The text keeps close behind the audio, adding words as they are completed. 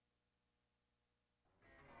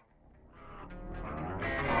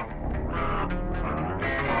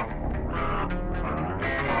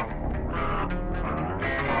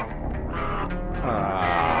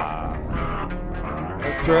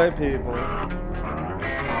right, people.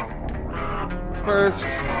 First,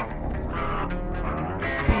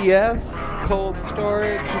 CS Cold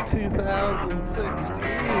Storage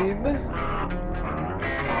 2016.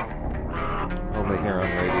 Only here on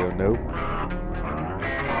radio, nope.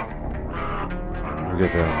 Let's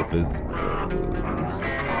get down to business.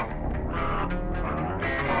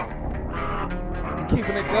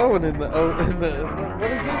 Keeping it going in the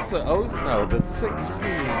what is this? The O's? No, the 16.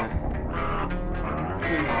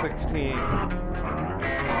 Sweet 16. For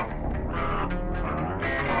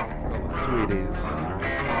all the sweeties.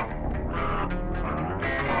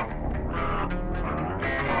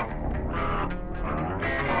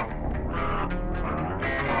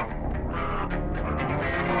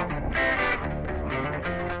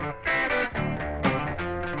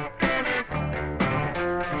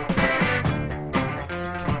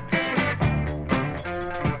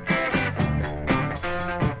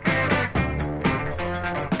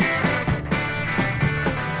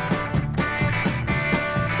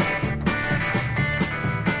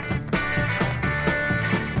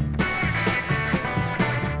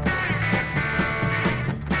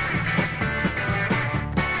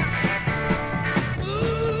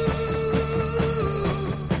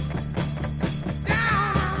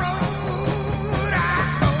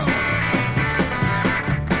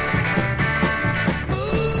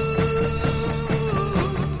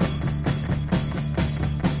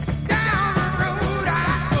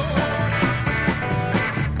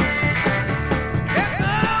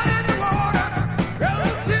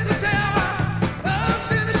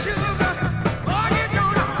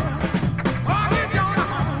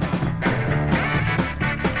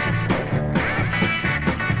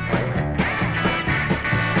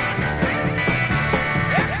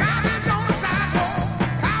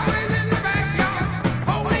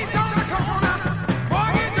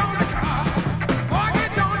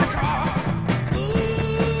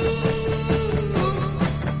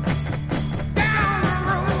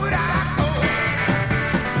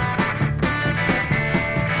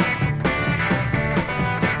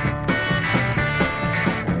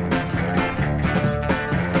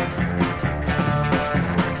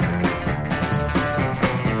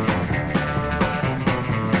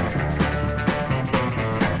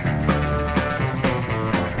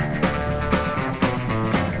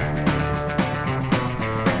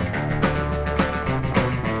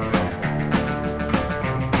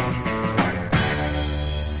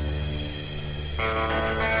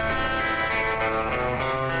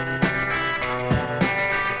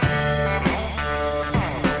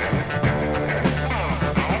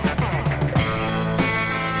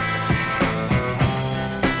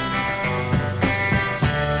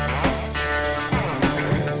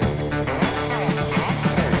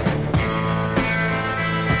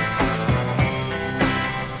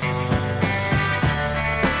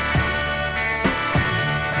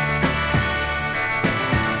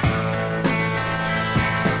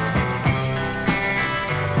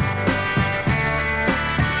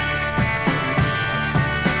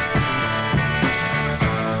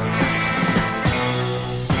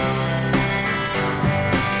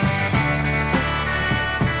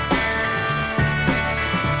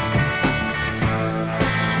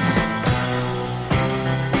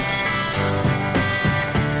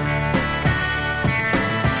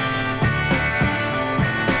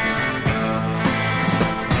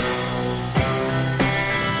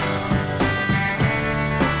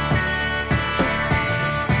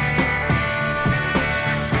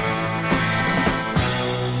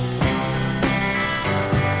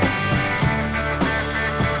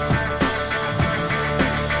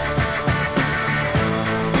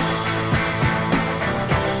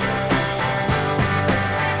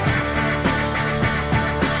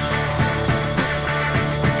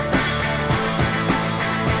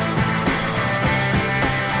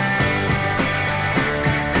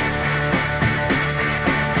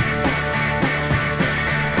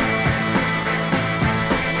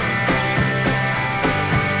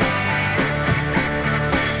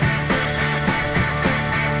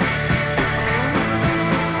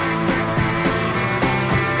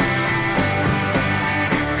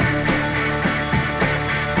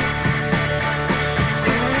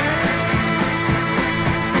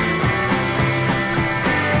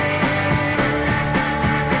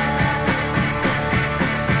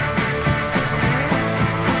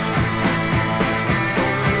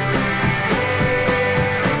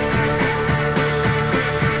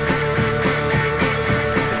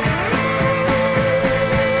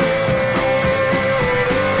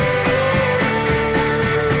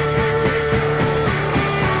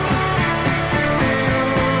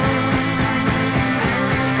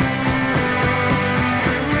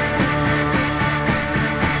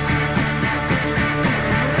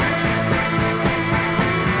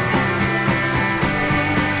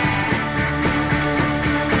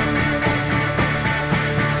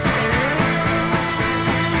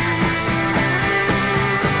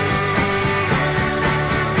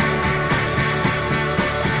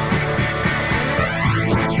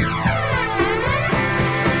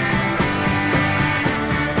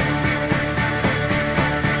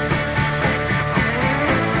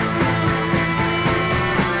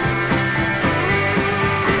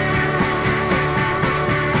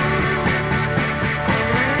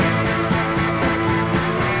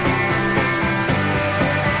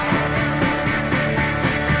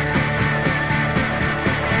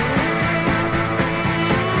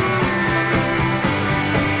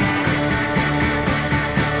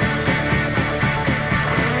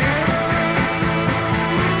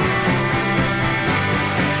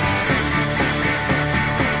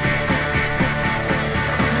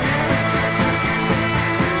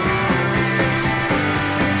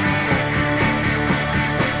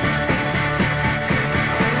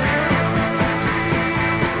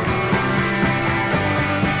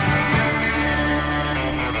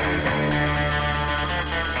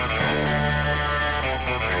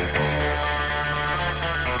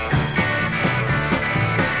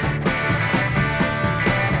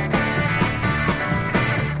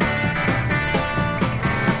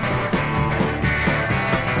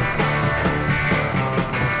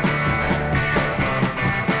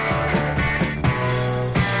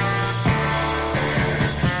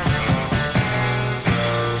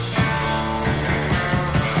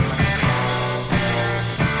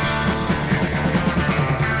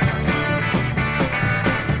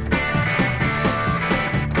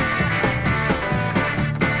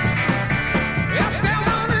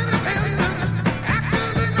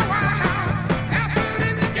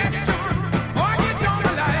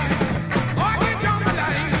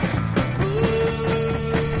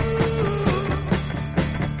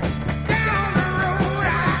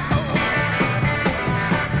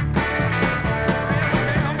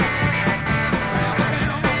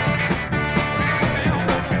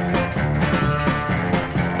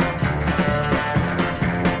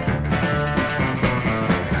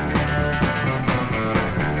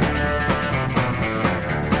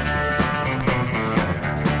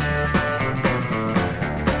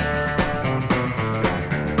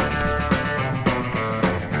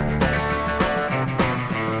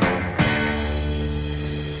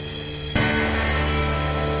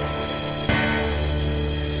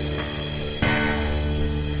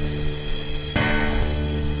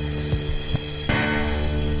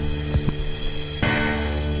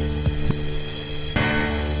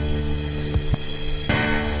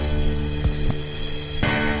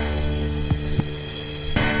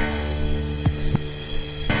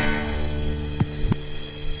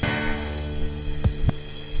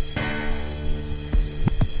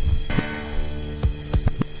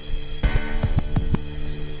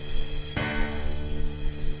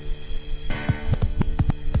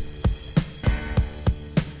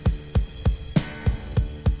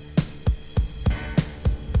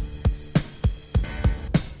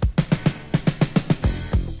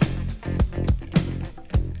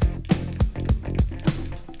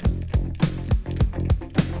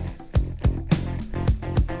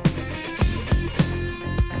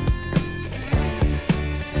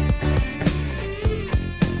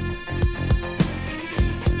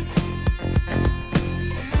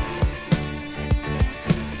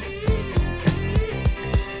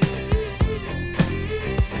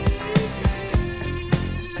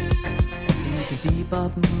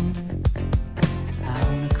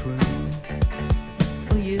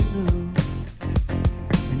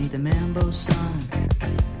 mambo sun.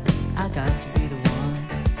 I got to be the one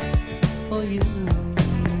for you,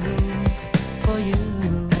 for you,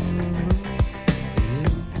 for you.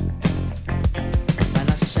 My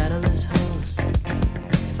life's a shadowless host.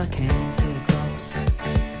 If I can't get across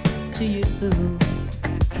to you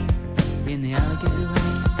in the alligator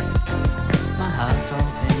rain, my heart's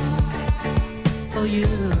all pain for you.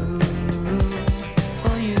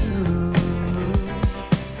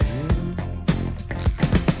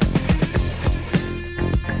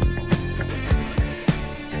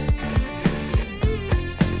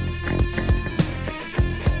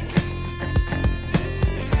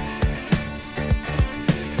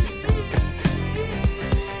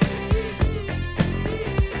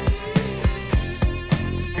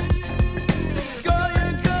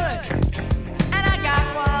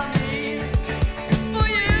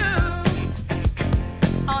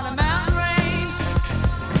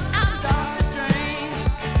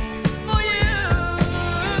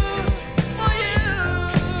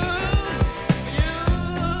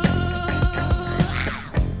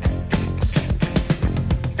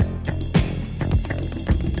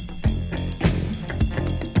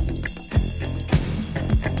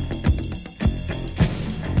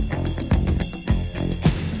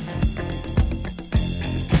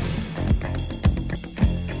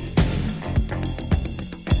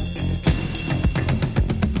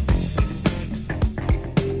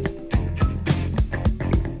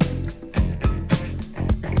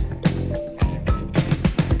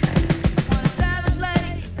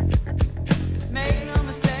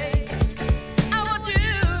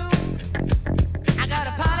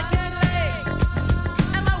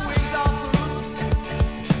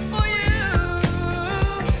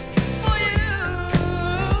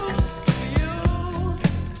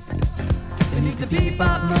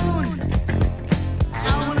 Bebop moon,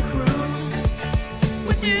 I wanna croon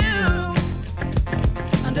with you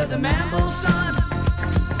under the mambo sun.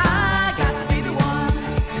 I got to be the one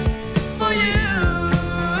for you,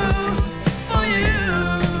 for you,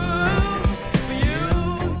 for you.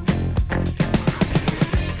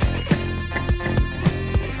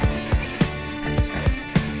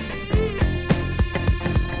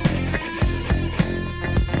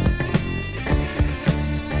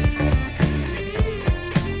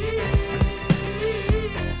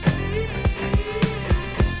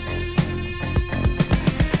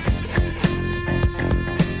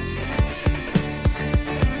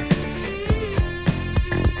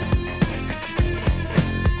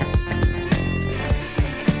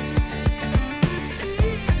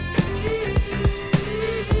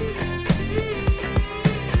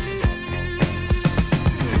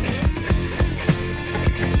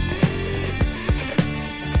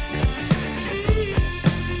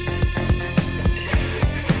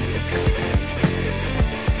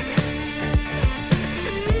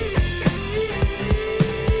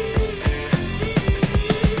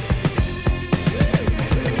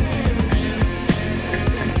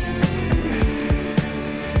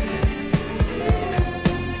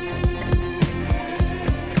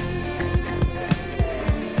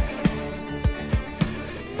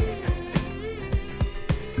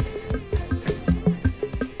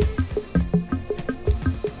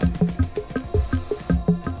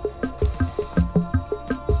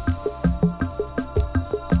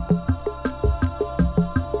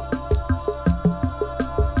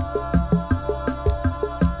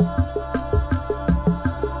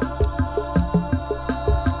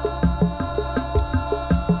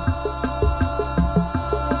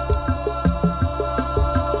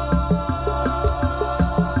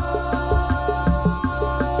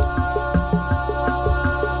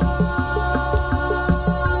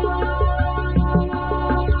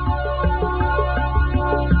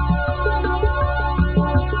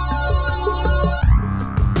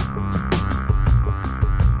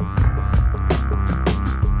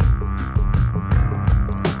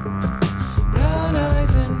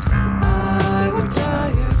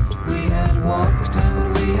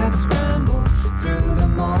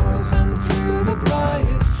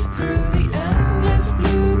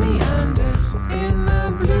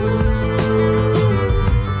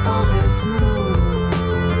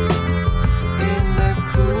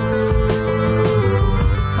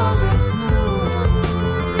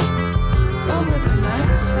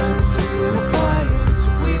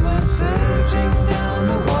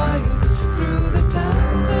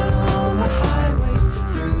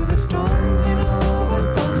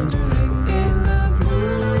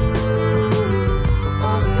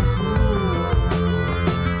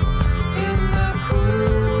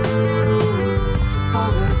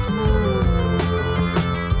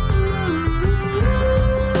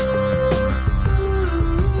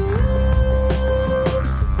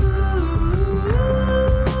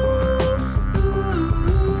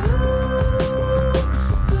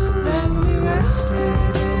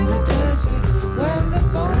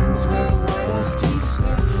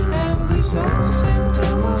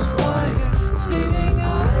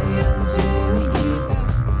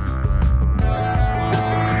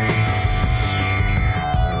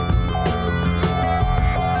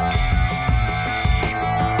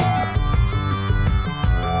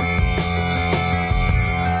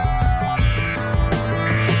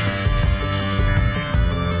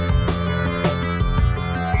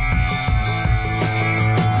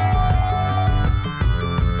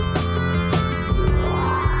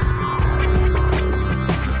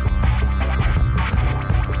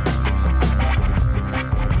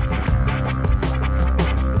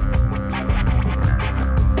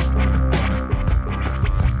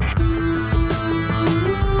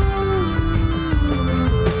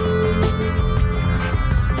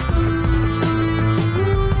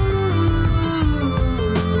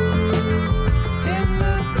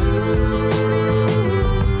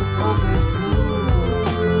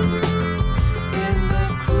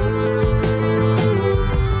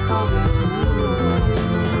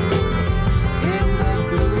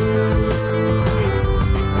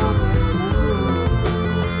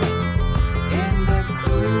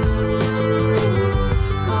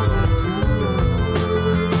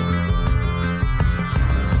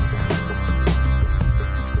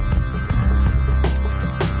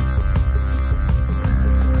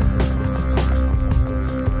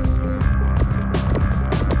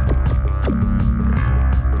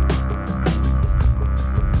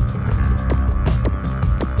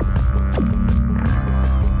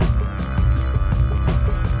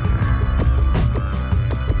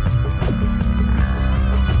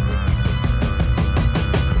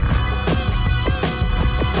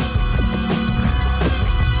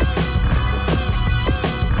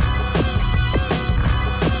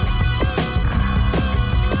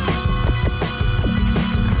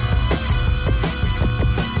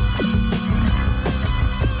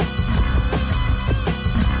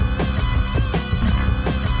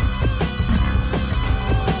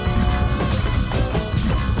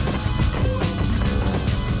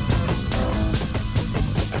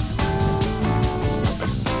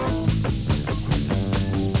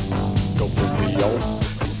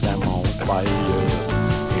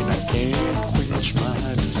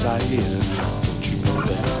 again. Don't you know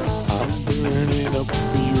that I'm burning up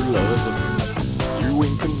for your love? You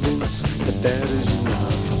ain't convinced that is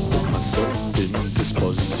enough. Put myself in this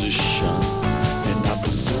position, and I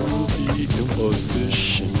deserve the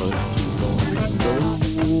imposition. But you know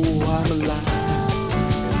I'm alive,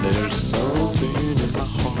 and there's something in my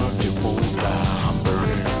heart that won't lie. I'm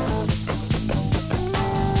burning up.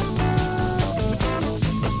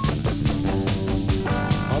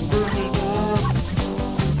 I'm burning up. I'm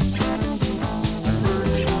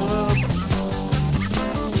burning up.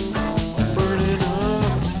 I'm burning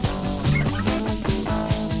up.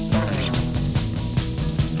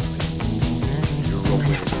 You're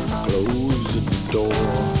always closing the door,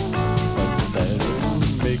 but that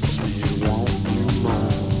makes me want you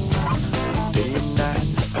more. Day and night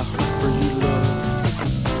I hope for your love.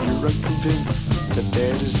 You're unconvinced that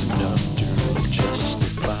that is enough to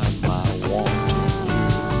justify my wanting you.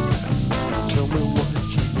 Tell me what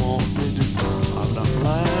you want me to do. I'm not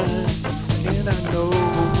lying, and I know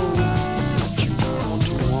that you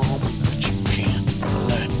want me, but you can't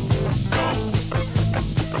let go.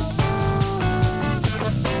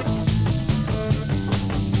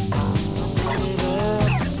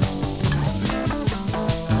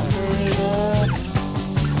 Burn it up.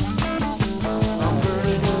 I'm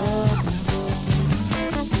burning up. I'm burning up.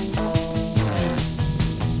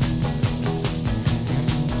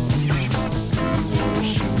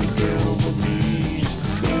 Shoot me down on my knees.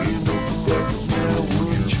 Laying up the devil's now,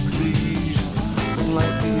 would you please?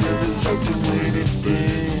 Unlike the others, I do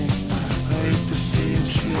anything. I ain't the same,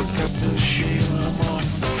 see, I got no shame. I'm on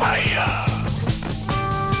fire.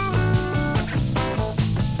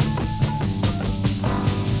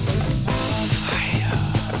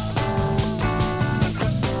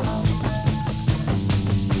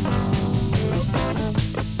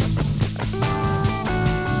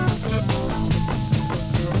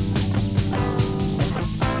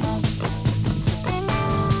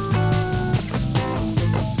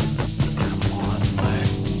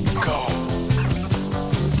 Go.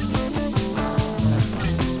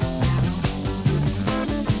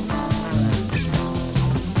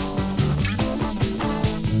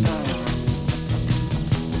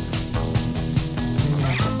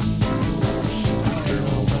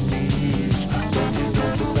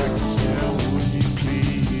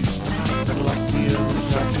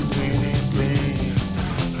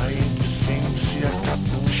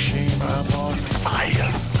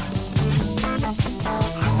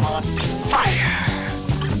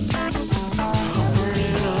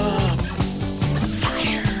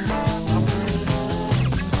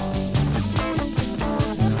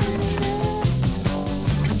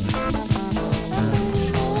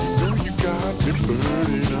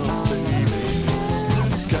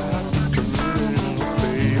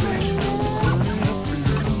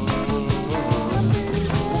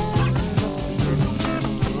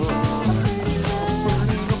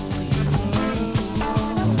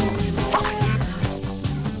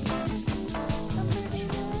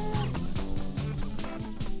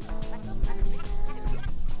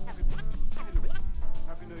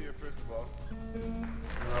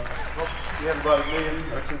 You have about 1 million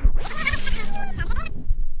or 2.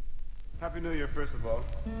 Happy New Year, first of all.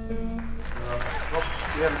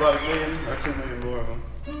 You have about 1 million or 2 million more of them.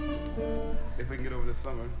 If we can get over this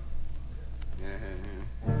summer. Yeah.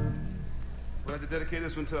 We'd like to dedicate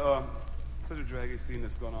this one to such a draggy scene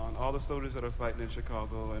that's going on. All the soldiers that are fighting in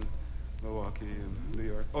Chicago and Milwaukee and New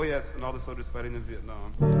York. Oh yes, and all the soldiers fighting in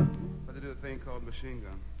Vietnam. I'd like to do a thing called Machine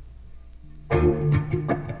Gun.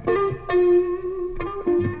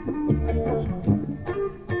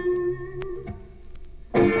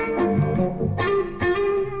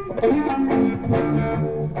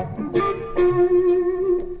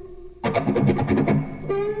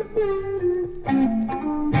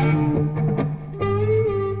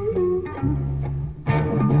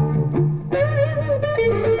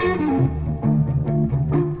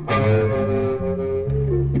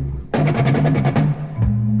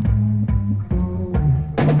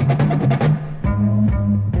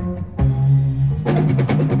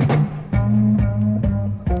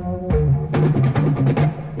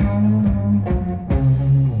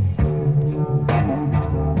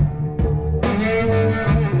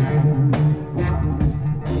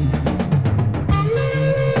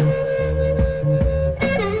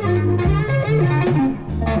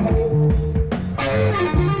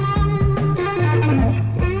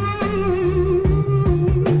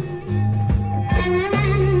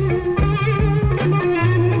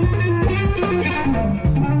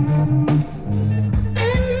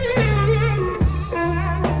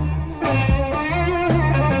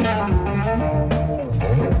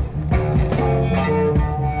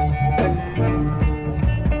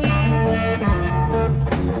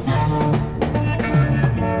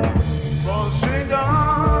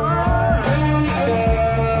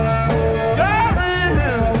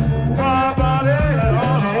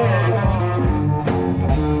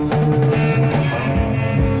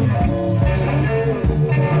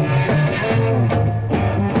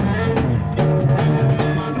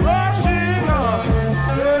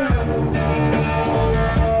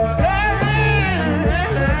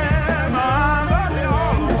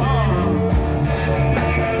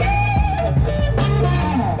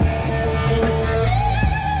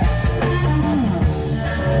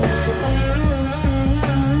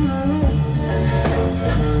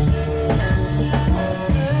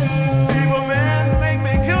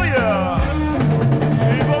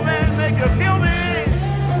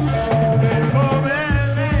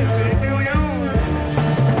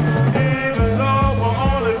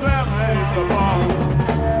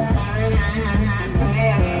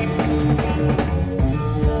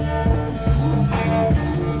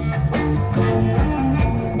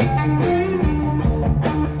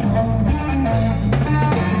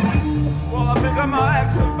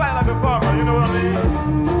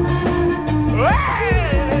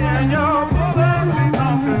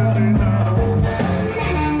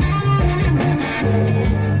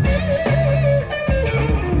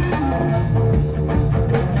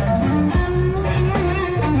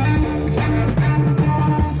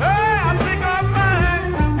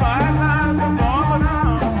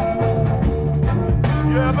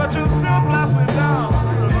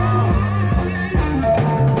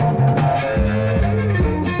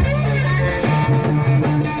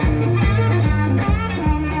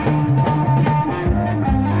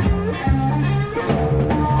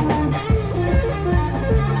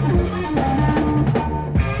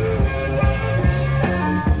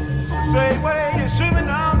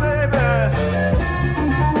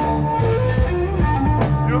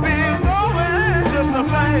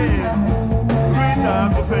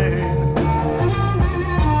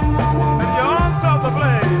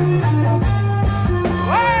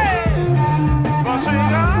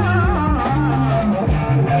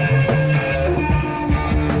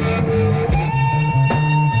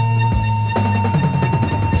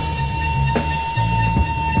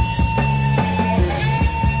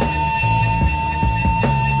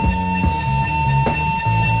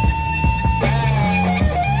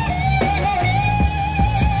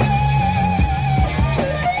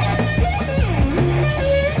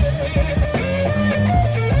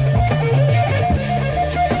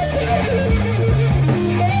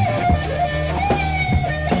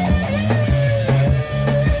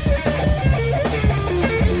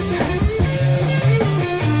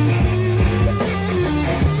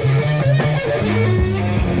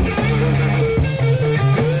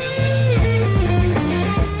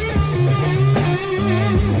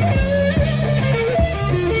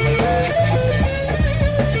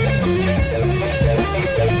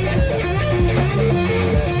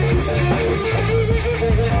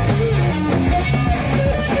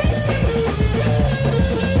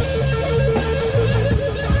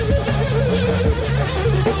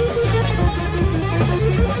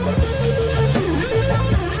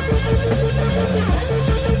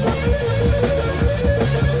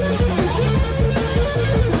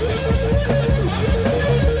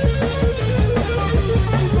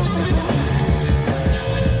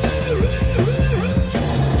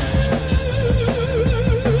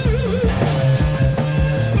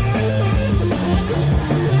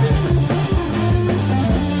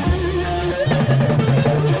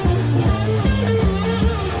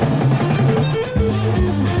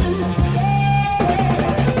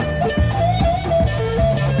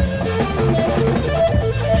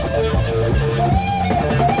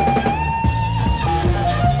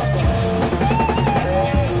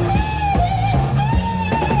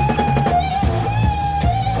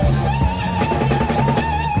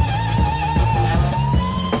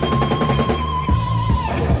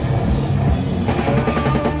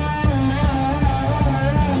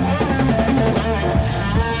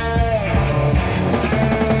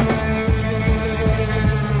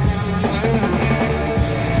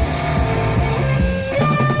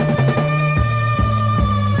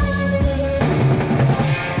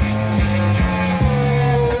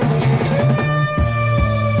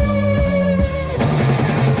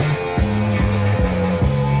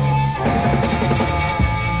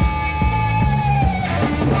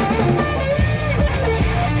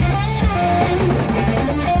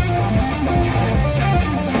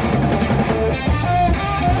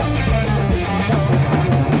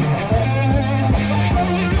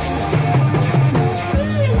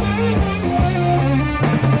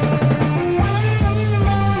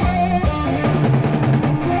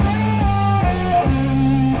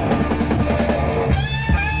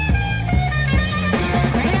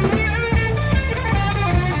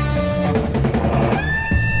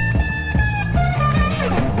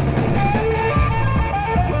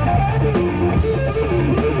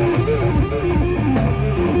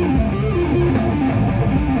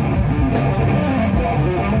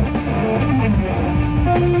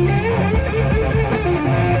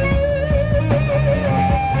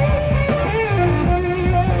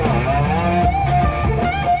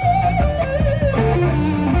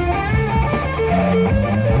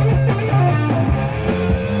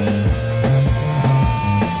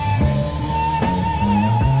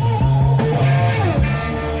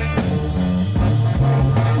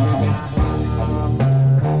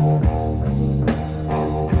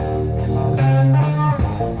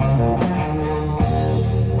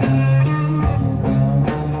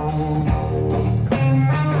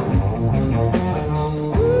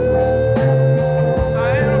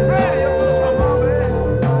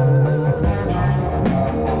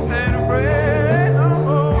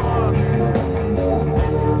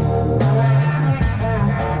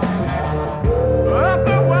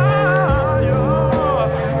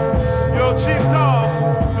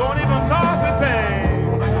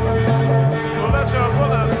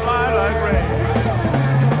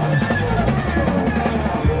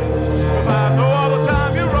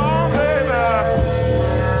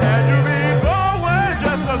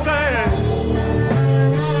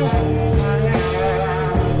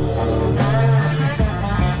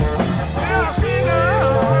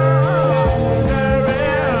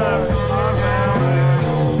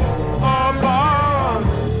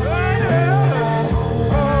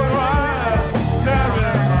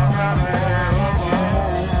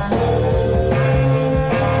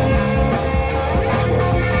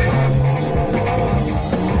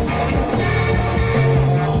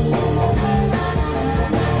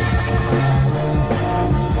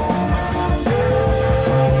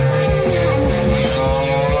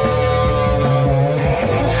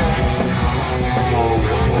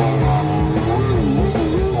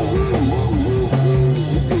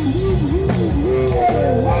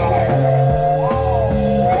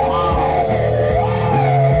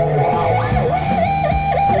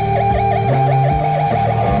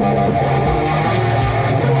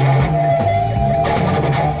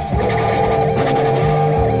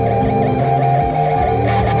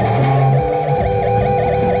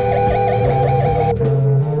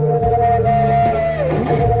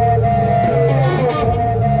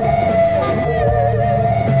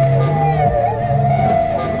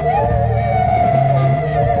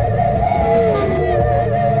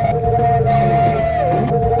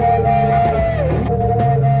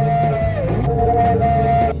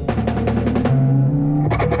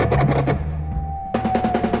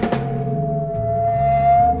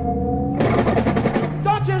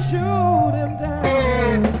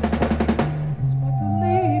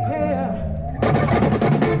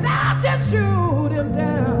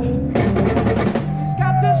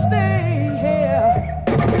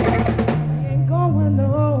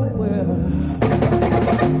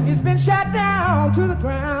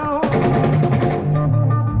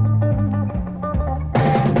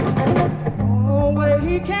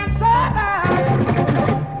 we can't survive.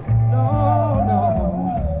 No, no.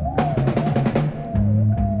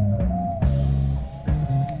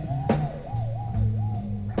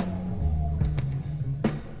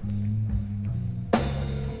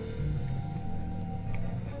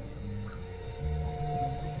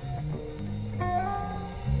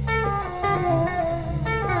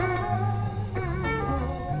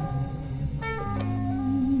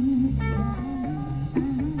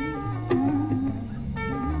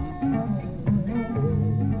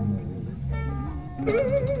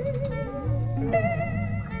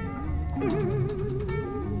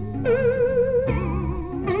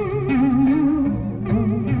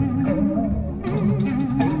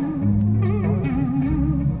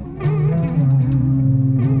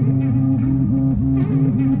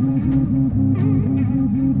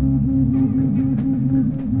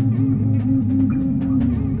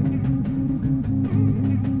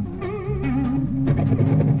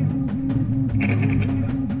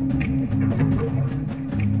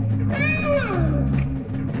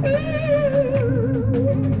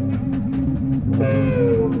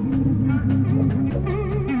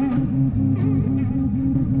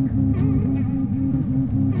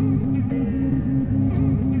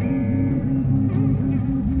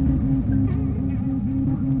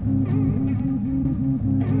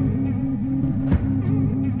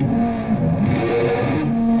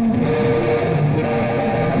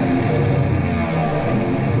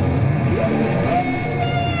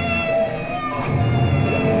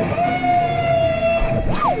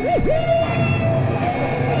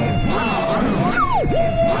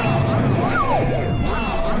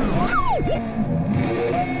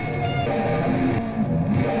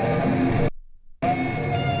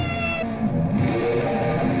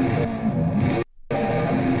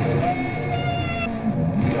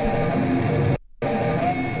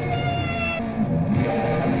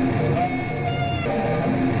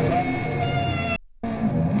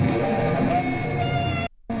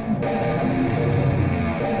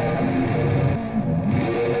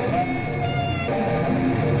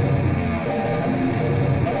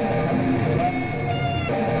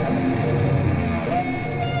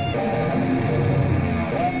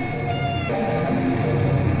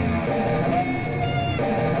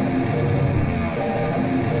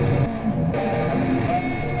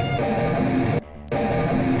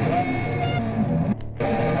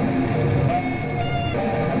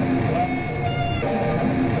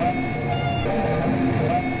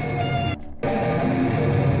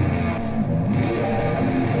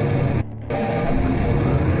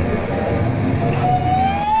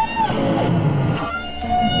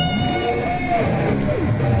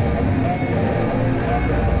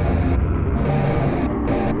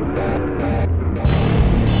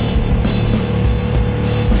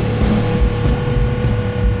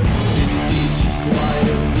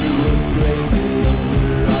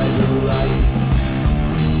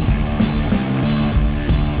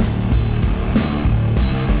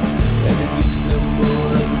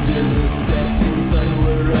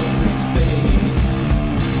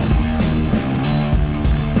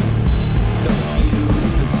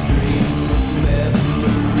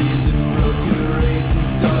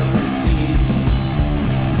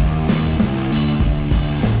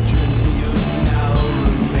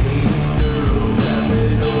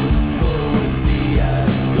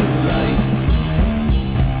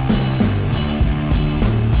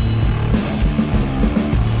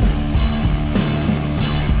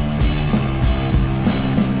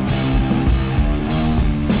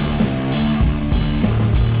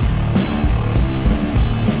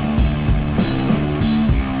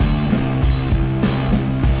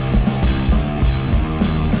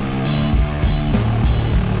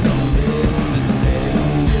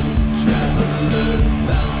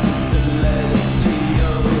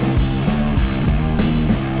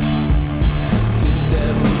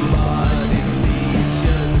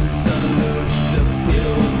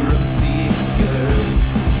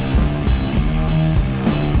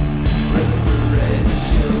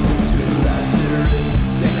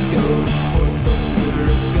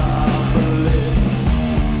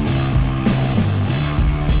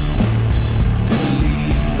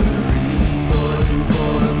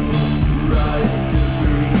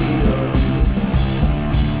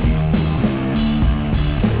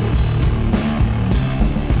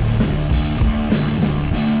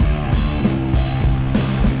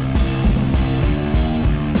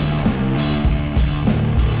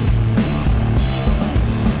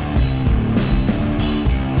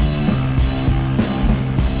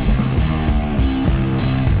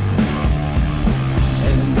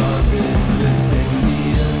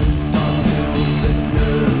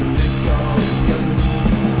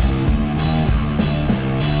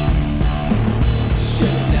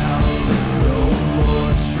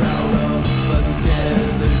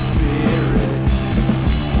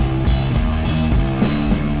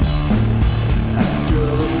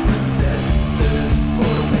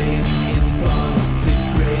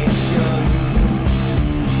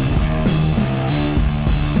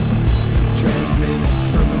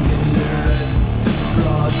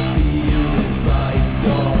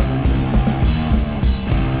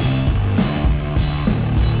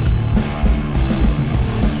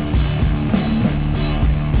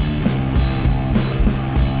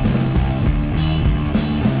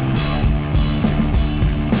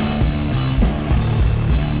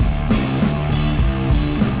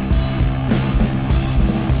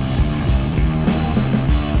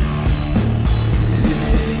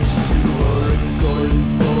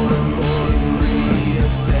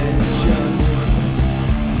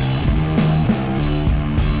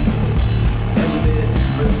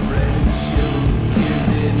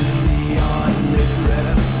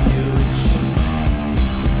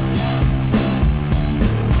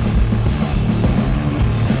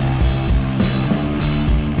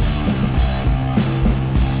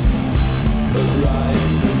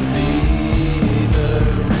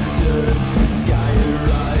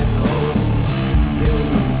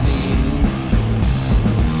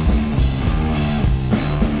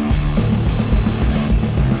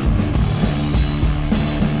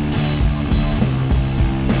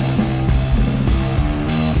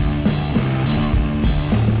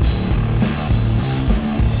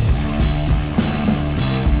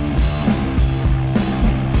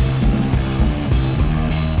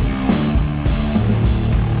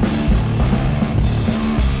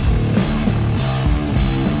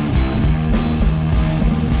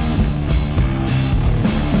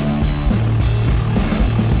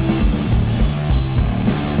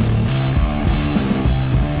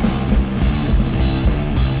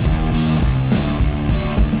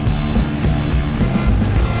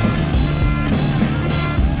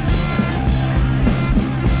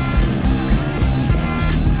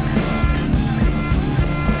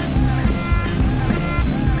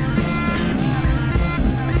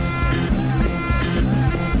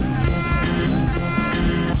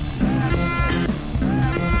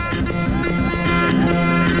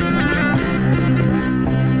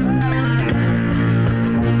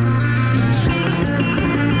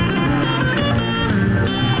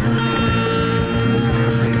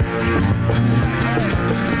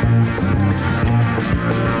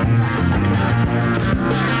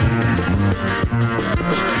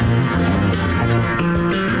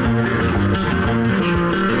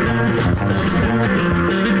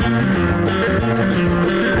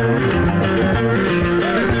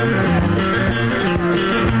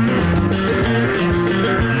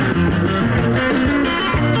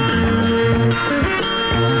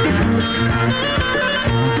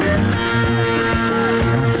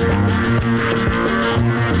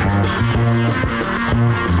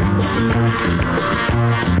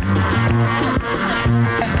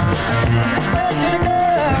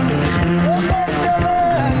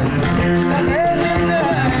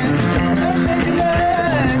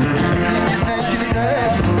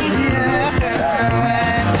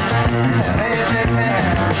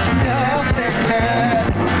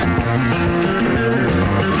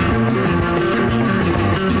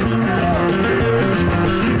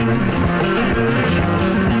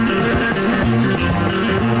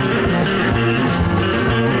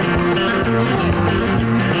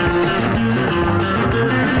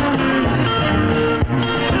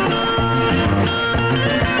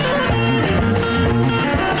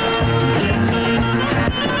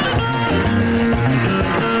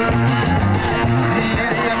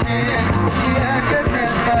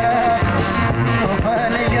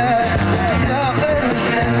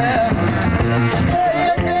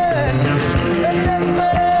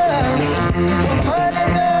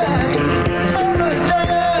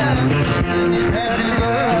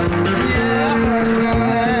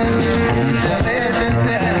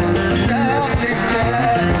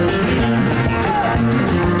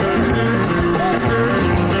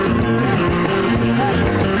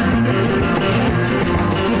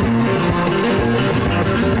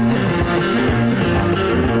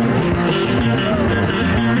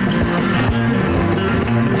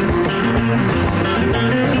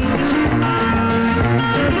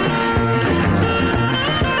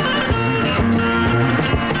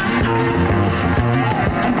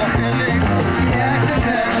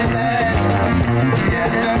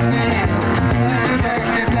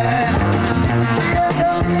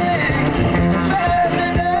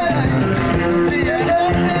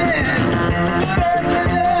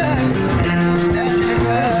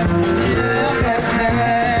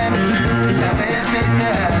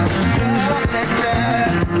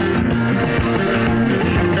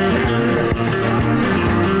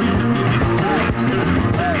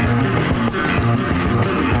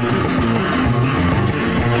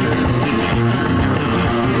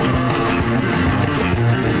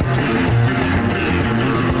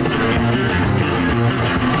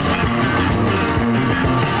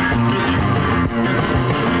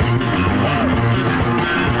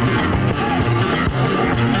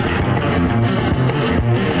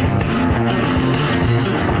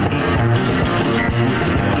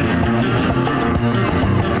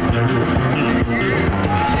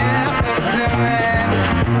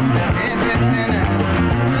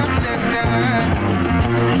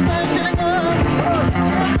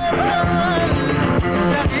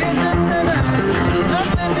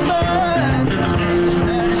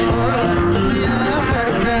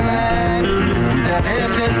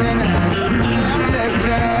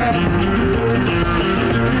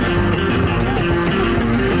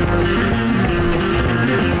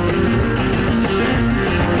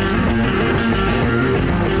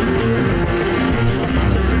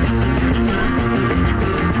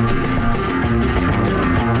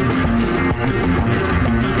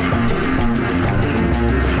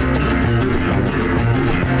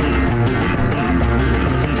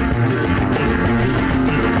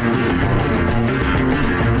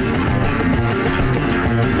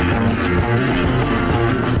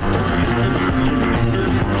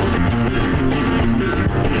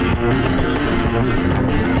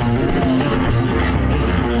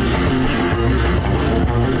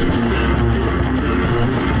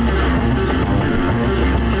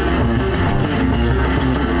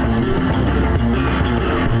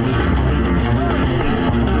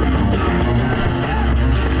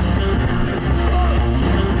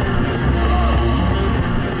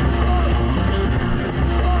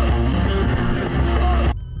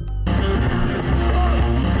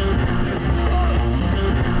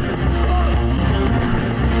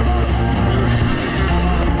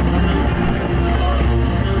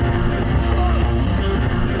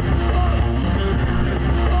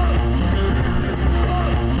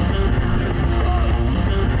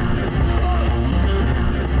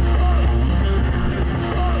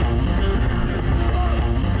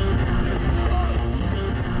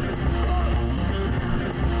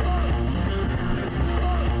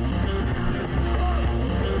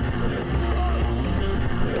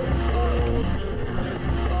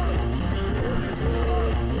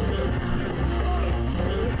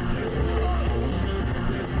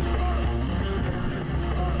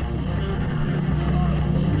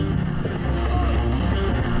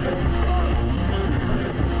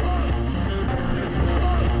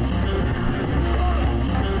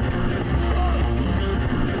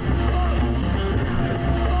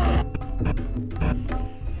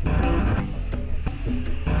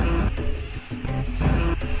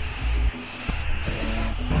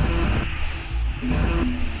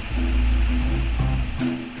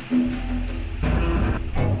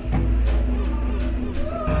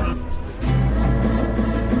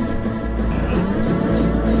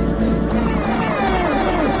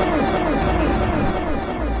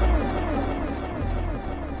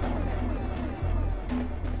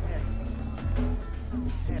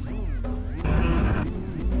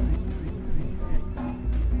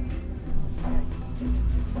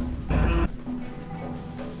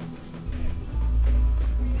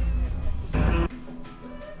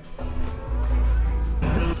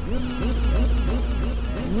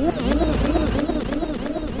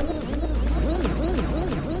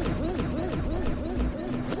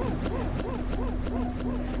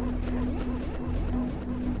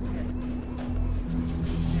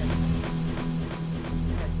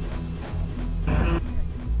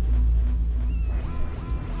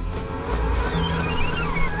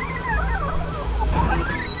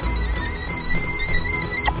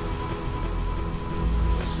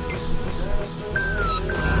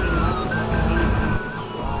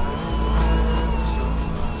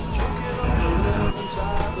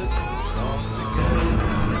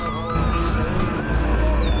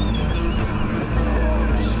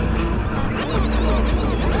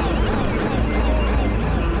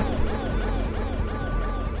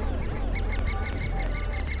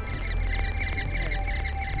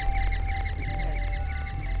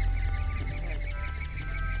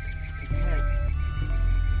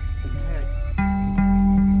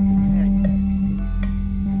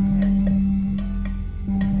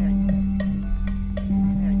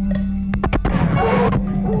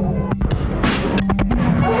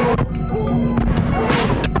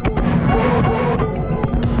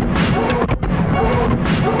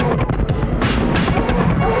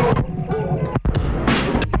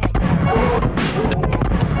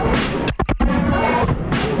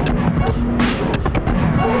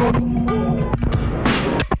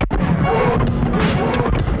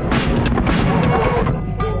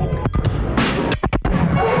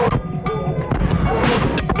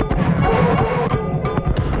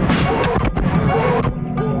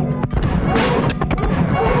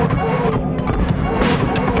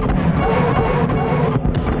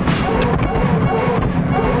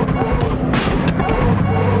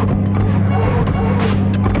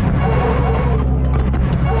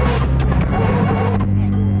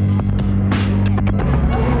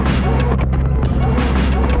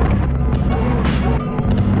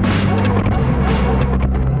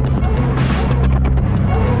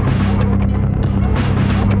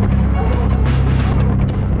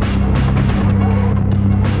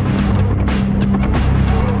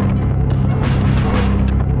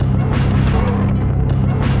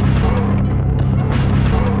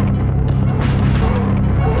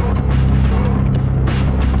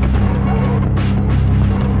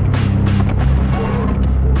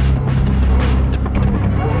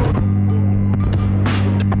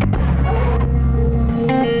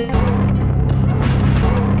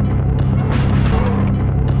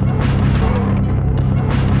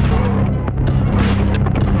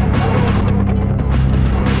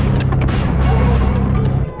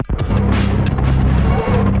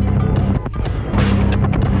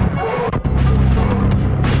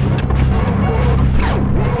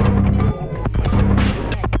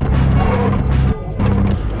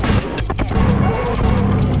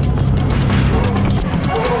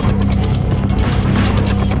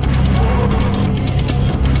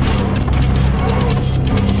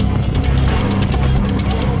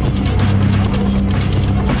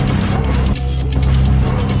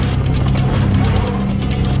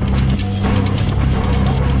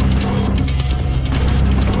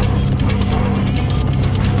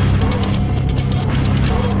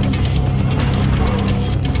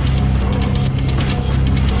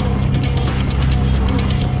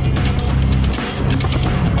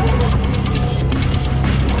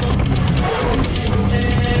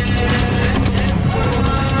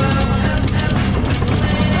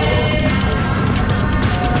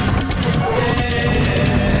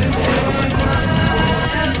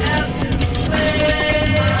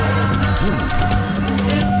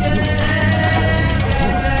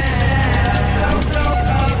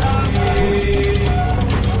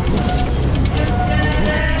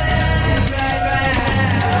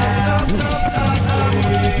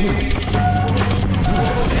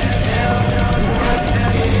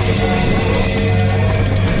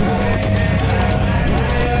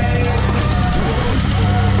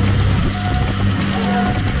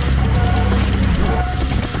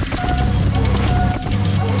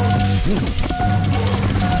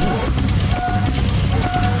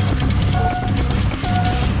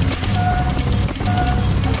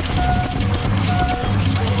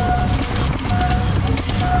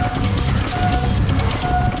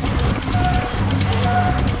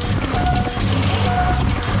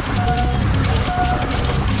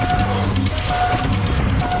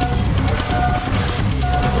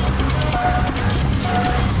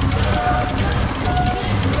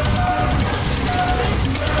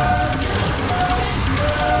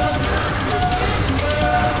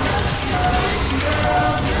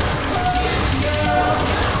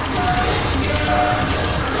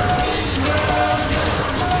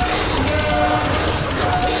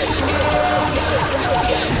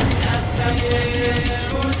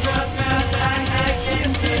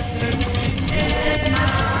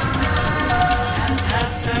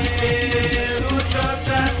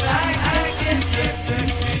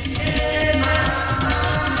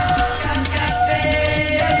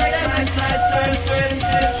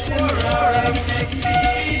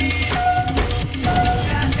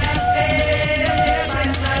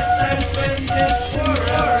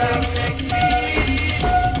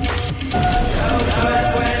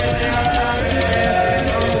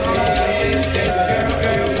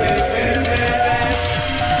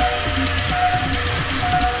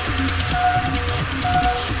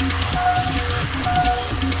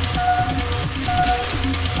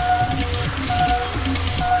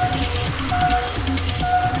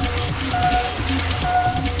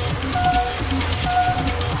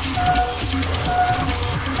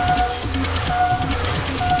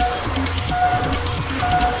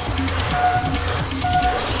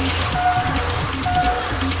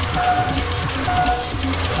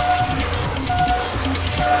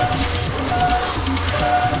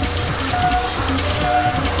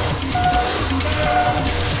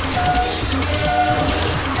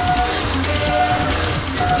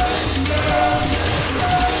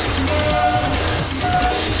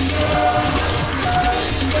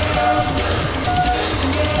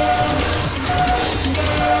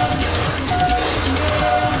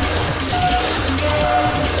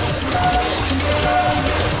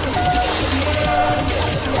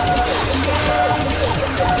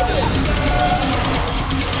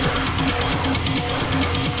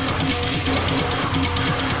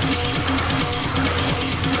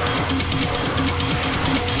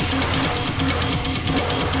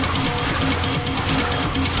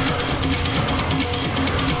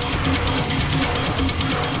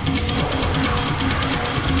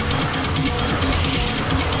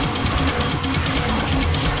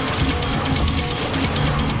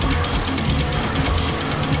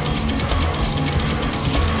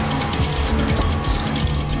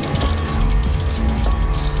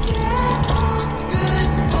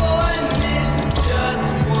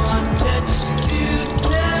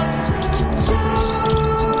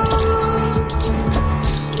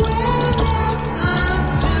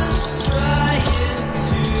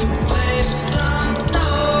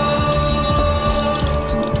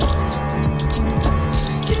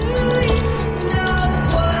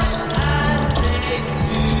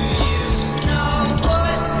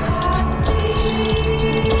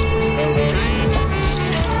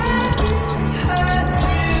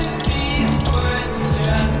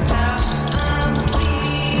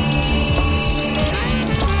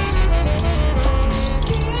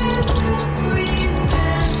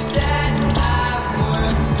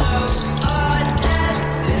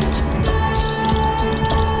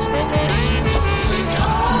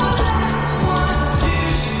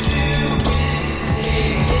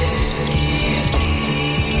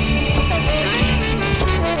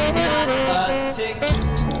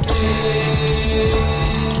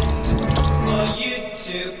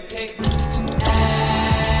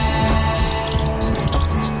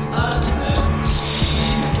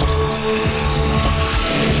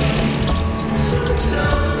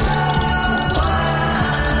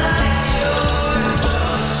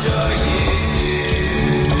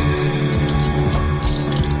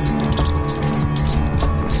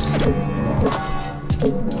 Child,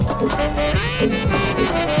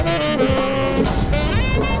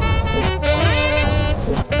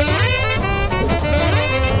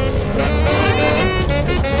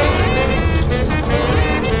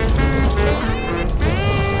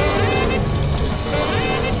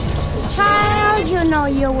 you know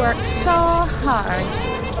you work so hard.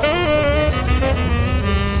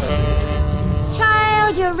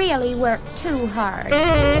 Child, you really work too hard.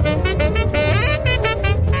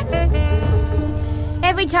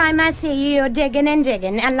 Every time I see you, you're digging and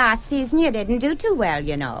digging, and last season you didn't do too well,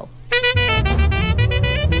 you know.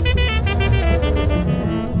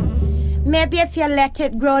 Maybe if you let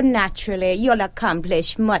it grow naturally, you'll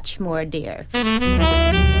accomplish much more, dear.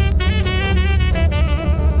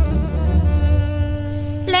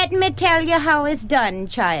 Let me tell you how it's done,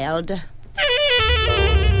 child.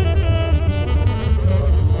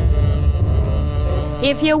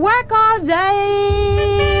 If you work all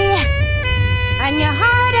day and your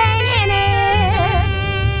heart ain't in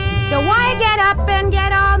it, so why get up and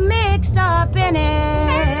get all mixed up in it?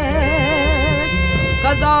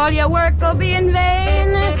 'Cause all your work will be in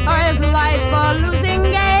vain, or is life a losing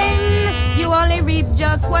game? You only reap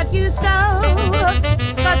just what you sow,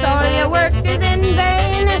 'cause all your work is in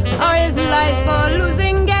vain, or is life a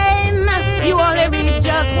losing game? You only reap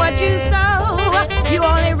just what you sow, you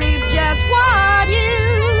only reap just what you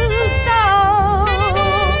sow.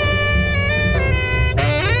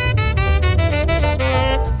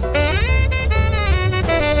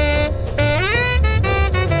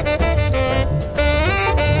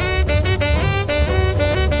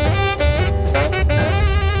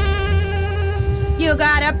 You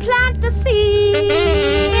gotta plant the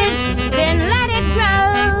seeds, then let it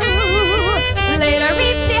grow. Later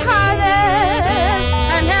reap the harvest,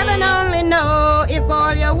 and heaven only know if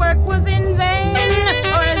all your work was in vain,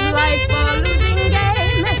 or is life a losing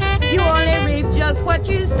game? You only reap just what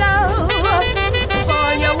you sow. If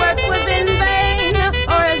all your work was in vain,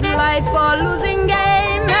 or is life a losing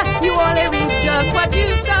game? You only reap just what you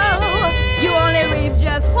sow. You only reap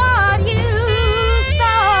just what you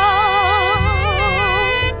sow.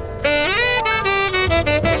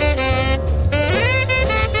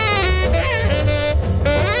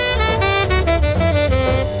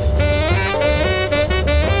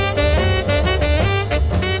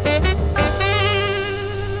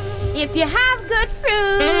 If you have good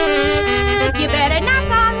fruit, you better knock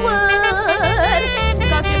on wood,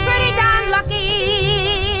 'cause you're pretty darn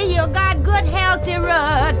lucky. You got good healthy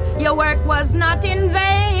roots. Your work was not in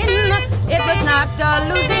vain. It was not a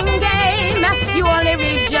losing game. You only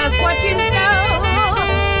reap just what you sow.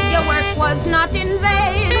 Your work was not in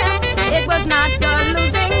vain. It was not a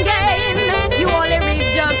losing game. You only reap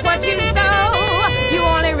just what you sow. You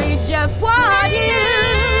only reap just what you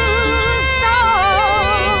sow.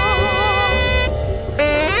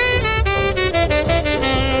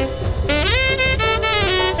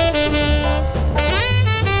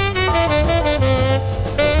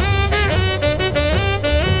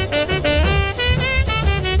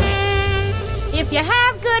 If you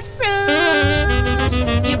have good fruit,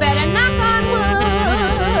 you better knock on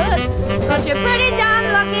wood, 'cause you're pretty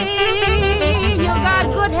darn lucky. You got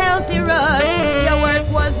good healthy roots. Your work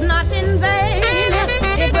was not in vain.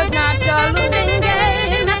 It was not a losing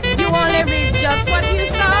game. You only reap just what you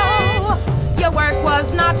sow. Your work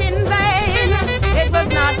was not in vain. It was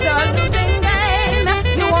not a losing game.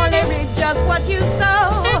 You only reap just what you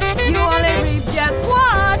sow. You only reap just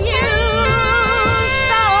what you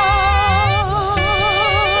sow.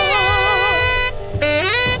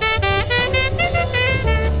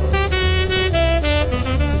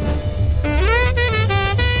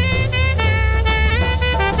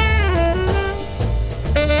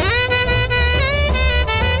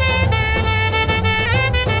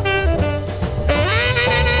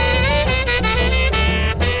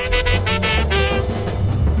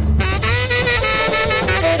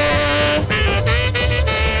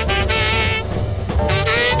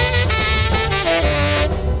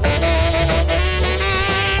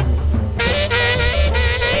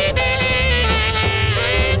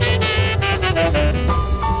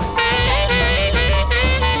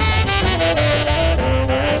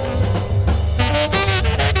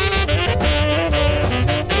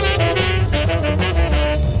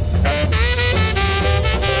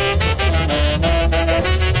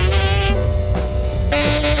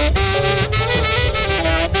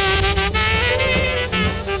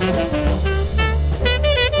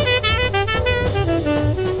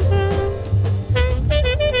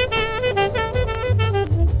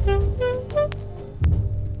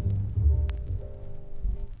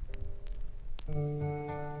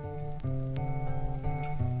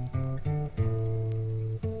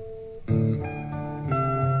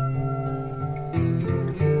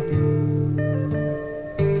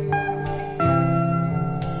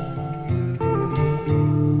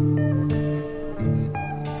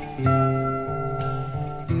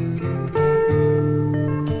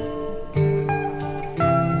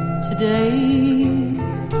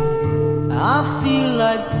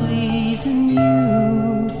 like pleasing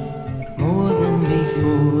you more than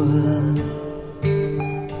before.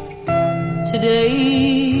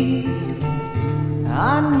 Today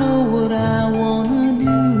I know what I wanna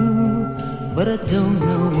do, but I don't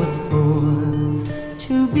know what for.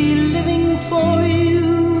 To be living for you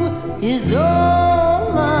is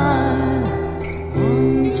all I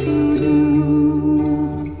want to do.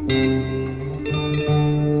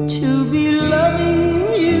 To be loving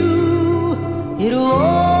you, it'll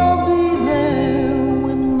all be there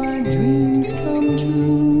when my dreams come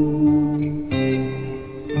true.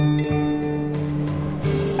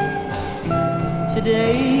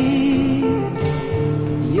 Today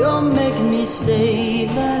you're making me say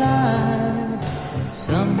that I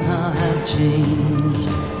somehow have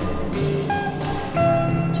changed.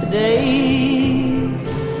 Today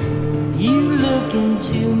you look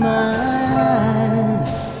into my eyes,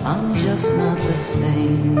 I'm just not the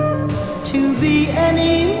same. To be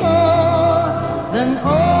any more than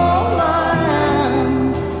all I am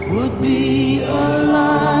would be a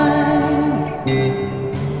lie.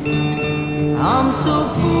 I'm so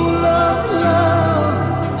full of love,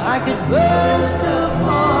 I could burst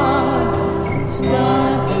apart and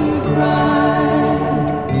start to cry.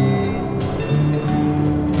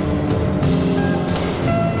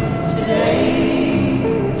 Today,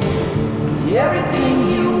 everything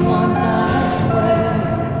you want, I swear,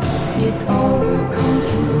 it all will come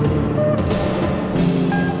true.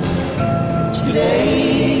 Today,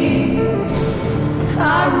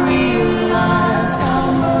 I realize how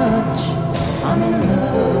much I'm in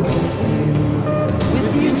love with you. With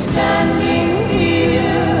you standing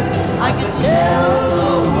here, I could tell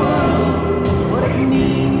the world what it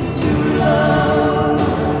means to love.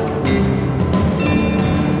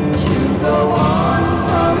 To go on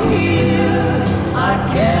from here, I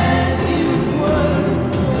can't use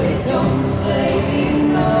words, they don't say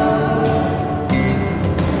enough.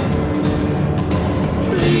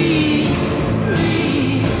 Please,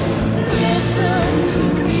 please, listen to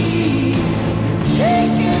me. It's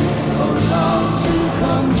taken so long to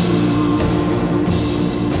come true.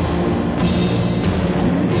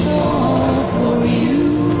 And it's all for you.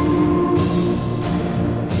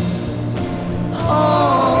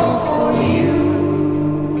 All for you.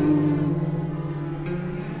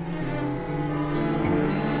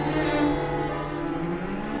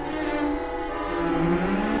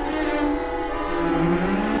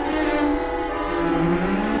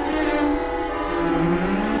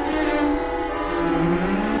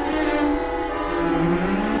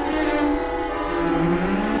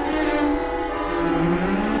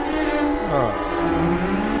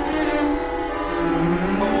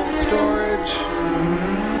 Cold Storage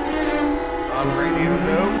on Radio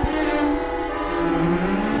Nope.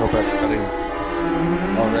 Hope everybody's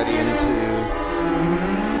already into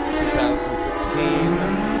 2016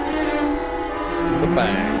 with a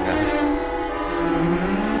bang.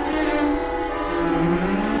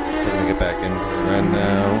 We're gonna get back into it right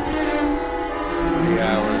now. 3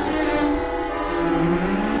 hours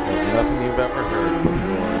of nothing you've ever heard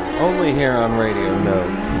before. Only here on Radio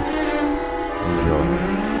Nope. Enjoy.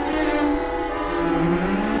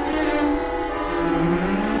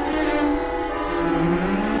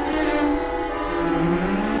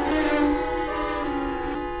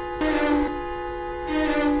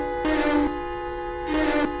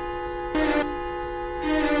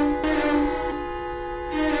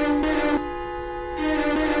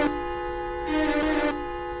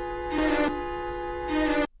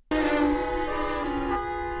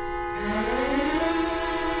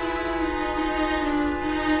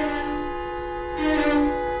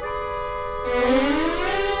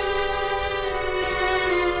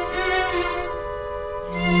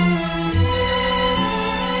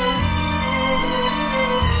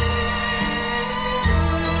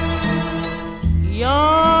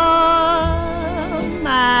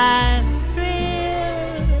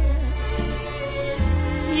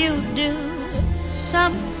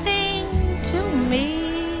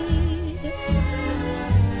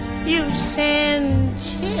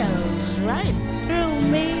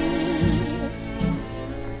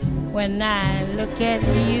 When I look at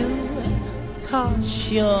you,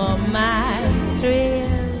 'cause you're my thrill.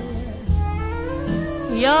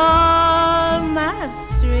 You're my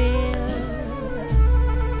thrill.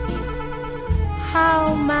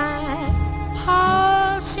 How my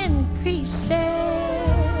pulse increases.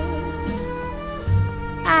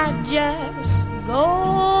 I just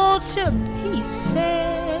go to pieces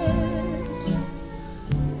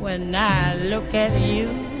when I look at you.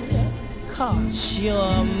 'Cause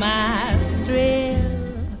you're my thrill.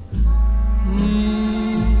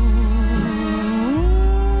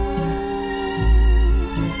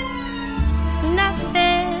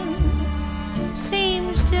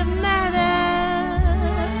 seems to matter.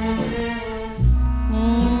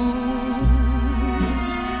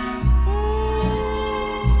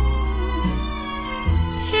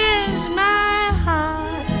 Here's my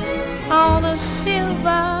heart on a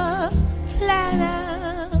silver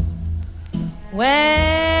platter.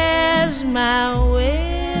 Where's my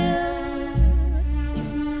will?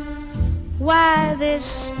 Why this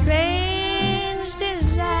strange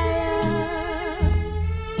desire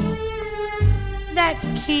that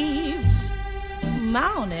keeps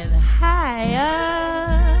mounting higher?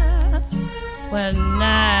 When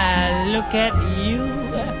I look at you,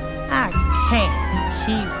 I can't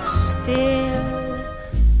keep still.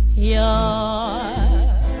 You're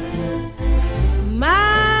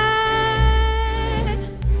my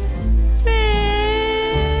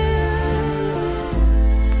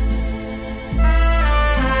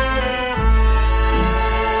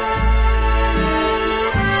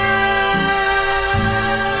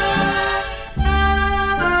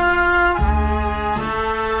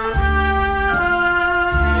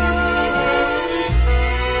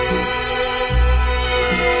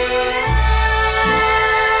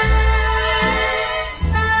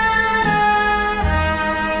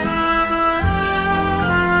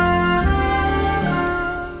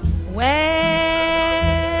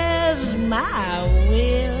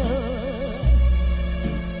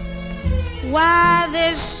why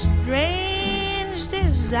this strange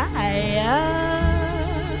desire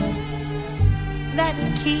that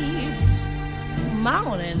keeps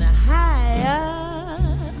mounting higher?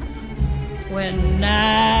 When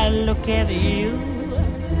I look at you,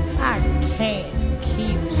 I can't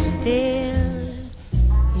keep still.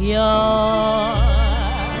 You're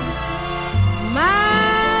my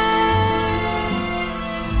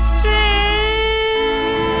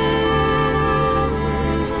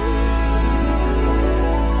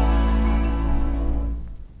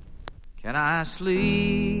Can I sleep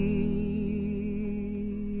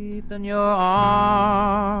in your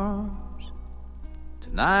arms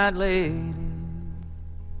tonight, lady?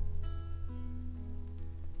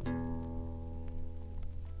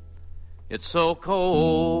 It's so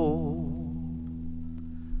cold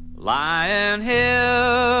lying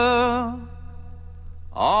here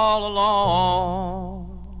all alone.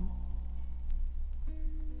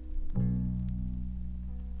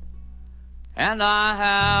 And I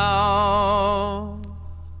have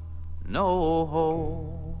no hope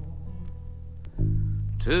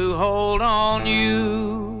to hold on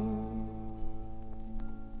you.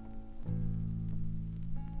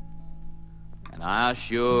 And I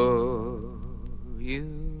assure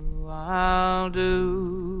you I'll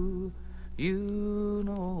do you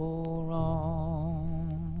no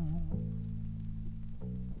wrong.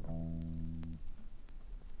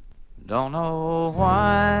 Don't know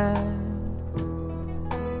why,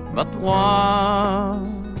 but the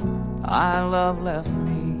one I love left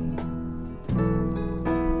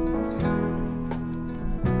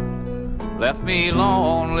me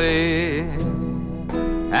lonely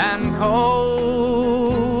and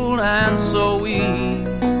cold and so weak,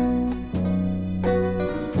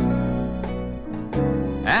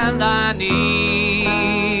 and I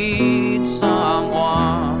need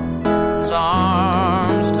someone's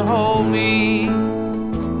arms to hold me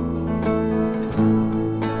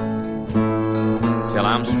till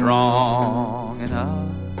I'm strong enough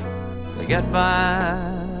to get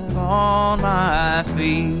back on my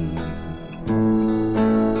feet.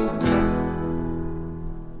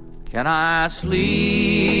 Can I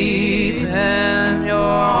sleep in your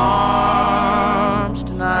arms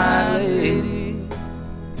tonight, lady?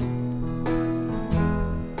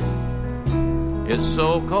 It's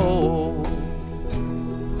so cold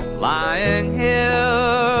lying here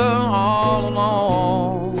all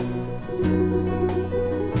alone,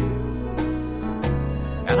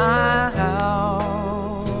 and I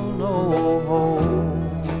have no hope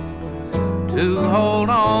to hold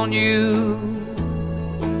on you.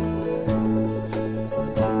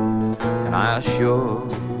 And I assure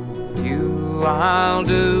you I'll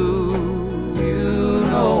do you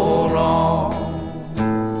no wrong.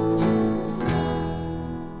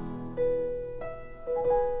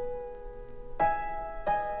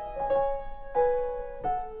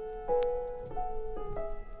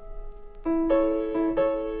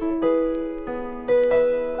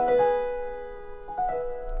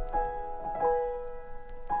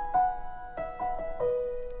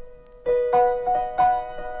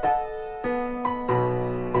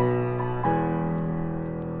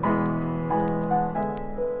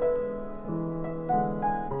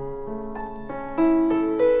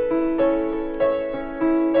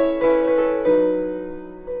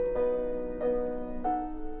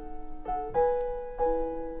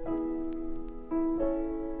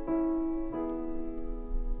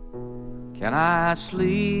 Can I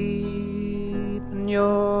sleep in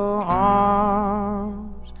your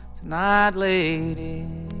arms tonight, lady?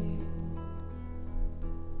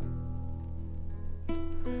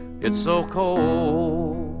 It's so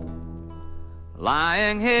cold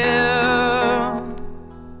lying here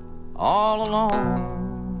all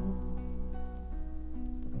alone,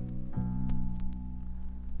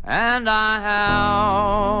 and I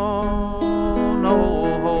have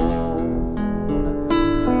no hold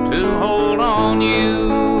to hold on you,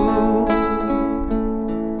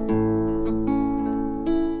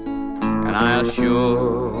 and I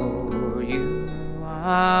assure you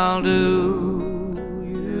I'll do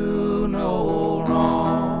you no wrong.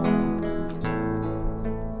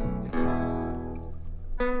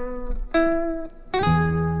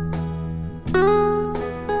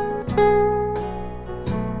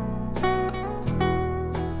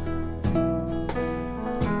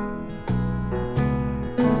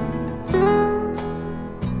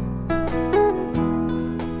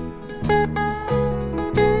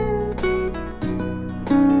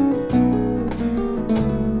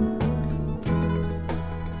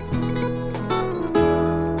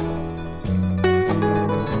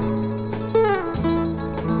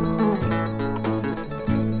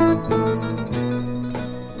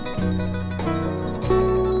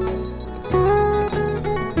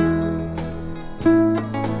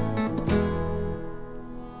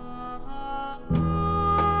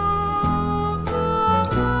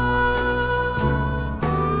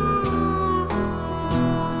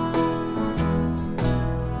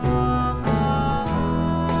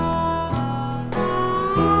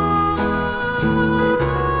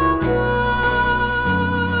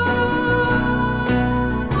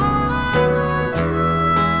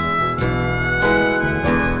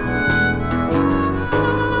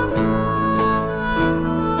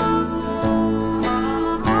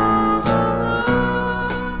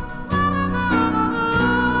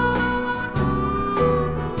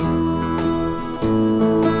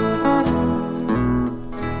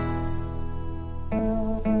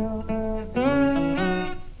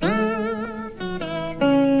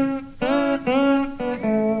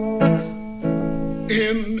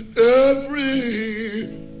 In every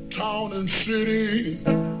town and city,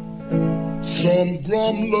 some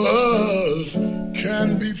grumblers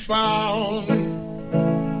can be found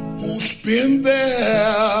who spend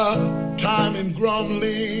their time in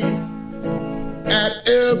grumbling at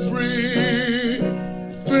everything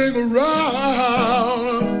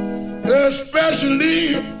around,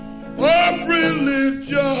 especially of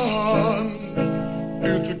religion.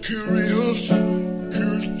 It's a curious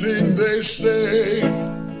thing they say,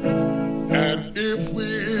 and if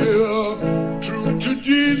we're true to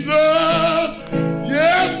Jesus,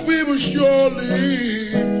 yes, we will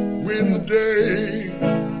surely win the day.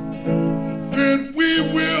 Then we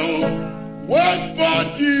will work for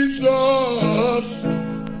Jesus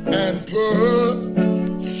and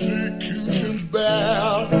persecutions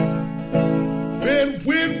bear. Then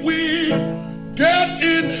when we get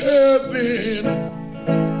in heaven,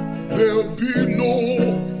 there'll be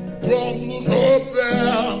no grumblers up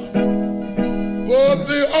there, but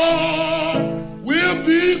they all will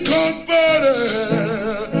be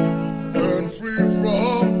converted and free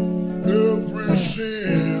from every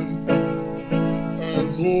sin,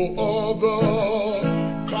 and no other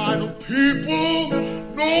kind of people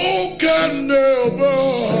no can never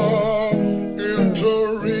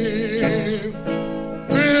enter in.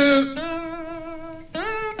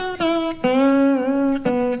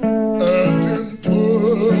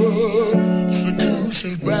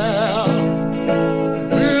 Persecutions bear.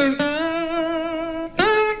 Then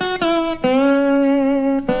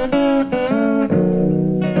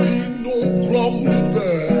be no grumble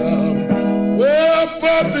there. Well,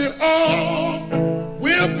 but they all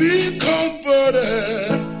will be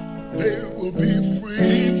converted. They will be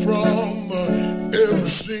free from every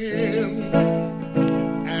sin,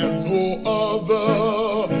 and no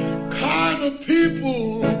other kind of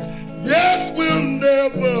people, yes, will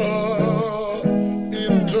never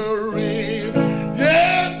enter in.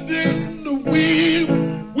 Yes, then we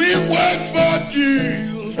work for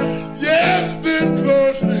Jesus. Yes, then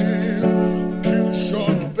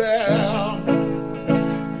persecutions bear.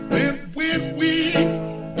 Then when we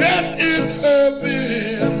get in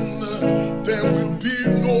heaven, there will be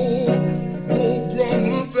no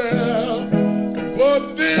grumbler there,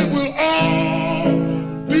 but they will all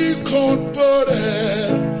be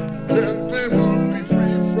converted. That they will be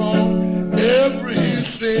free from every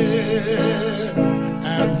sin,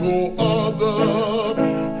 and no other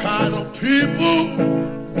kind of people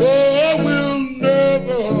will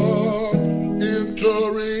never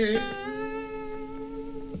enter in.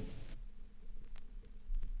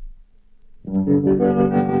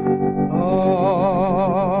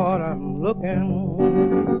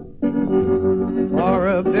 looking for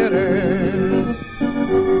a better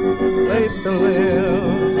place to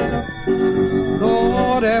live.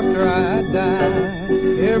 Lord, after I die,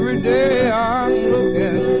 every day I'm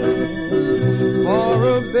looking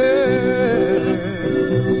for a better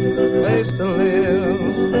place to live.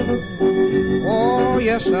 Oh,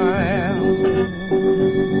 yes, I am.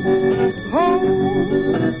 Home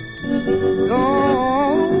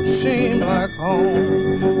don't seem like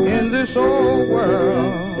home in this old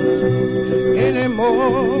world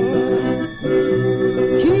anymore.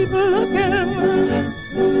 Keep looking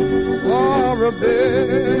for a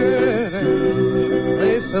better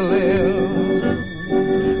place to live.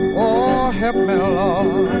 Oh, help me,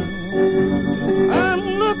 Lord. I'm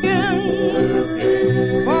looking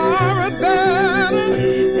for a better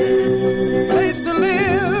place to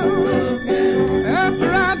live.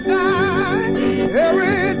 After I die,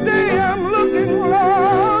 every day I'm looking,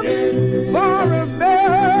 Lord, for a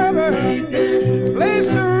better place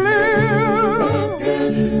to live.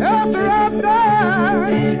 After I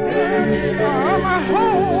die, my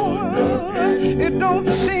home, it don't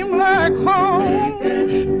seem like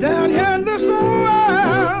home down here in this old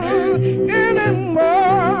world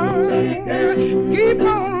anymore. Keep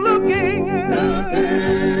on looking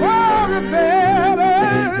for a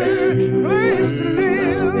better place to live.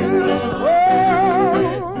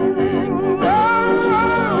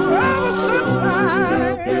 Ever since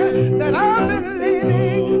that I've been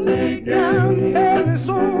living down here in this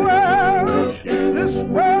old world, this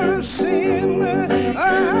world of sin,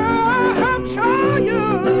 I'm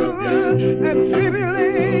trial and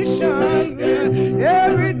tribulation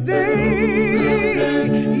every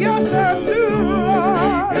day. Yes, I do,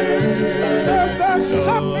 Lord. So there's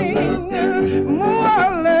something more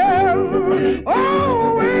or less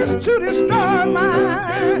always to destroy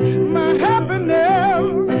my happiness.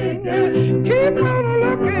 Keep on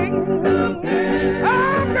looking.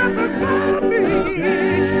 I've got to find me.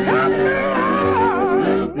 Help me,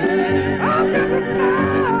 Lord. I've got to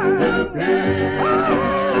find. Oh,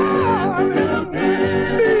 Lord.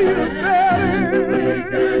 Be a better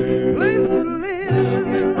place to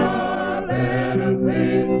live. Oh, better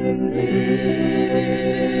place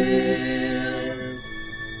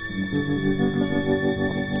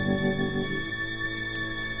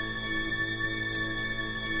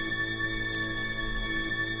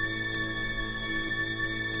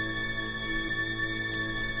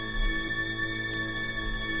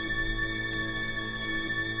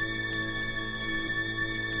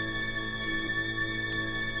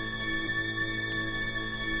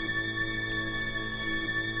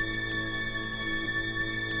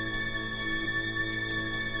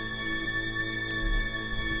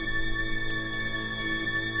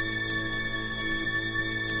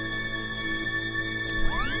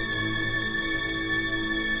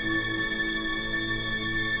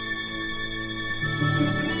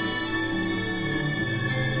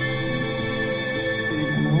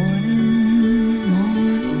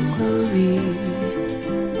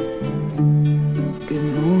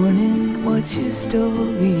to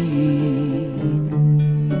story.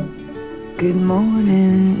 Good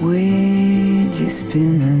morning, where'd you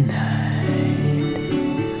spend the night?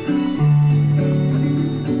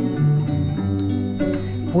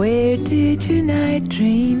 Where did your night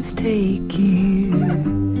dreams take you?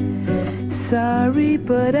 Sorry,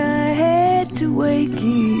 but I had to wake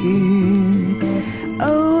you.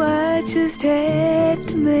 Oh, I just had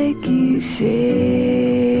to make you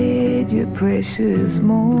shed your precious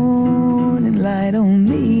morning light on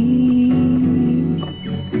me.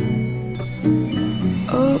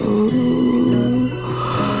 Oh,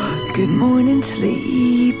 good morning,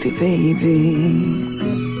 sleepy baby.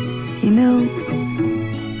 You know,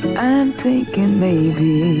 I'm thinking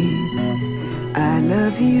maybe I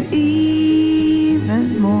love you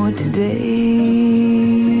even more today.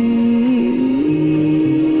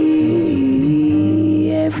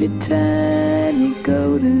 Every time you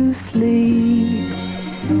go to sleep,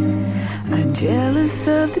 I'm jealous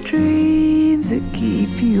of the dreams that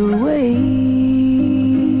keep you away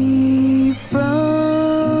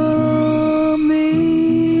from me.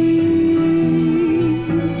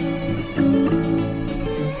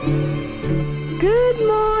 Good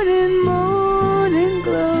morning, morning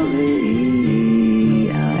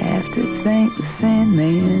glory. I'll have to thank the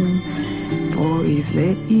Sandman, for he's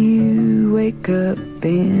let you wake up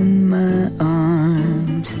in my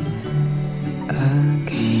arms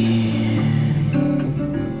again.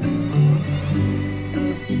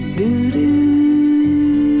 Do-do-do-do-do-do.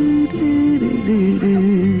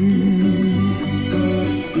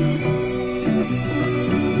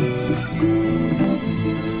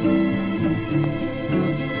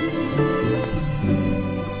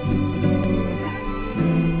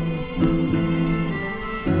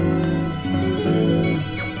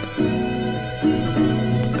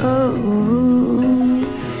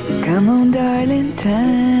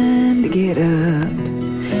 time to get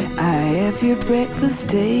up. I have your breakfast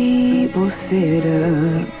table set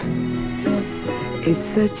up. It's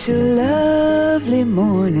such a lovely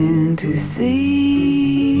morning to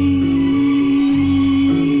see.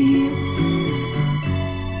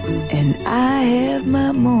 And I have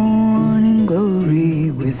my morning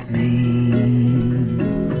glory with me.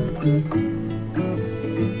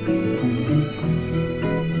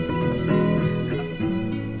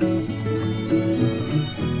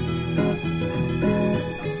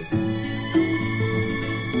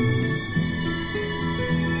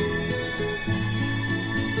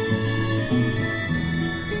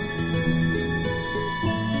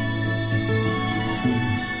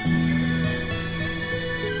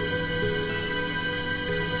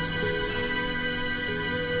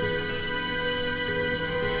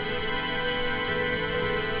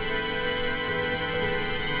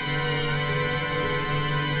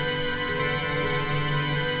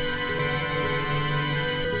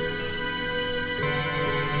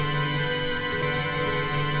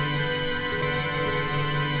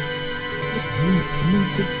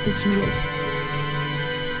 Situation.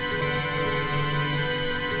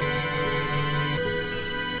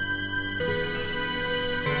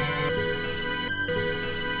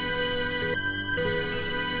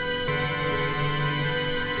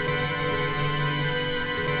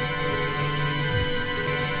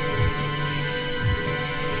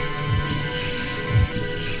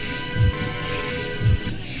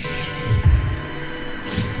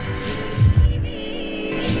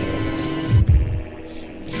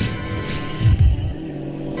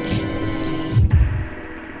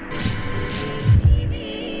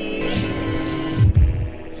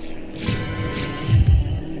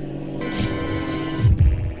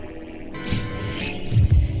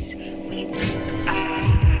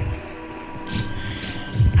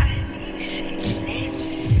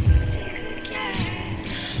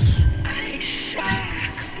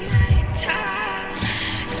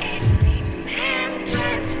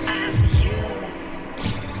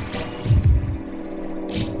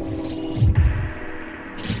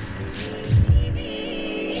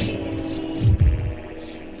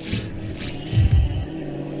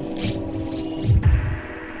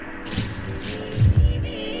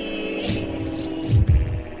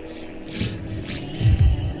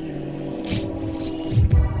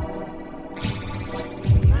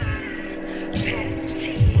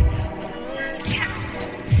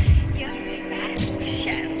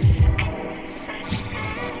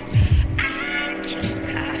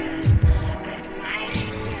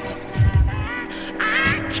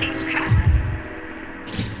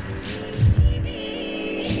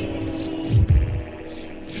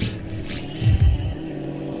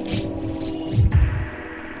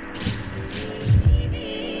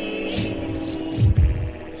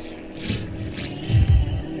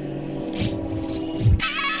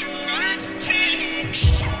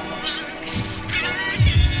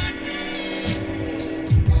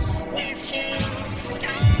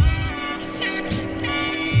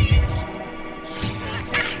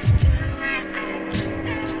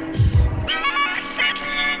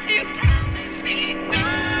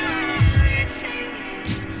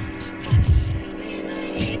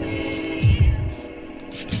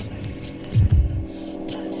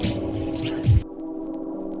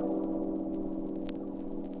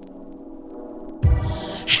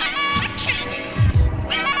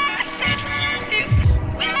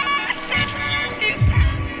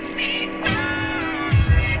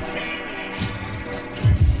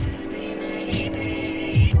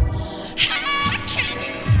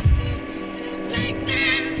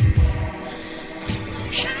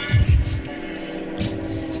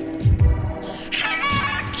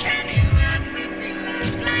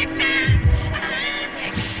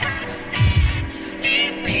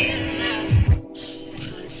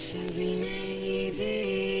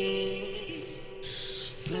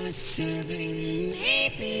 Possibly,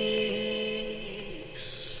 maybe.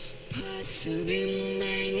 Possibly,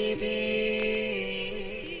 maybe.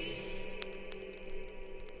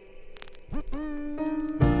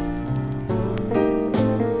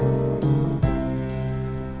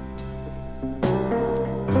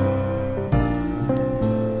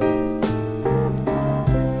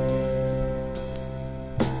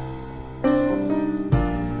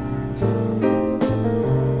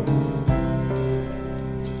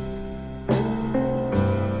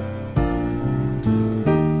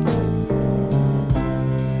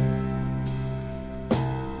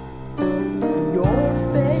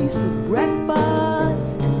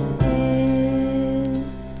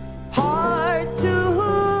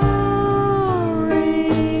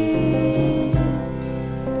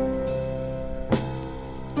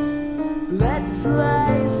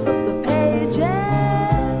 slice up the pages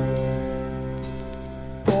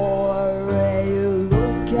for a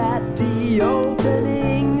look at the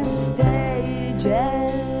opening stages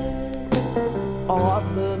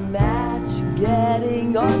of the match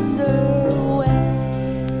getting underway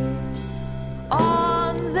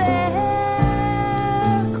on their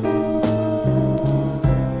court.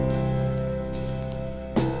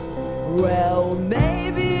 Well,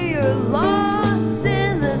 maybe you're lost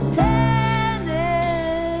in the tennis,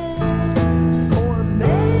 or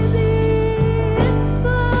maybe it's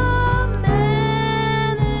the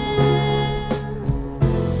menace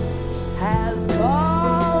has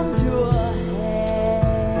come to a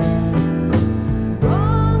head,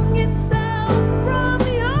 wrung itself from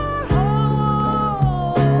your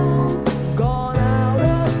hold, gone out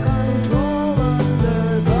of control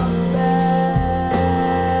under the bed.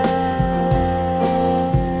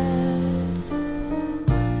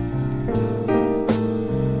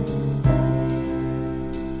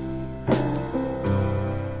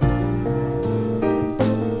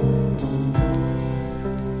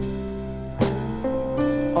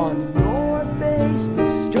 On your face, the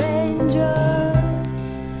stranger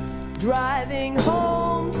driving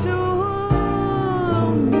home to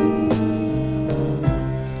me.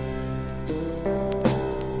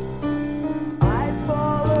 I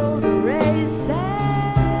follow the races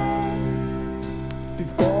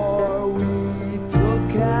before we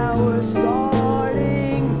took our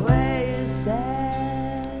starting places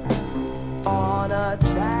on a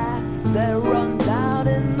track that runs out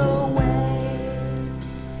in the way.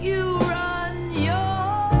 You run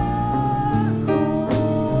your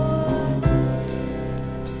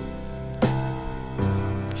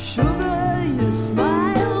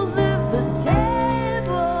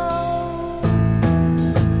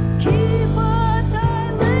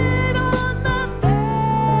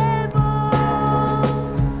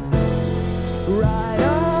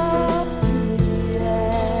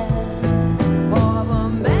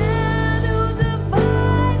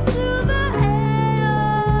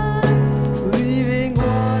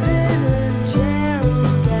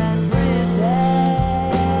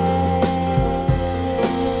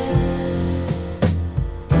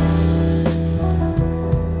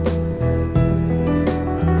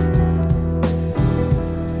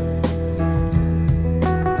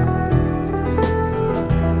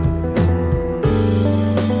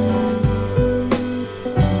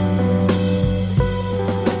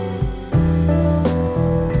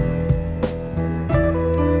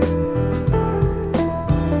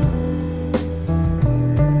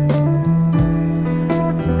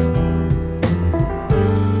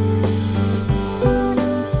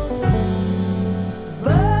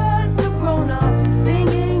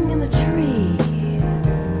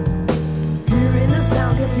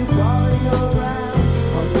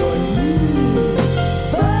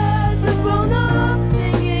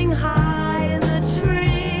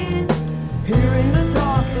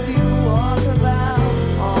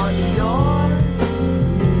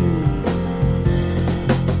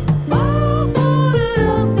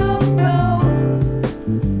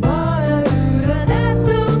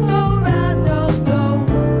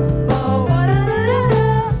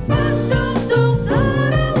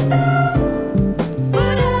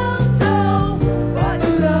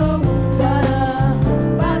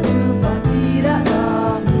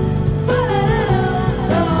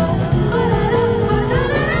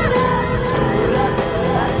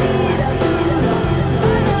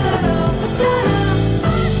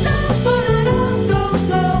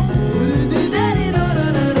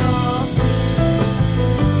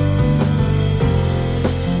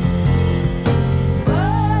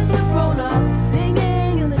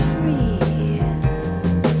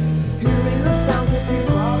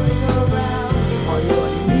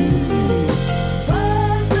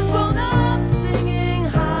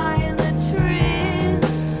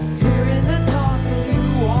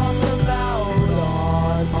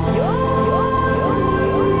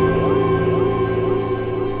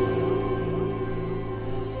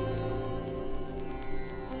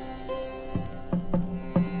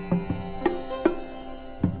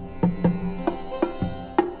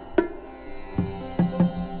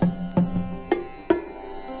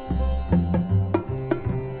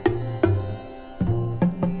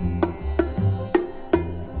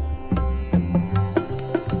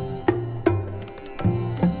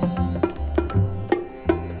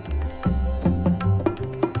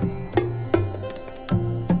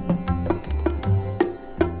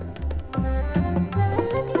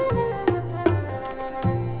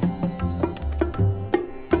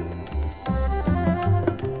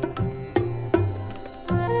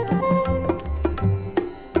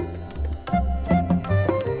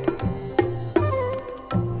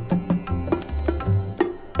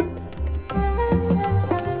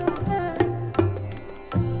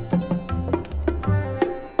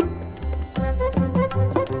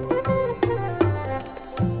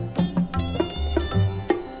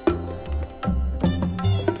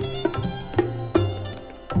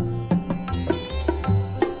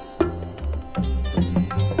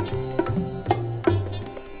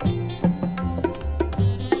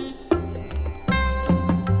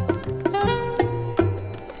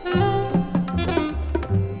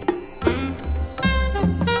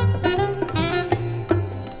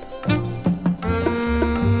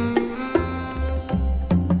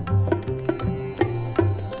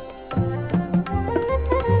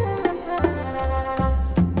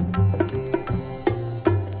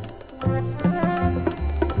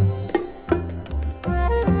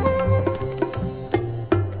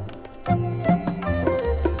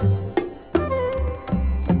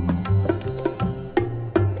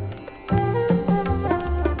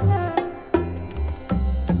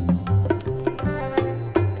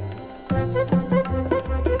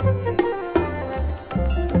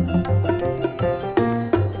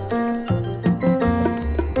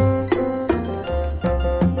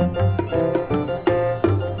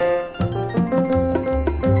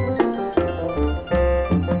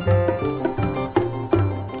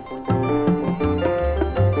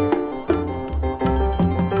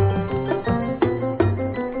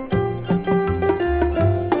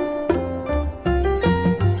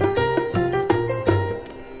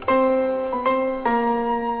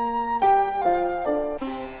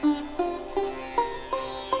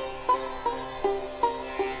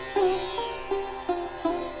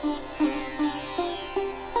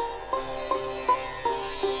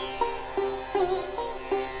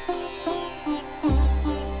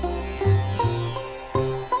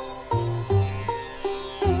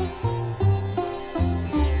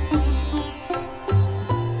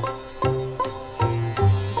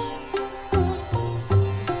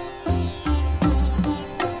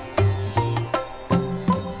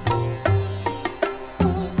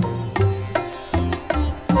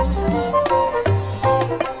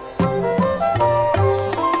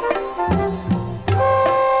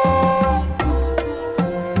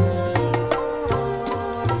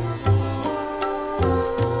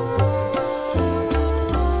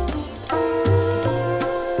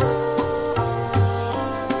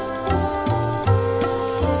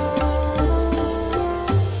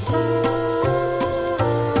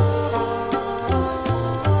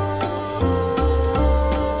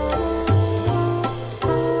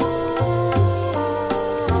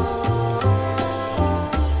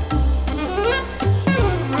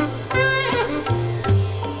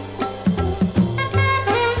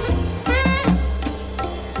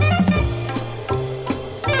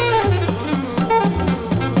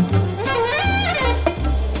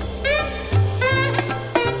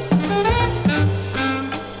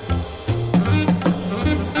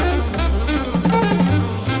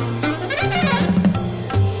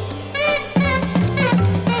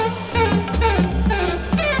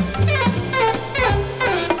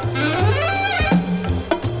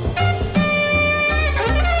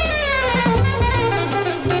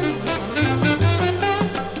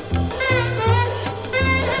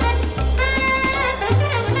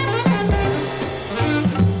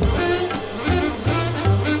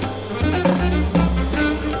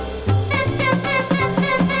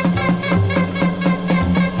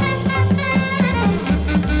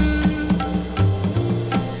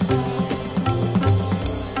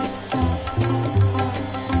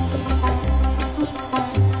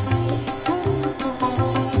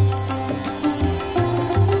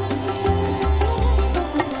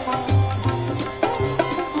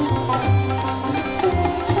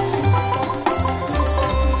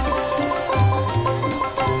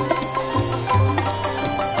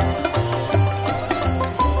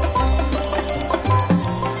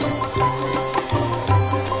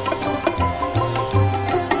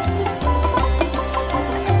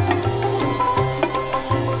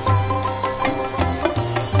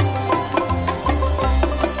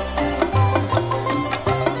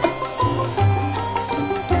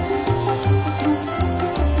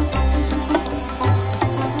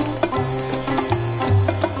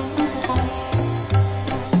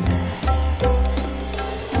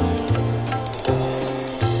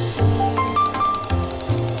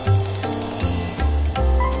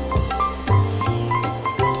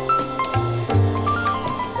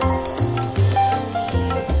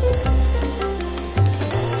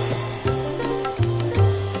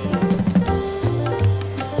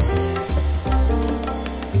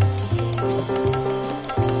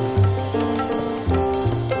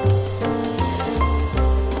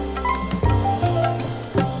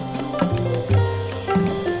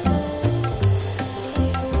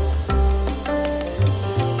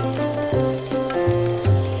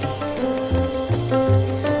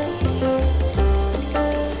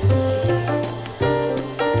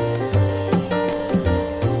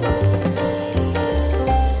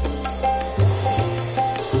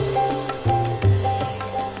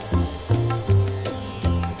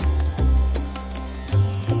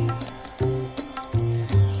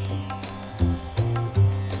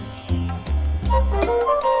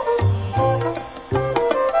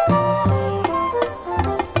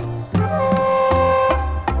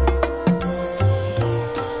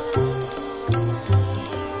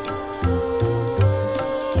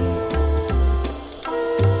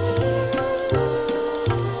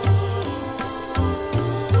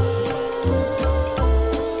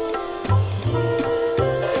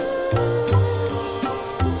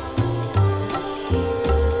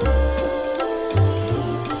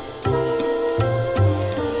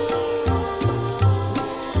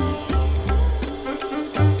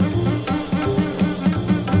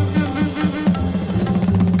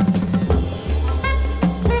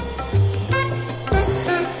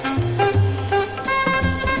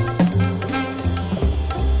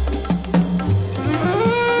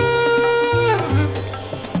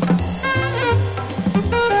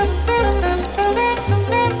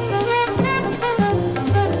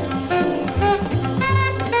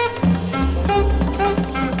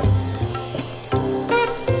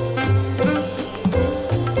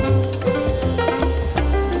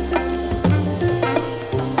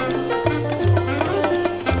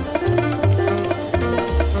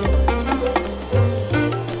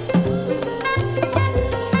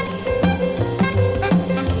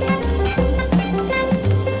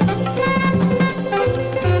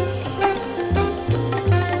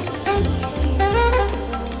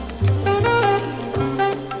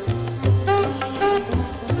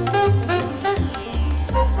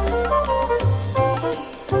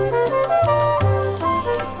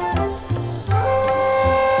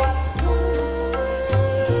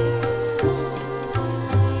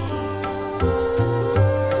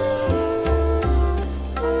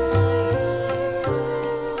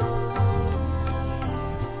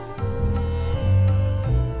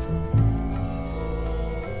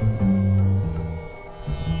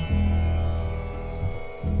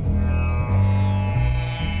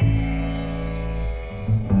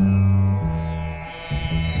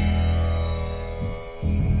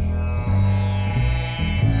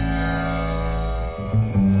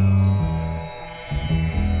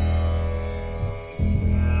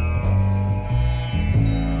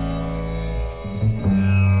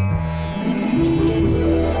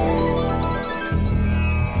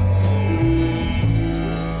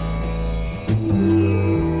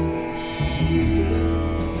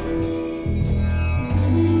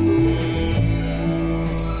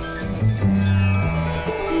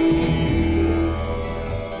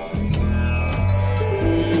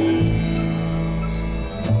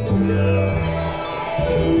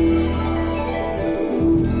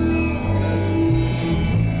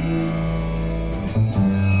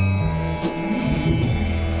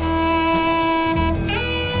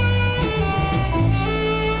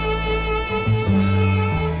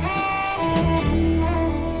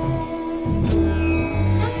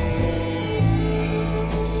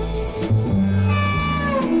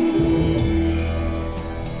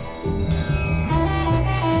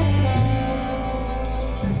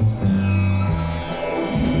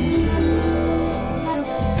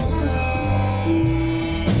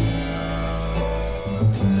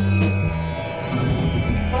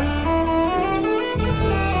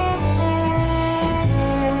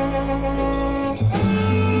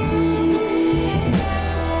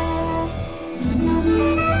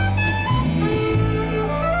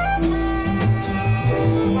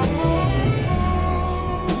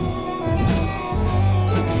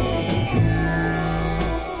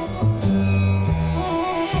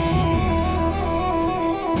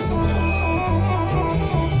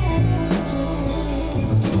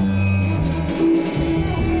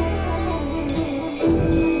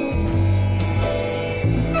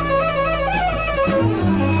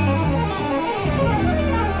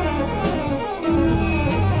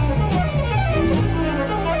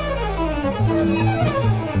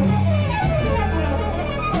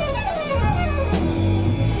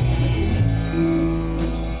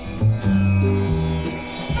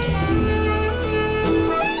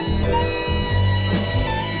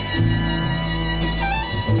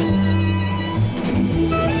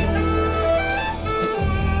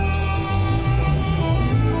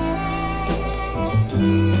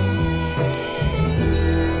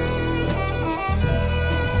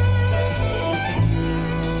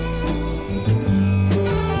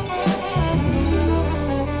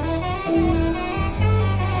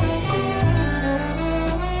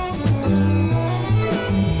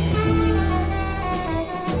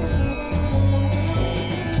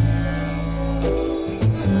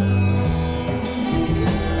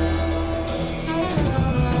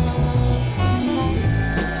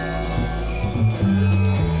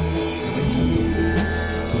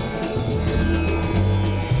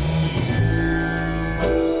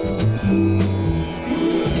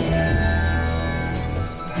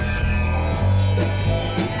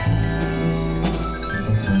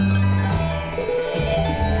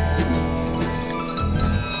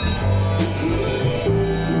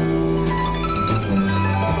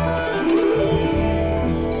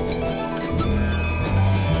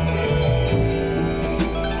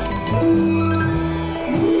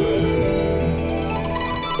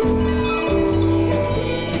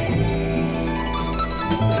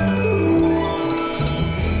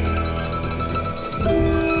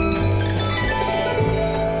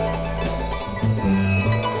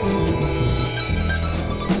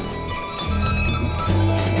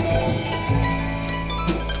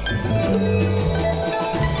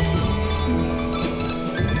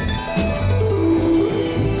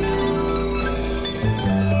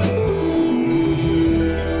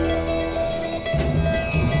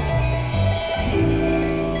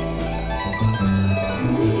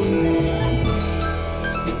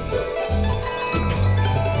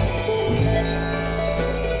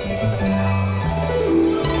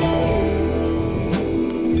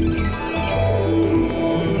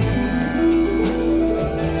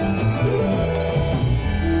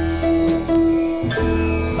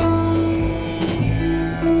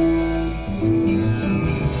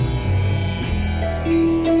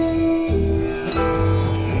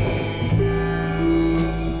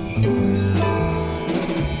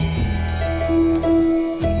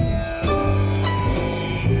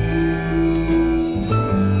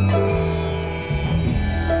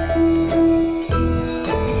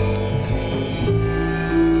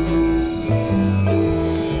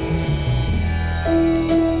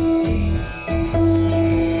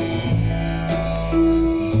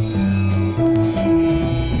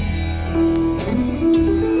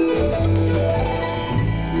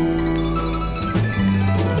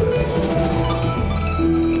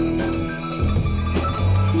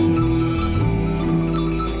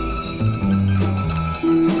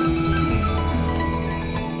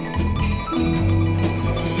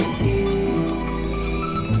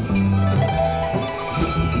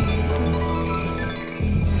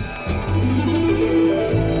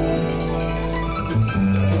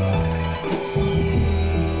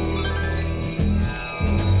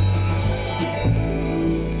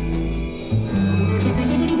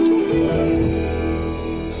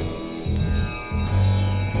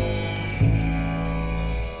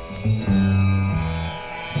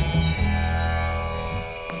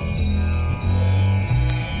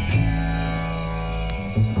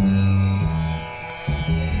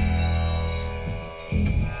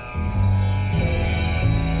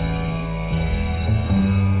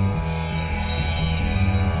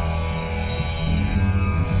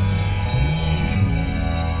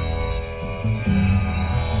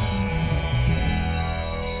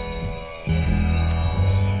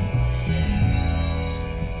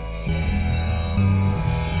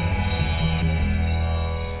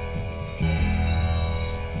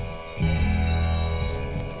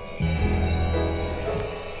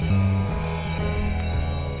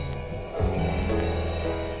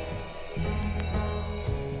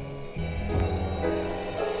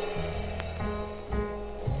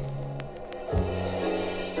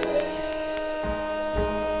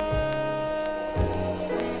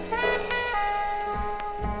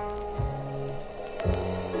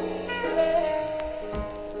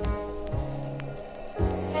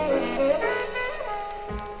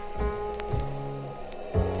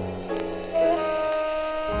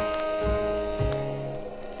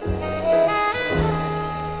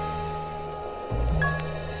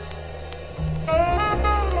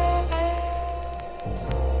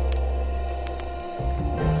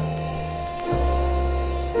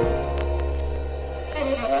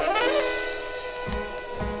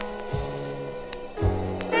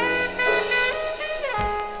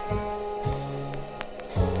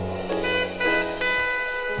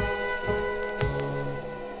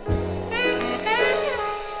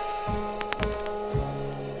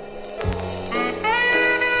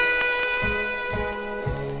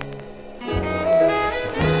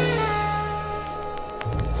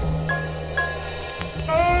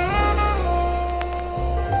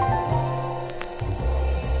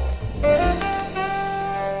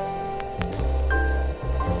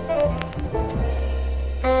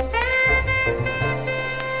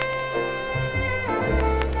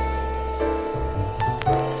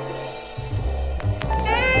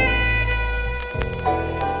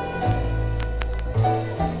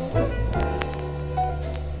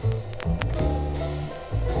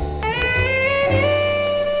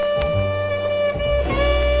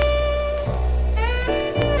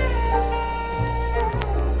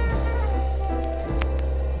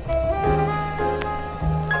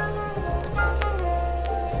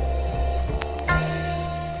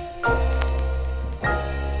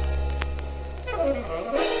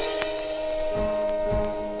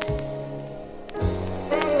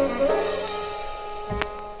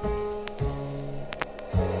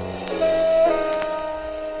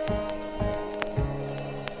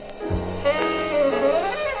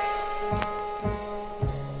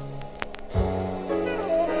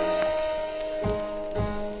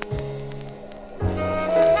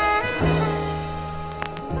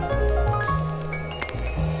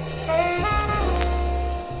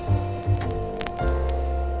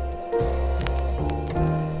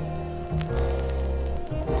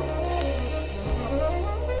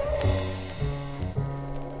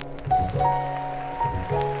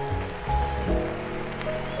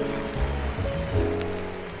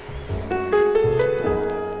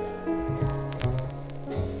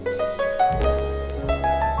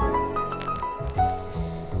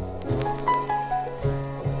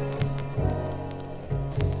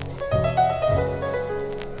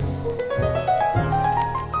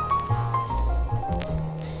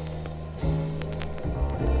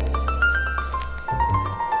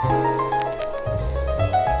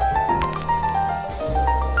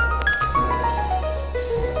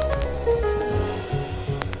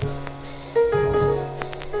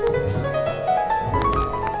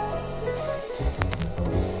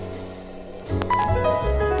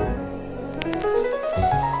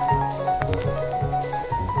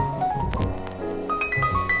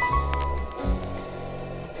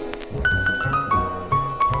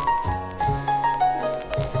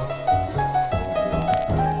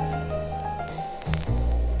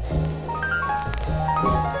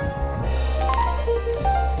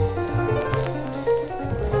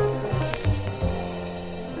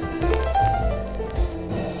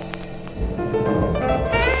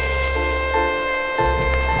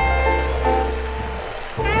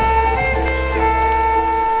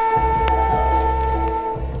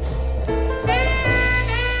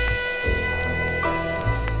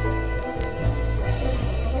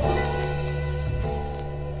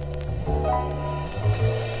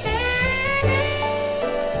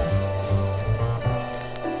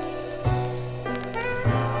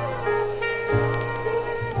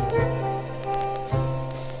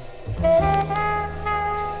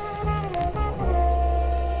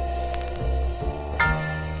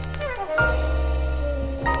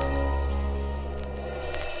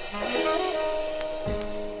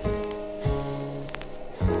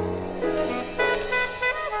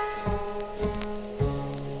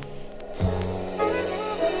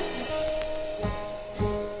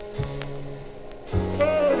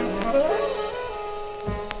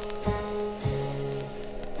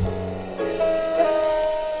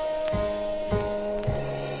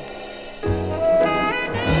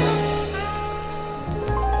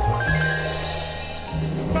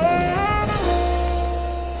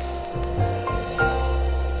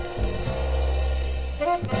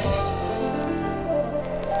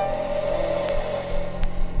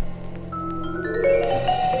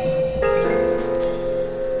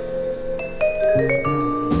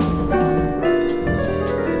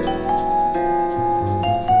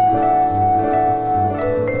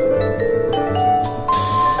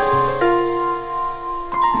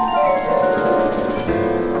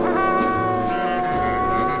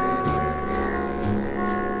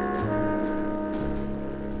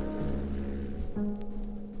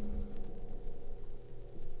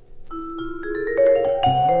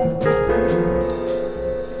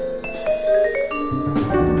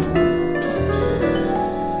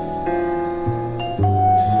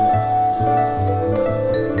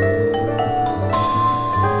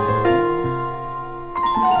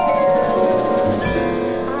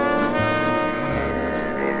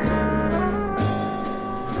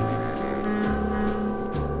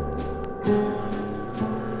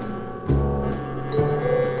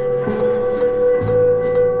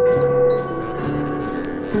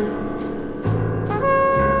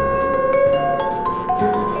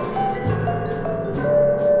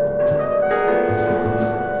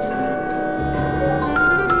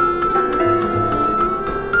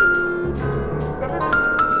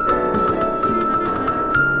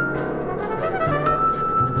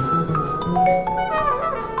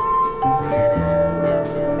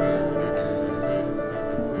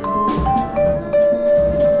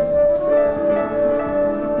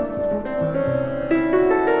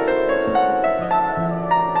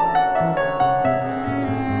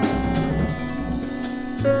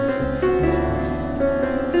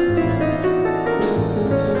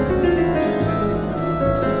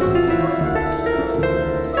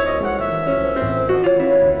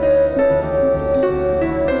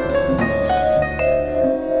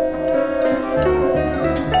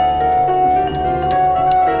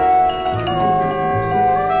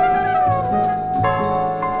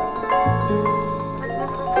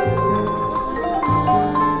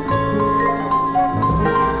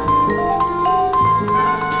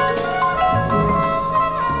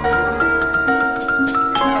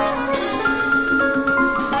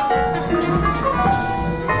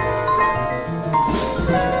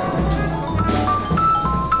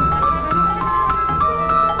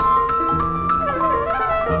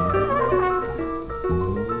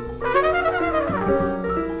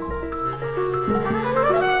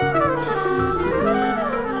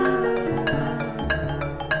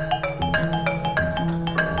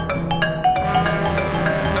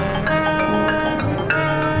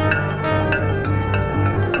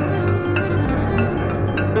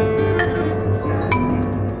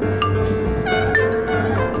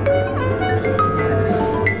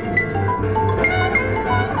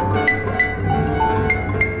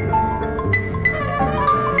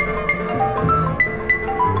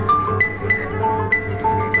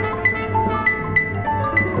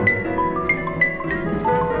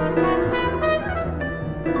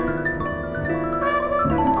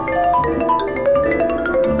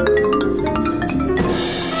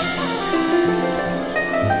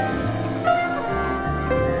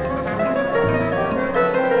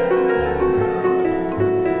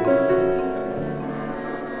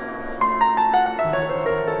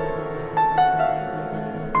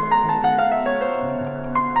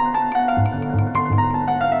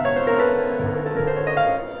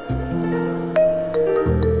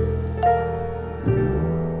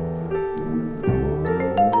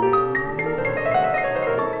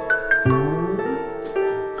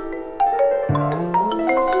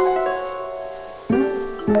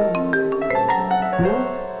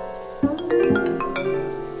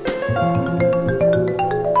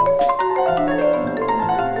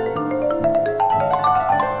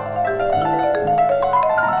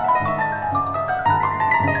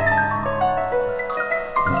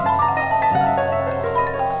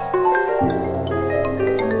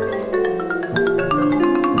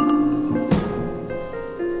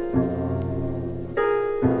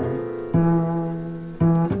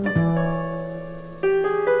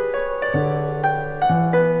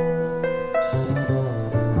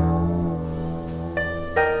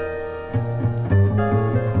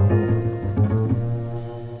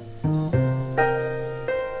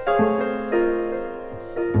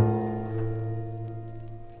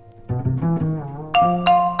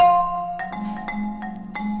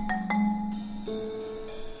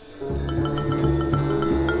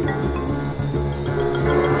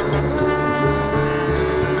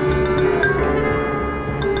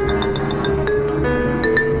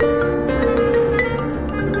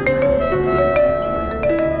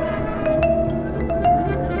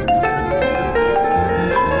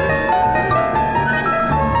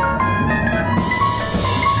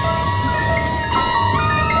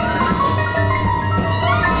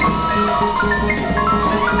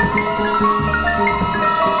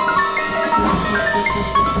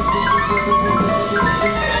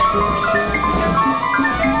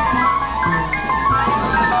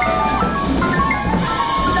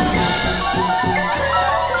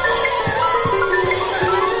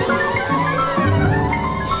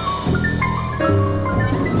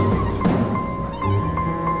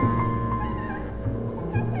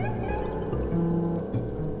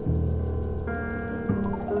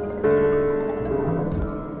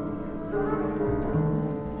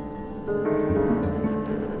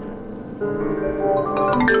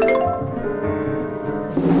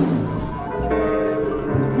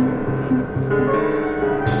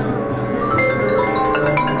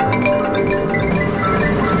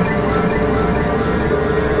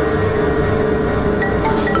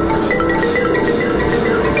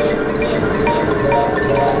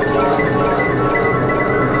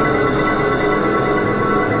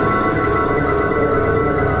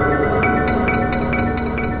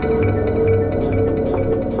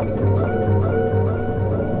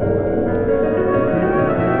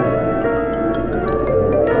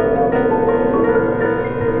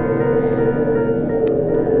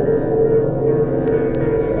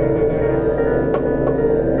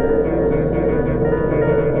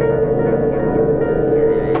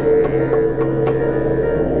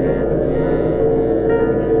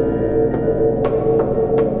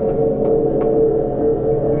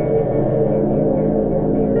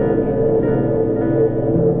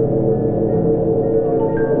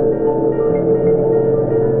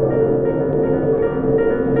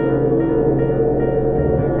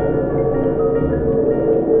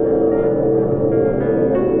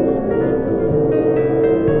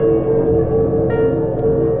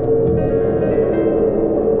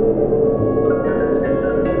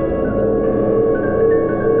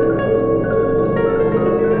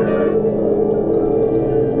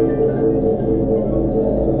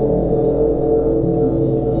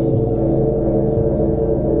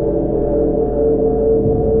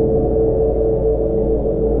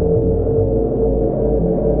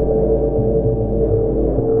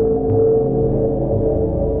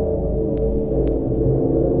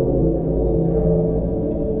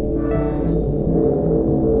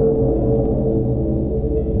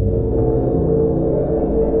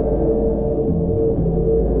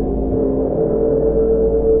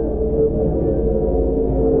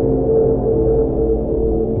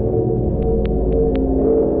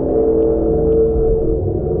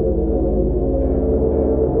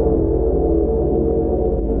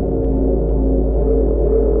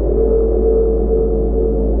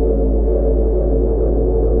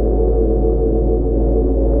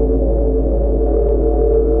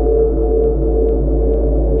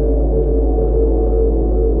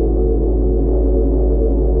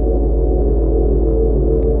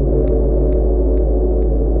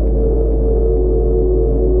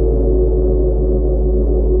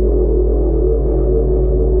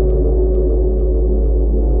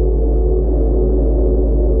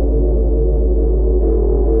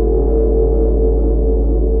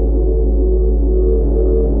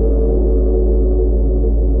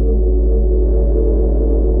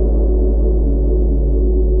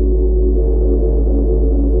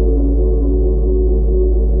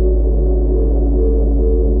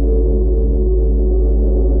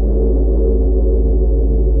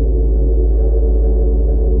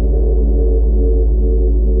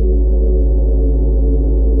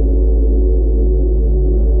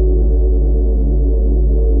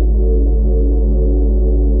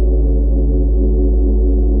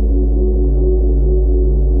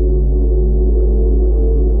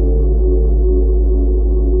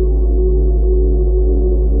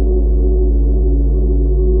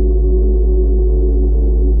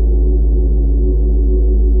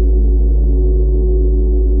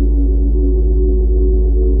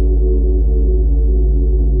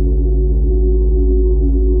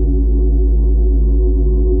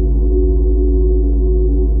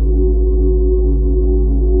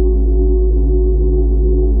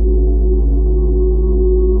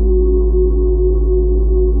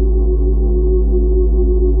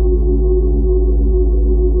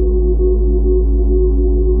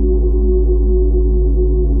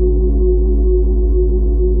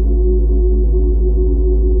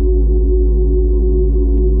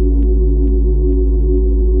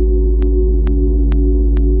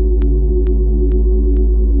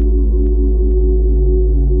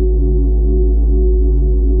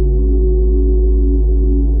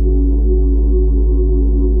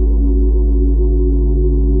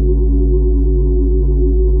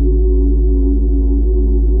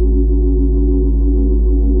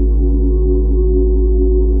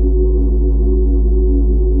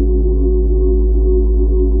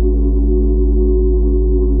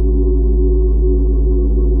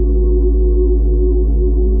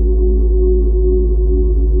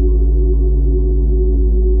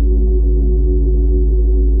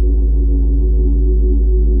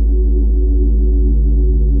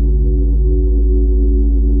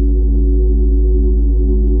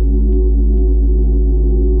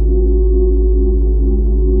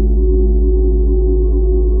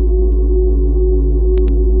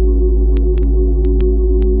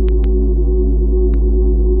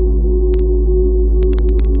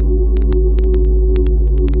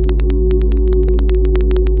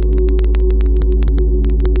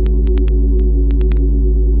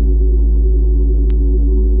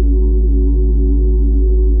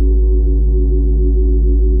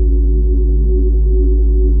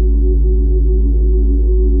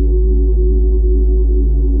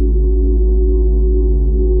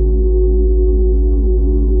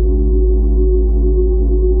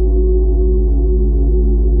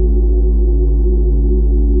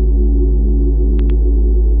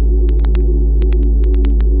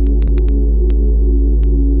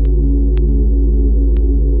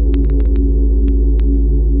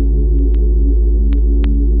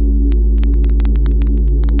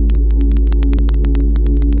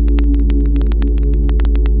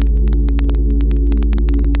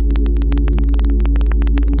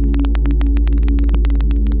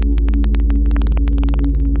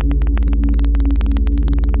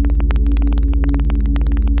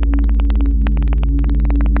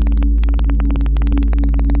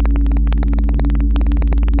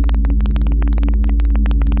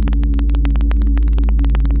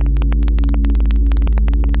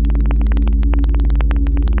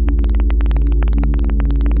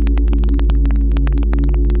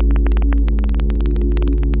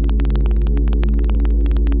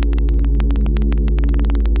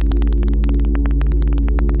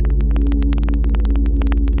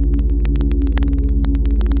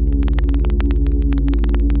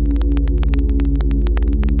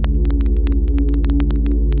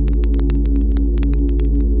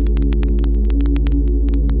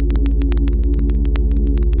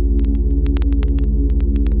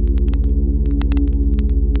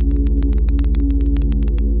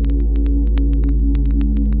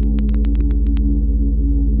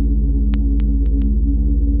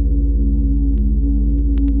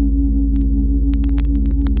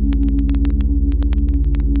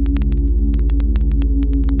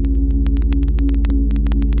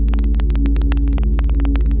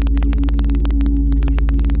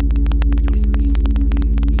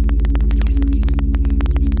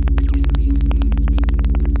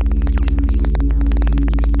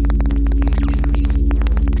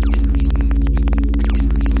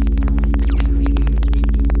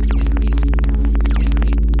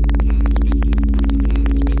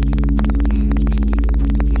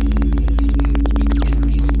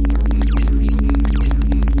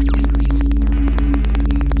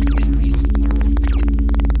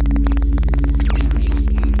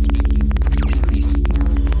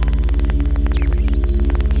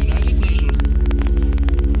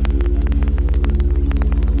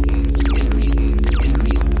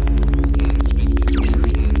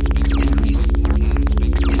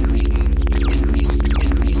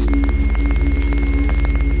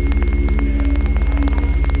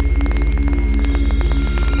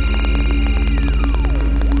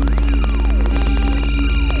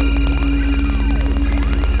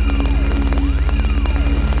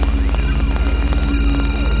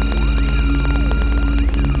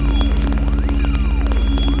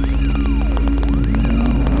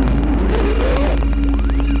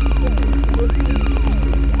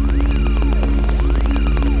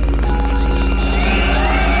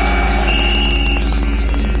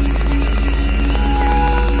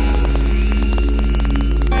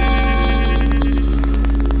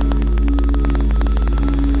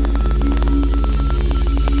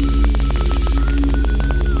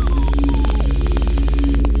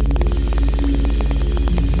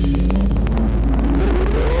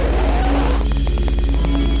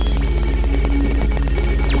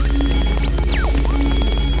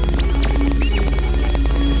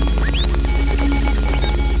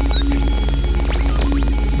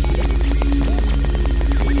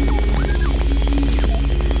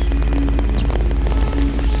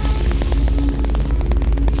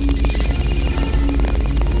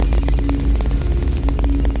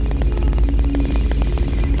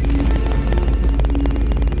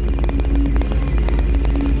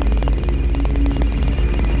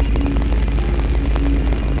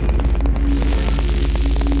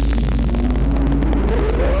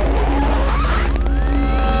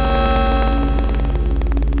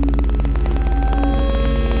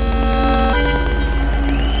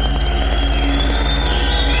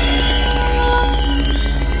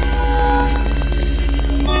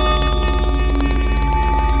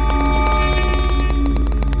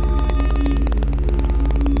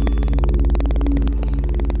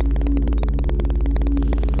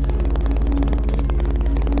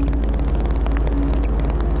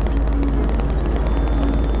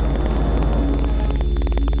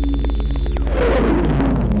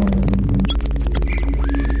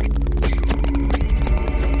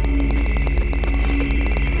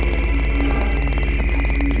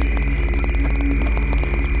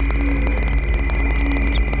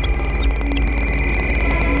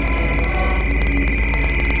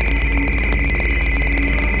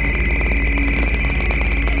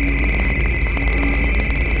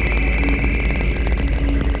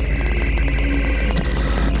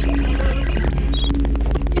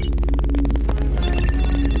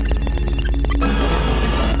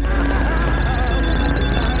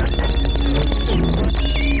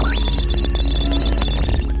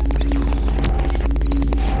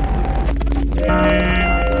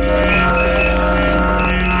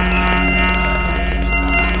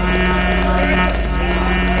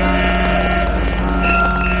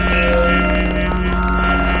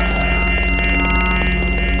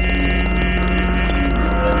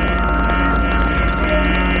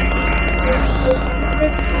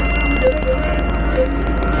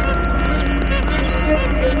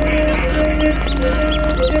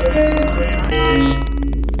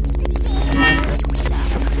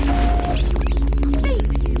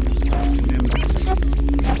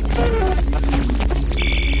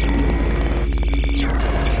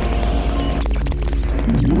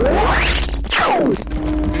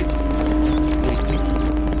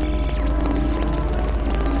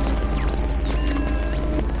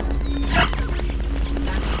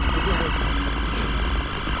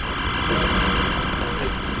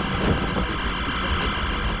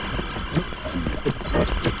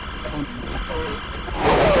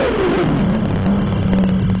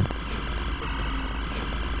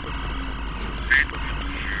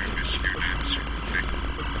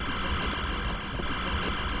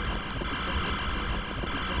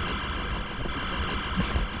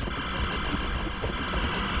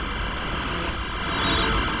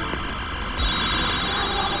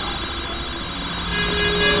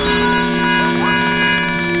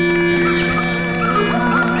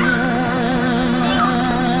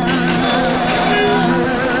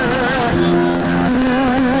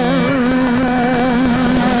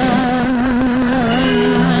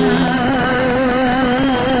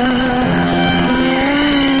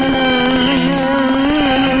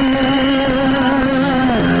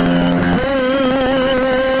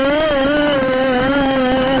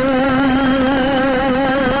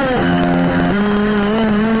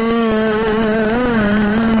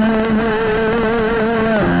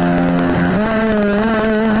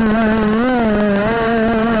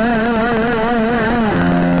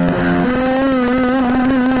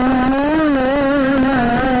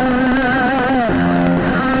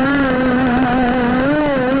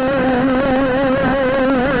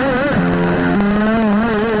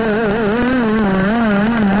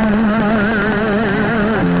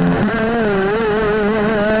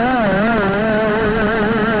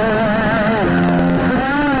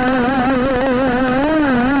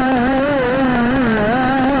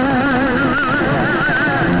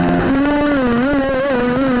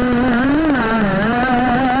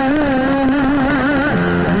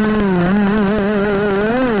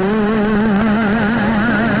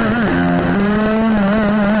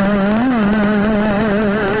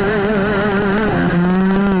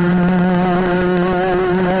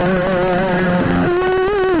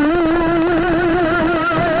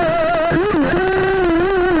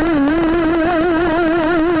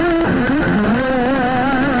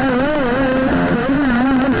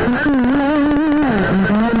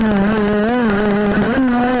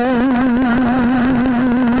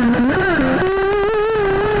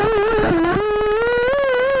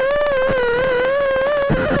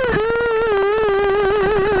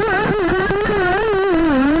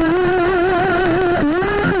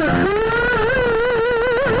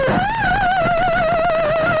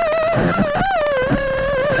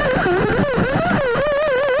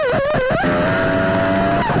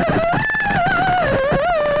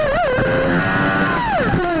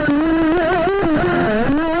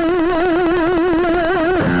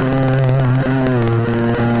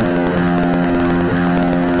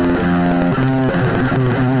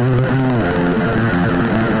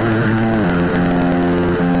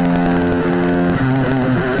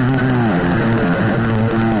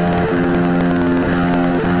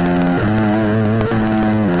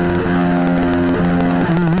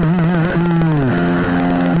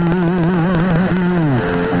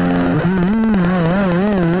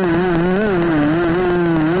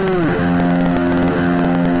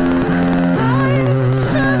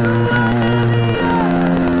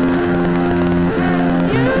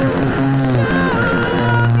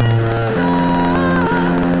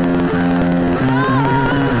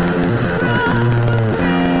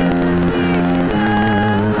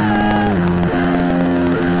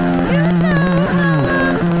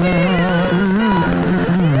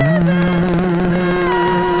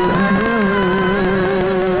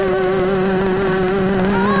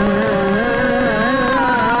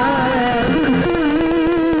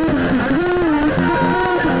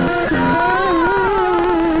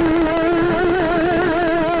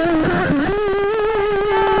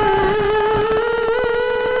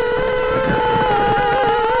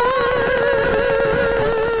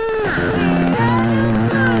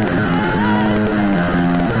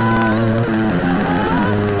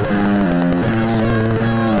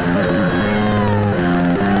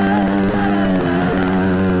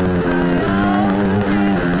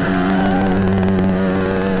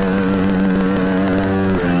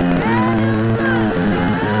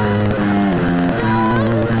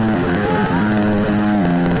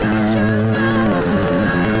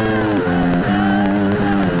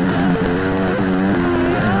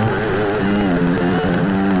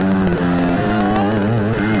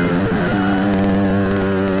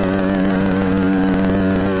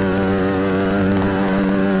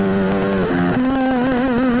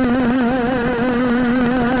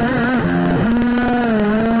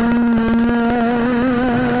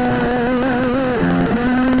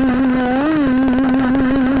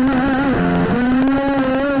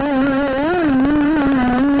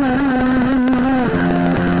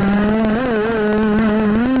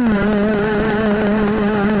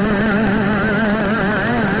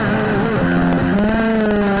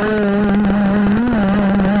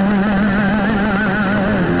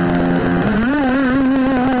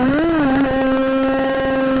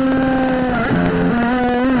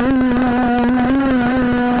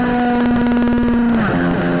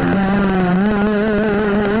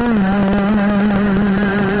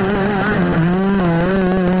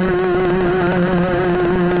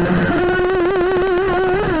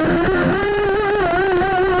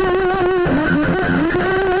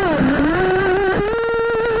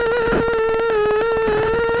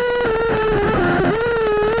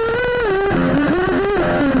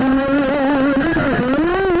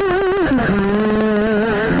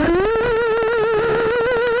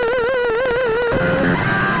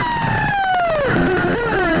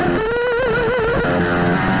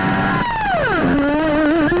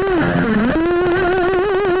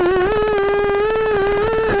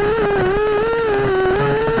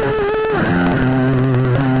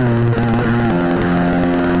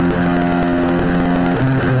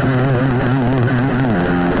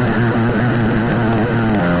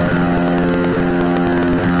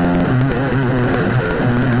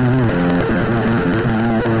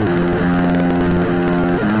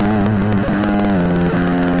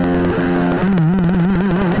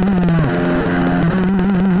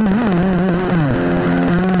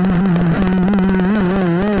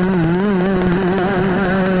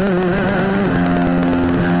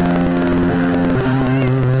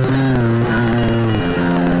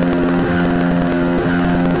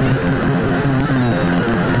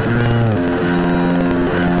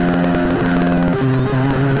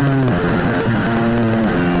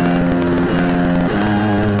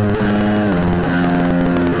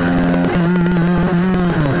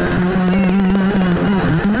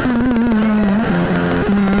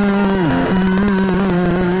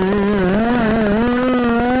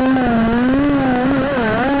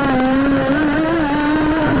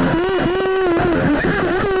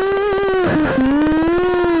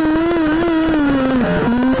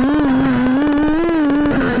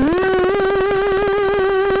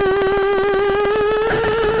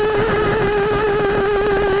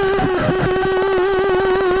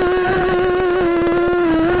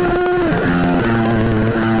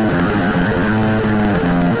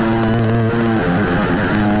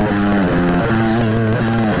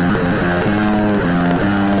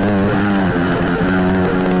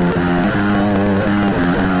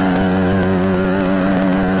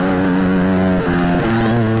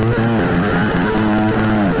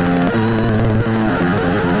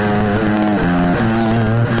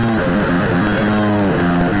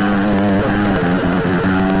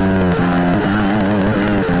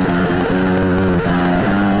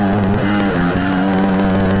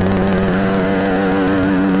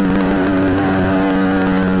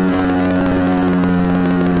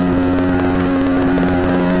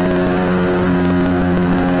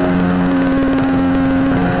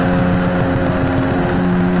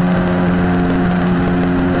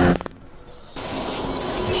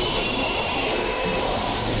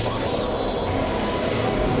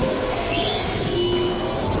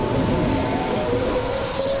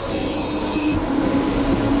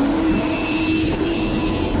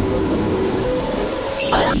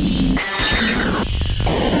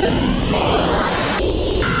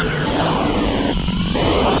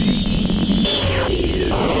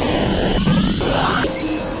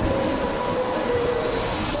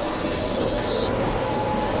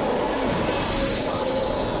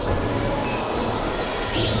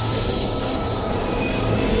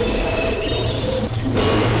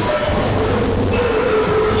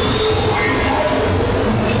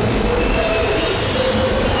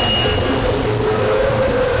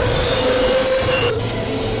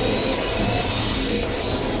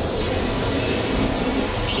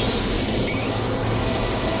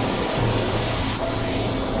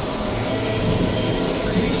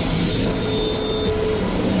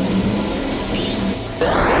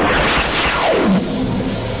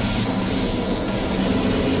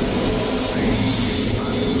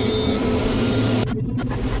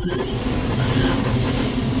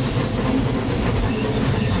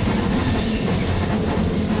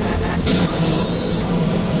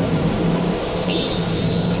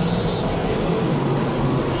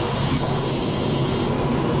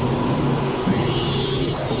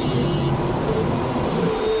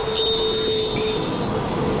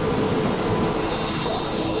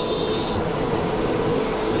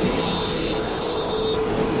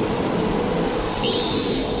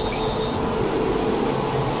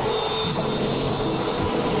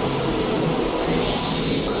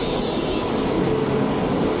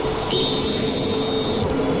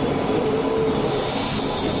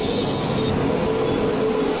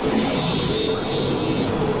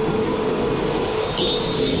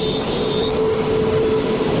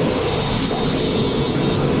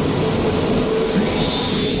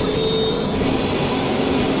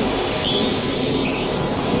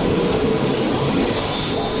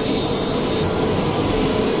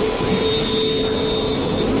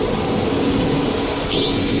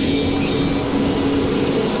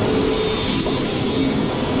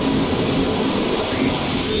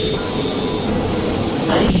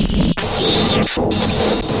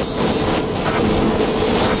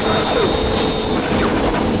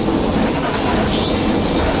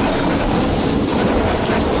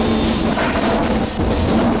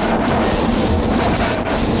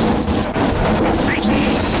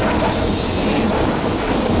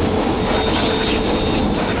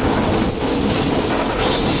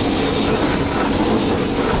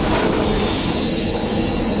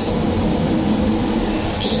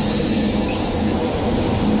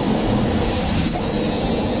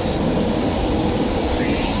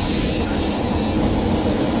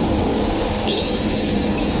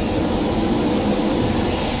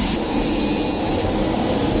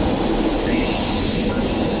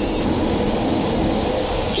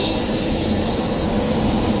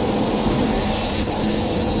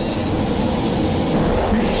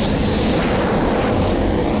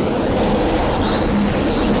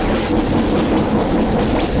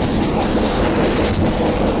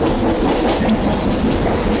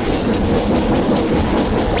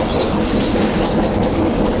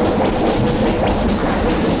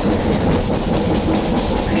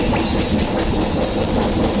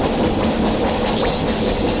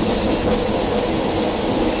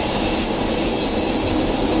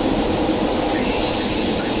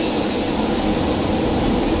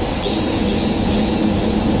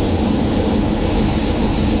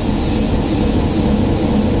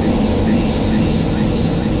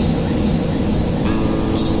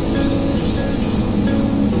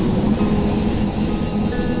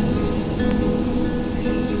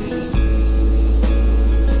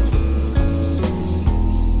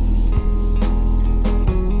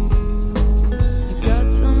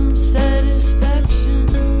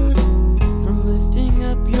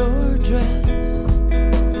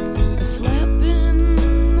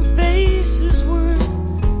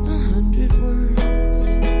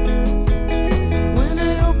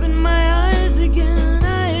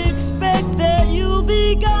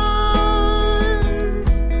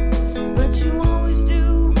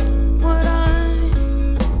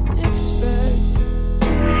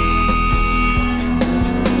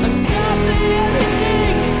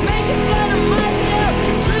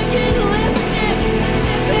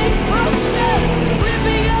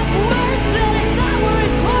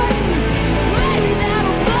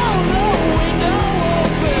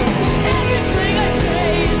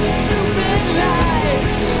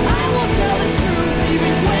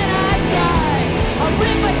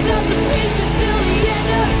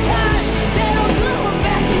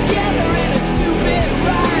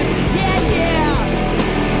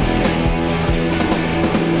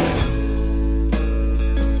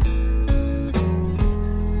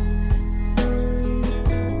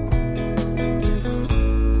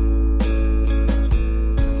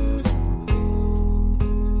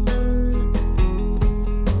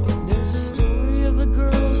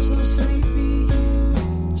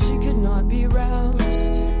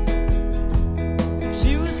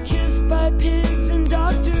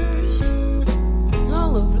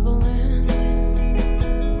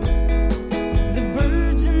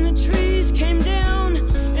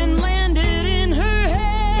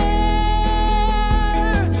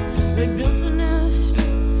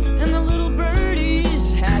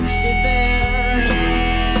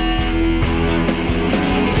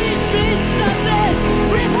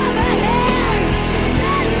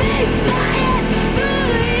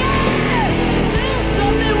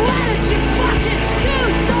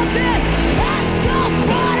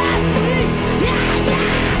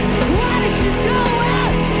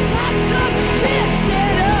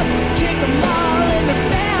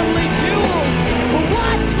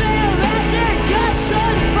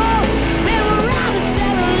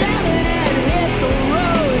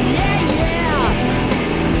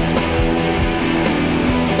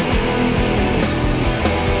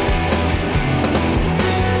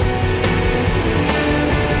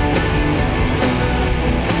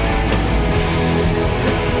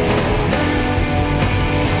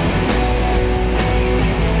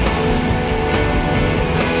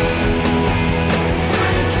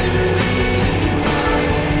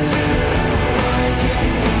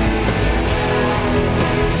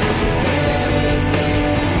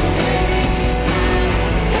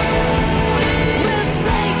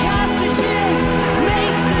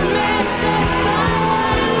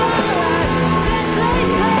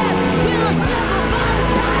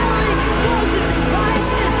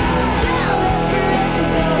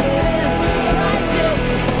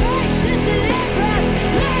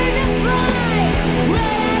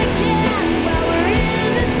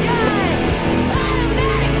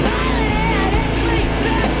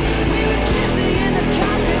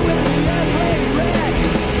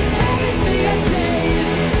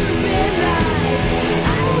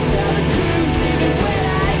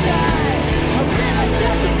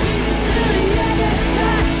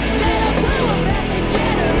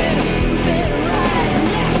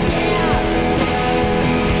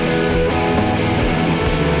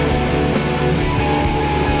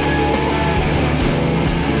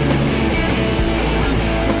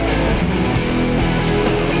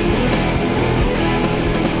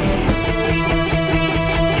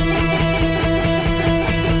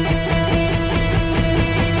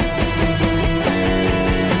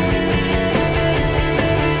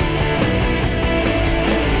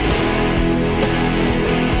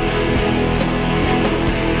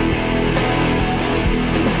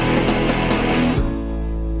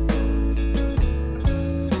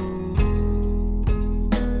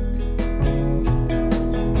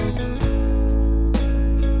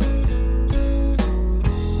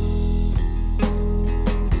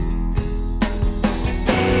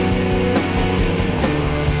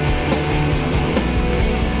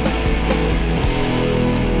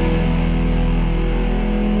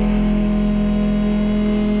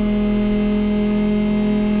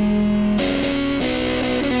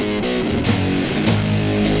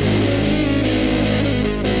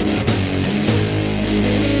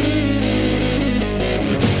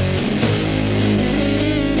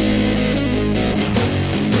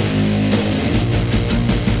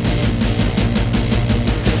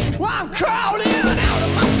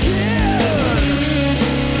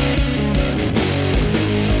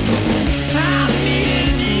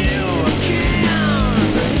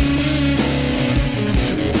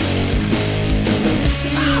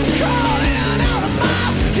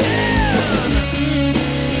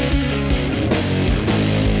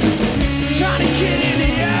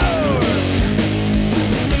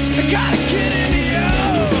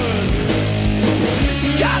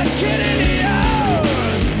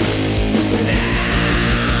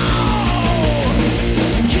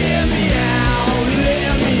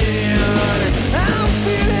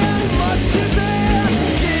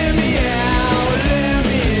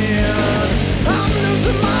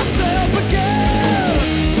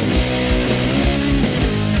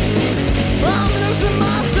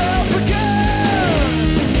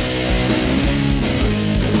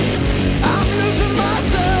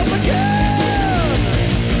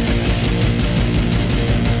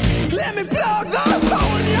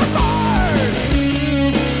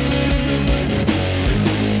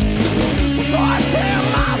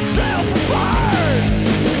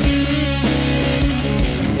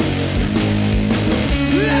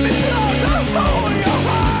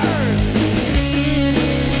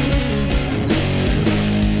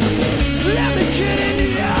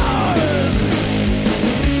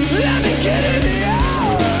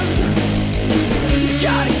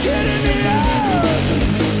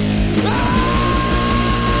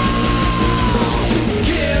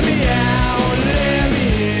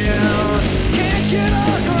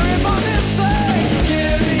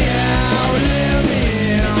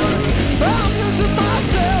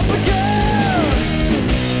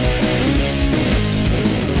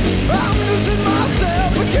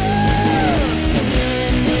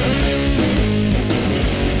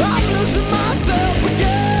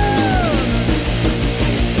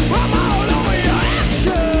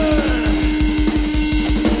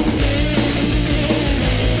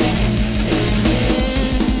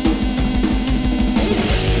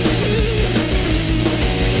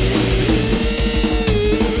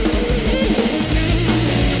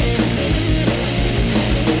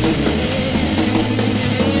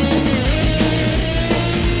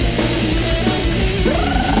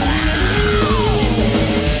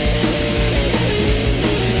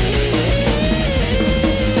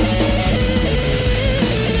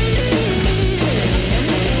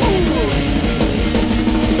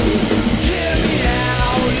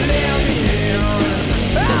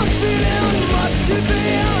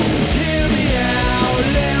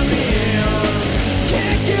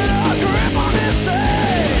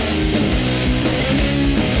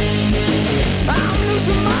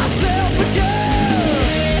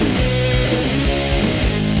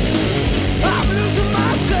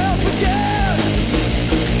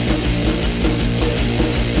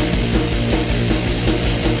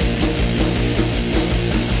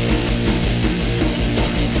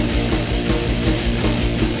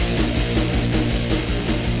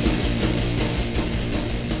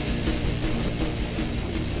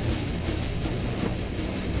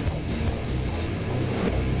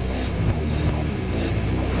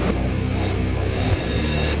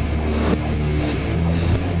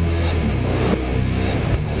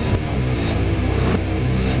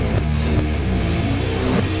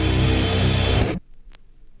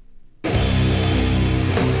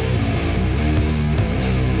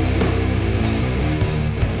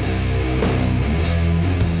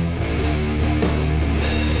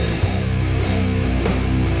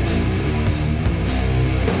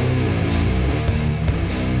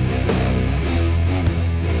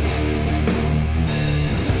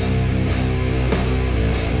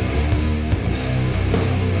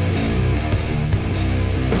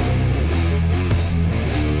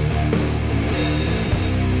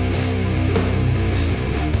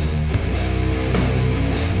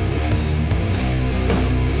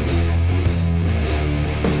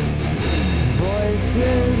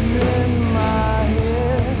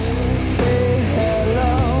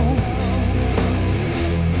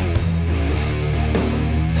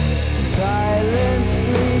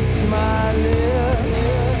clear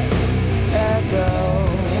echo.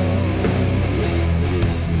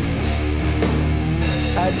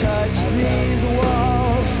 I touch these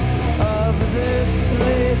walls of this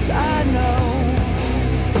place I know.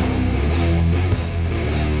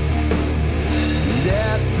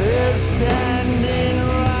 Death is standing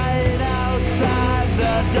right outside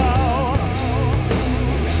the door.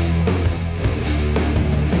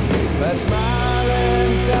 But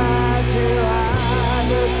smiling try to hide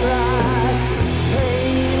the cry.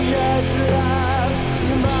 Pain just love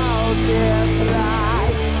to multiply.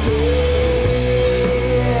 Yeah.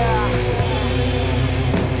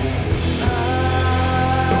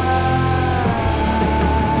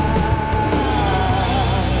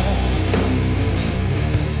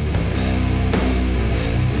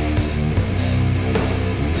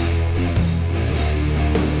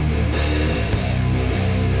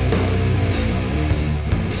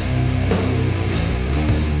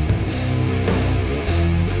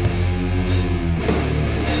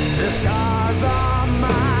 The scars are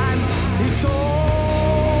mine, these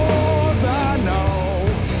souls I know.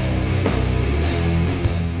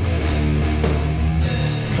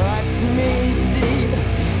 Cuts me deep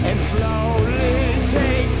and slowly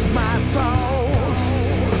takes my soul.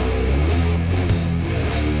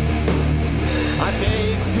 I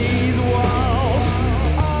face these walls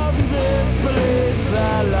of this place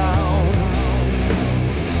alone.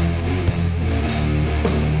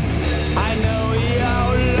 I know your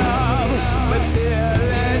love, but still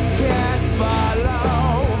it can't follow.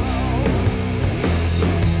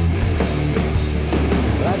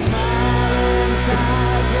 I smile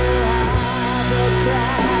inside to hide the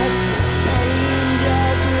cry. Pain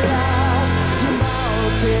just loves to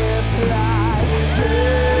multiply.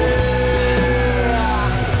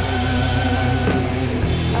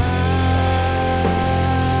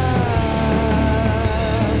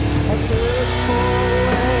 I search for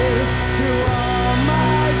ways through all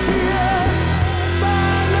my tears.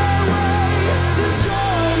 Find a way,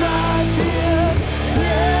 destroy my fears.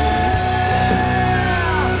 Yeah.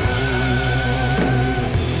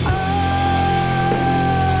 Oh.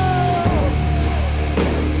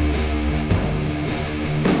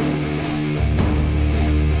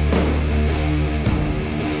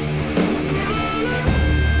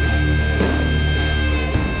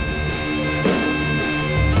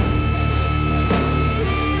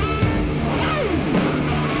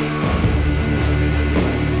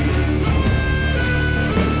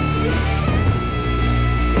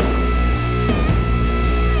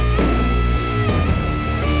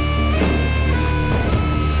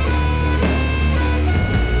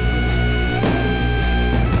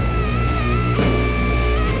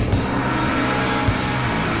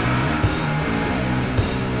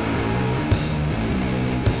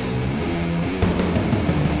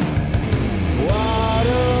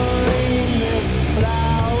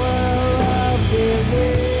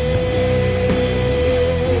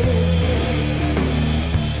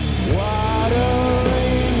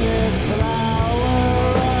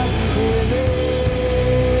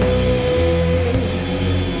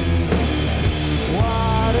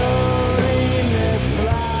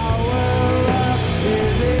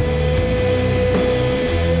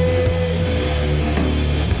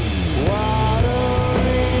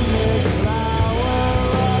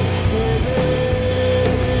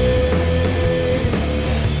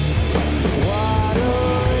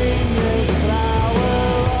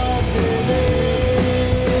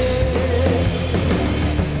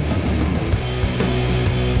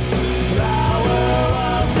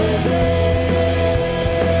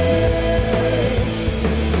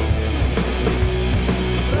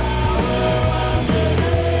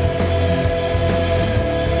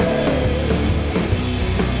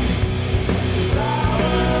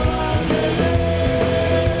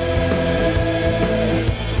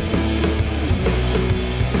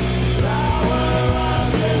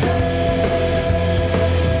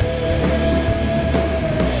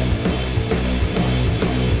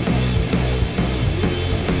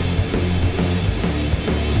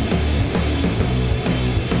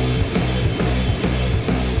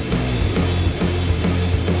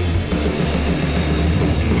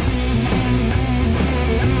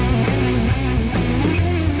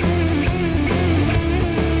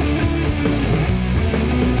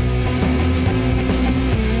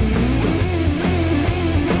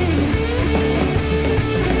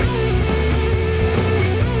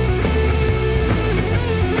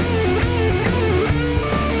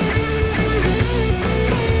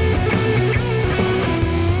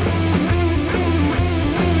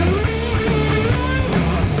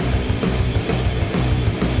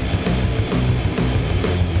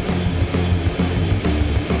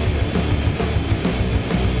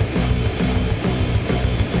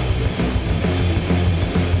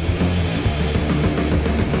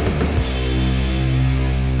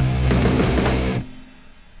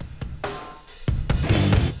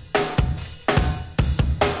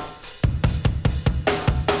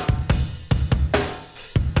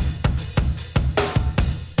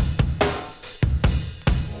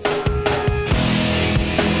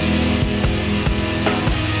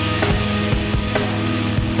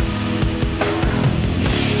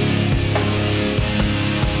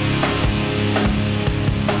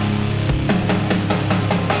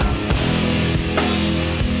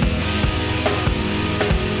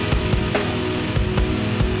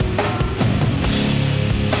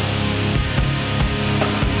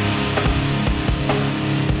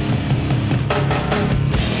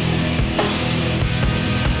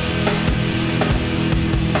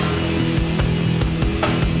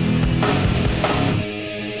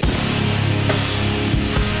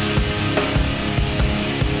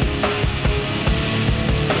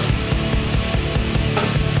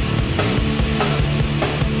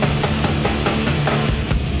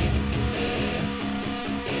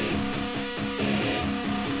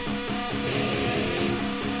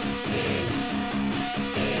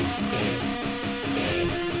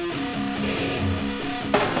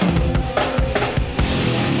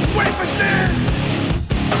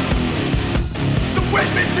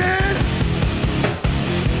 wasted.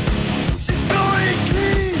 She's going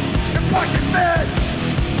clean and portion fed.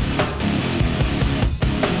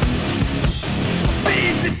 I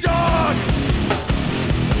feed the dog.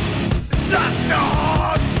 It's not the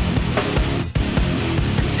hog.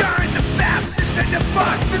 Shine the Baptist and the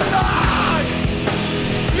fuck the Lord.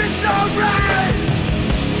 It's alright.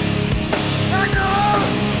 I know.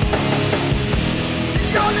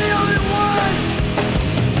 You're the only one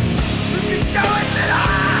who can show us it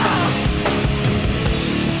all.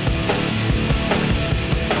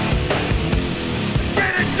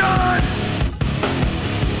 Get it done.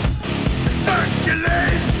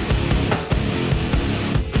 Circulate.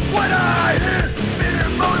 What I hear, fear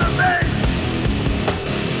motivates.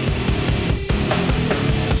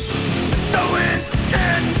 It's so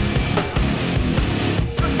intense,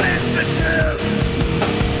 so sensitive.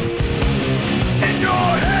 In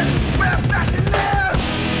your head, where fashion lives.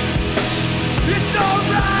 It's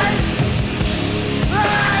alright. I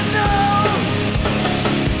know.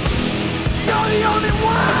 You're the only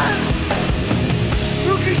one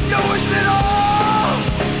who can show us it all.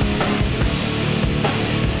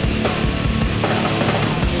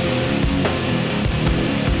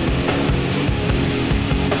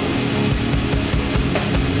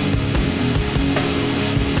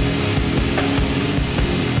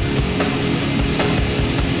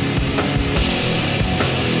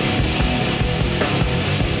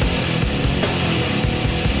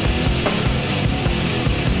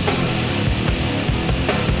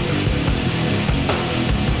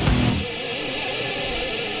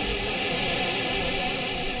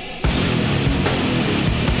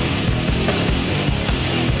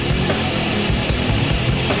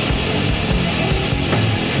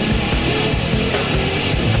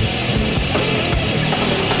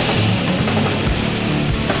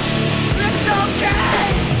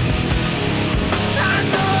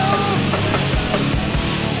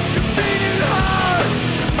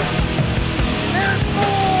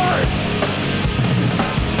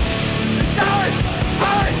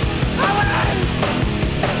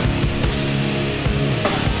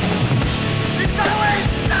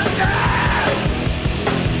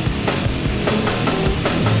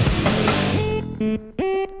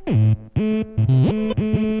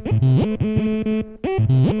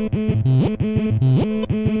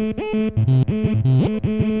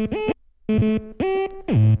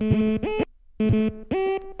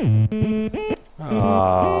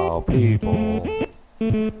 Oh, people.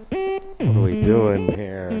 What are we doing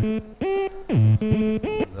here?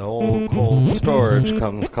 The old cold storage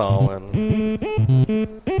comes calling.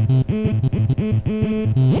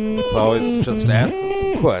 It's always just asking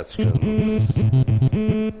some questions.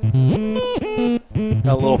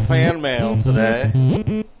 Got a little fan mail today.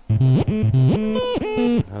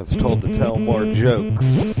 I was told to tell more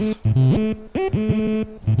jokes.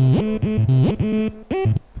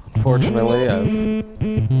 Unfortunately,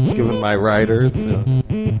 I've given my writers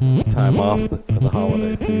time off for the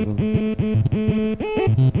holiday season.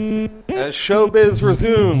 As showbiz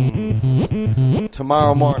resumes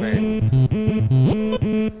tomorrow morning.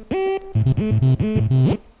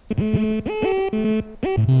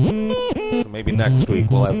 So maybe next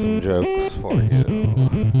week we'll have some jokes for you.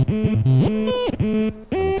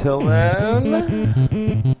 Until then,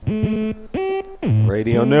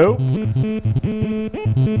 Radio Nope.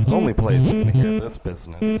 It's the only place you can hear this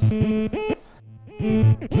business.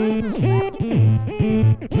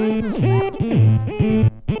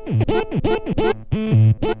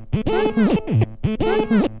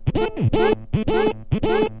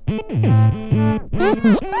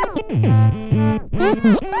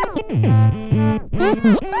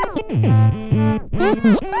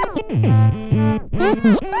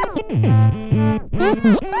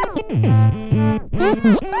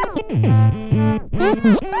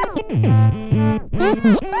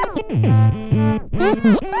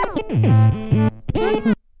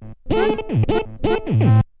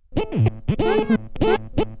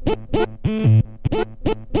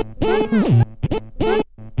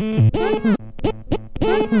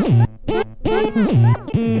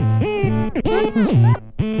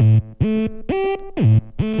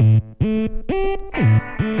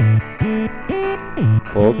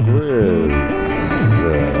 For Grizz.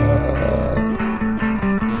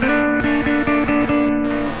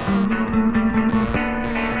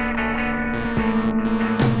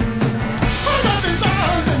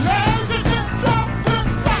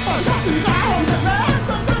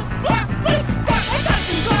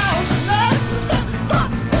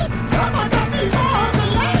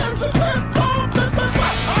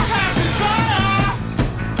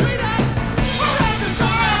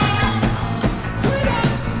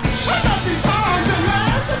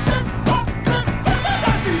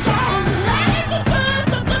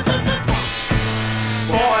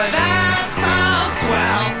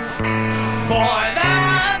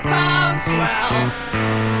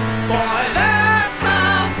 Boy, that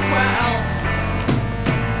sounds swell.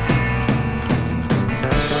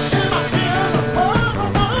 In my ears, a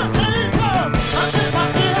hurricane blow. In my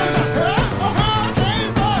ears, a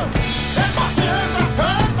hurricane blow. In my ears, a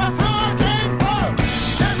hurricane blow.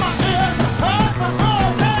 In my ears, a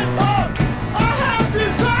hurricane blow. I have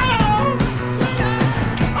desire.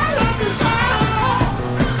 I have desire.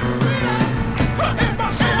 In my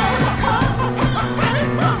ears, a hurricane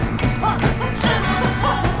blow.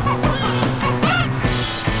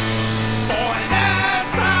 Boy, that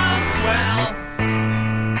sounds swell.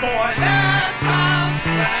 Boy, that sounds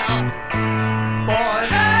swell. Boy,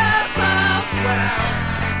 that sounds swell.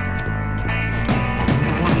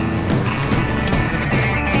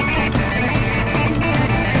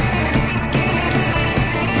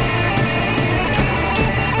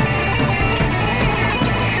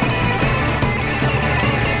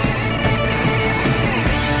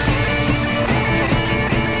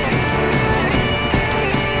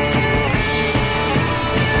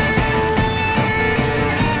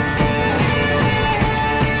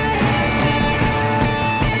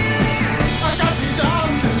 I got these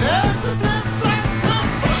arms and legs that flip, flop, flop,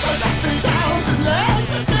 flop. I got these arms and legs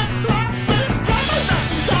that flip, flop, flip, flop. I got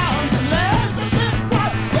these arms and legs that flip,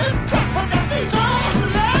 flop, flip, flop. I got these arms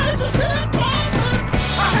and legs that flip, flop, flip.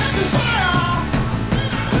 I have desire.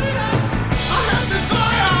 I have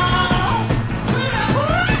desire. I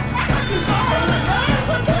got these arms and legs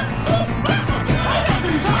that flip, flop, flop. I got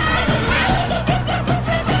these arms and legs that flip, flop, flop,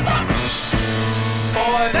 flop, flop.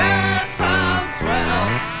 Boy, that sounds swell.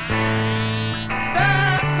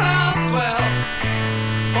 That sounds swell.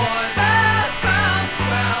 Boy, that sounds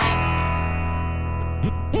swell.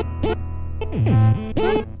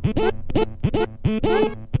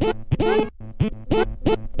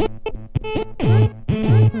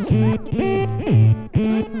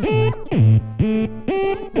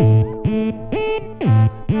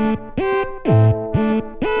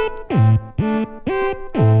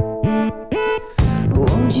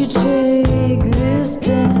 Won't you take this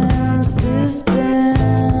dance with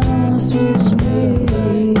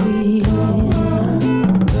me?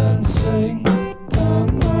 Dancing,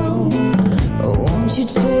 come on. Won't you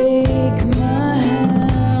take my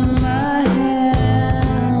hand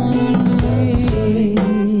and lead?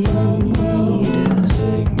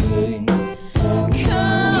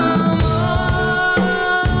 Come on,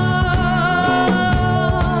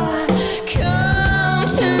 come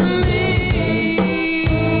to me.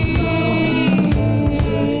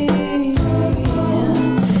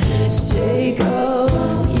 Take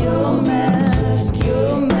off your mask,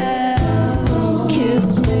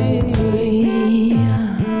 kiss me.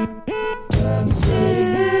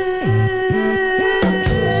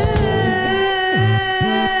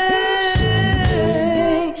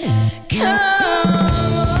 Come on,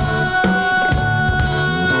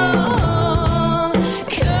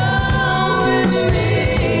 come with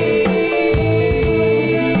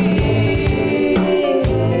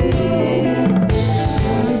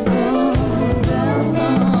Dance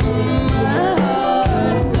on my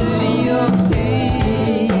heart, set your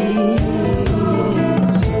feet.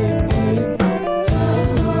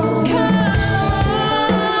 Come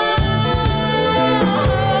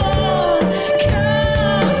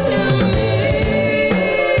to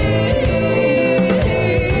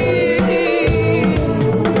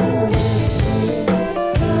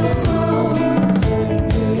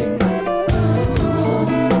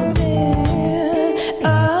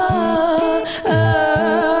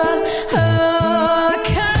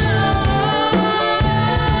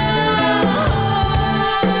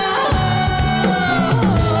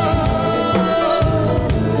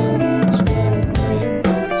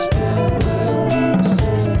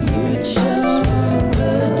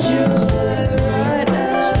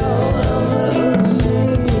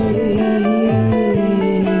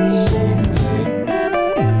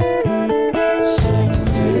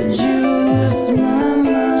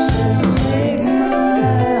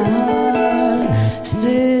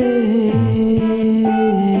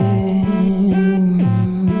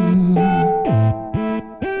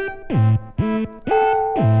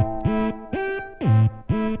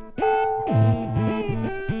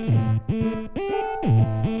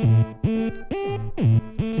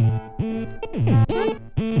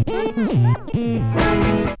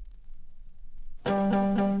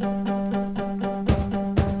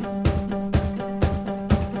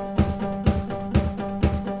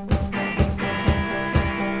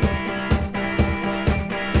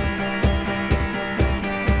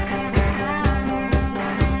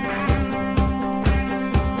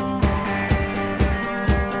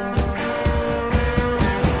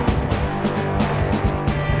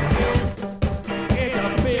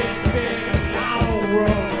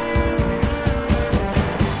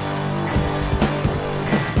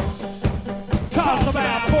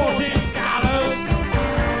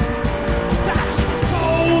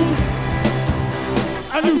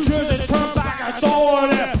A New Jersey turnback, I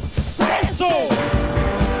thought it. Say so.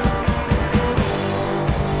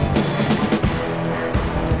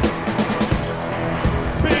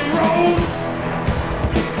 Big road.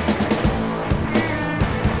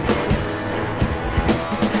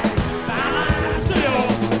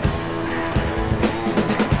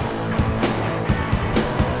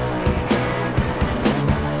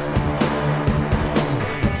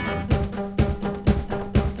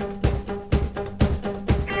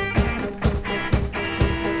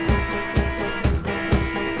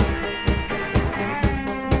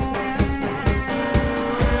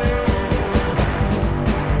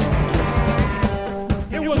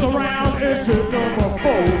 Exit number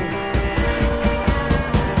 4.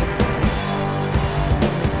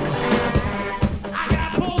 I got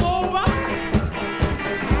pulled over.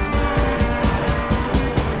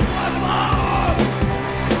 One more.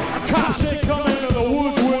 A cop said come into the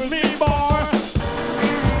woods with me, boy.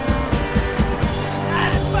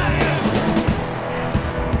 That's bad.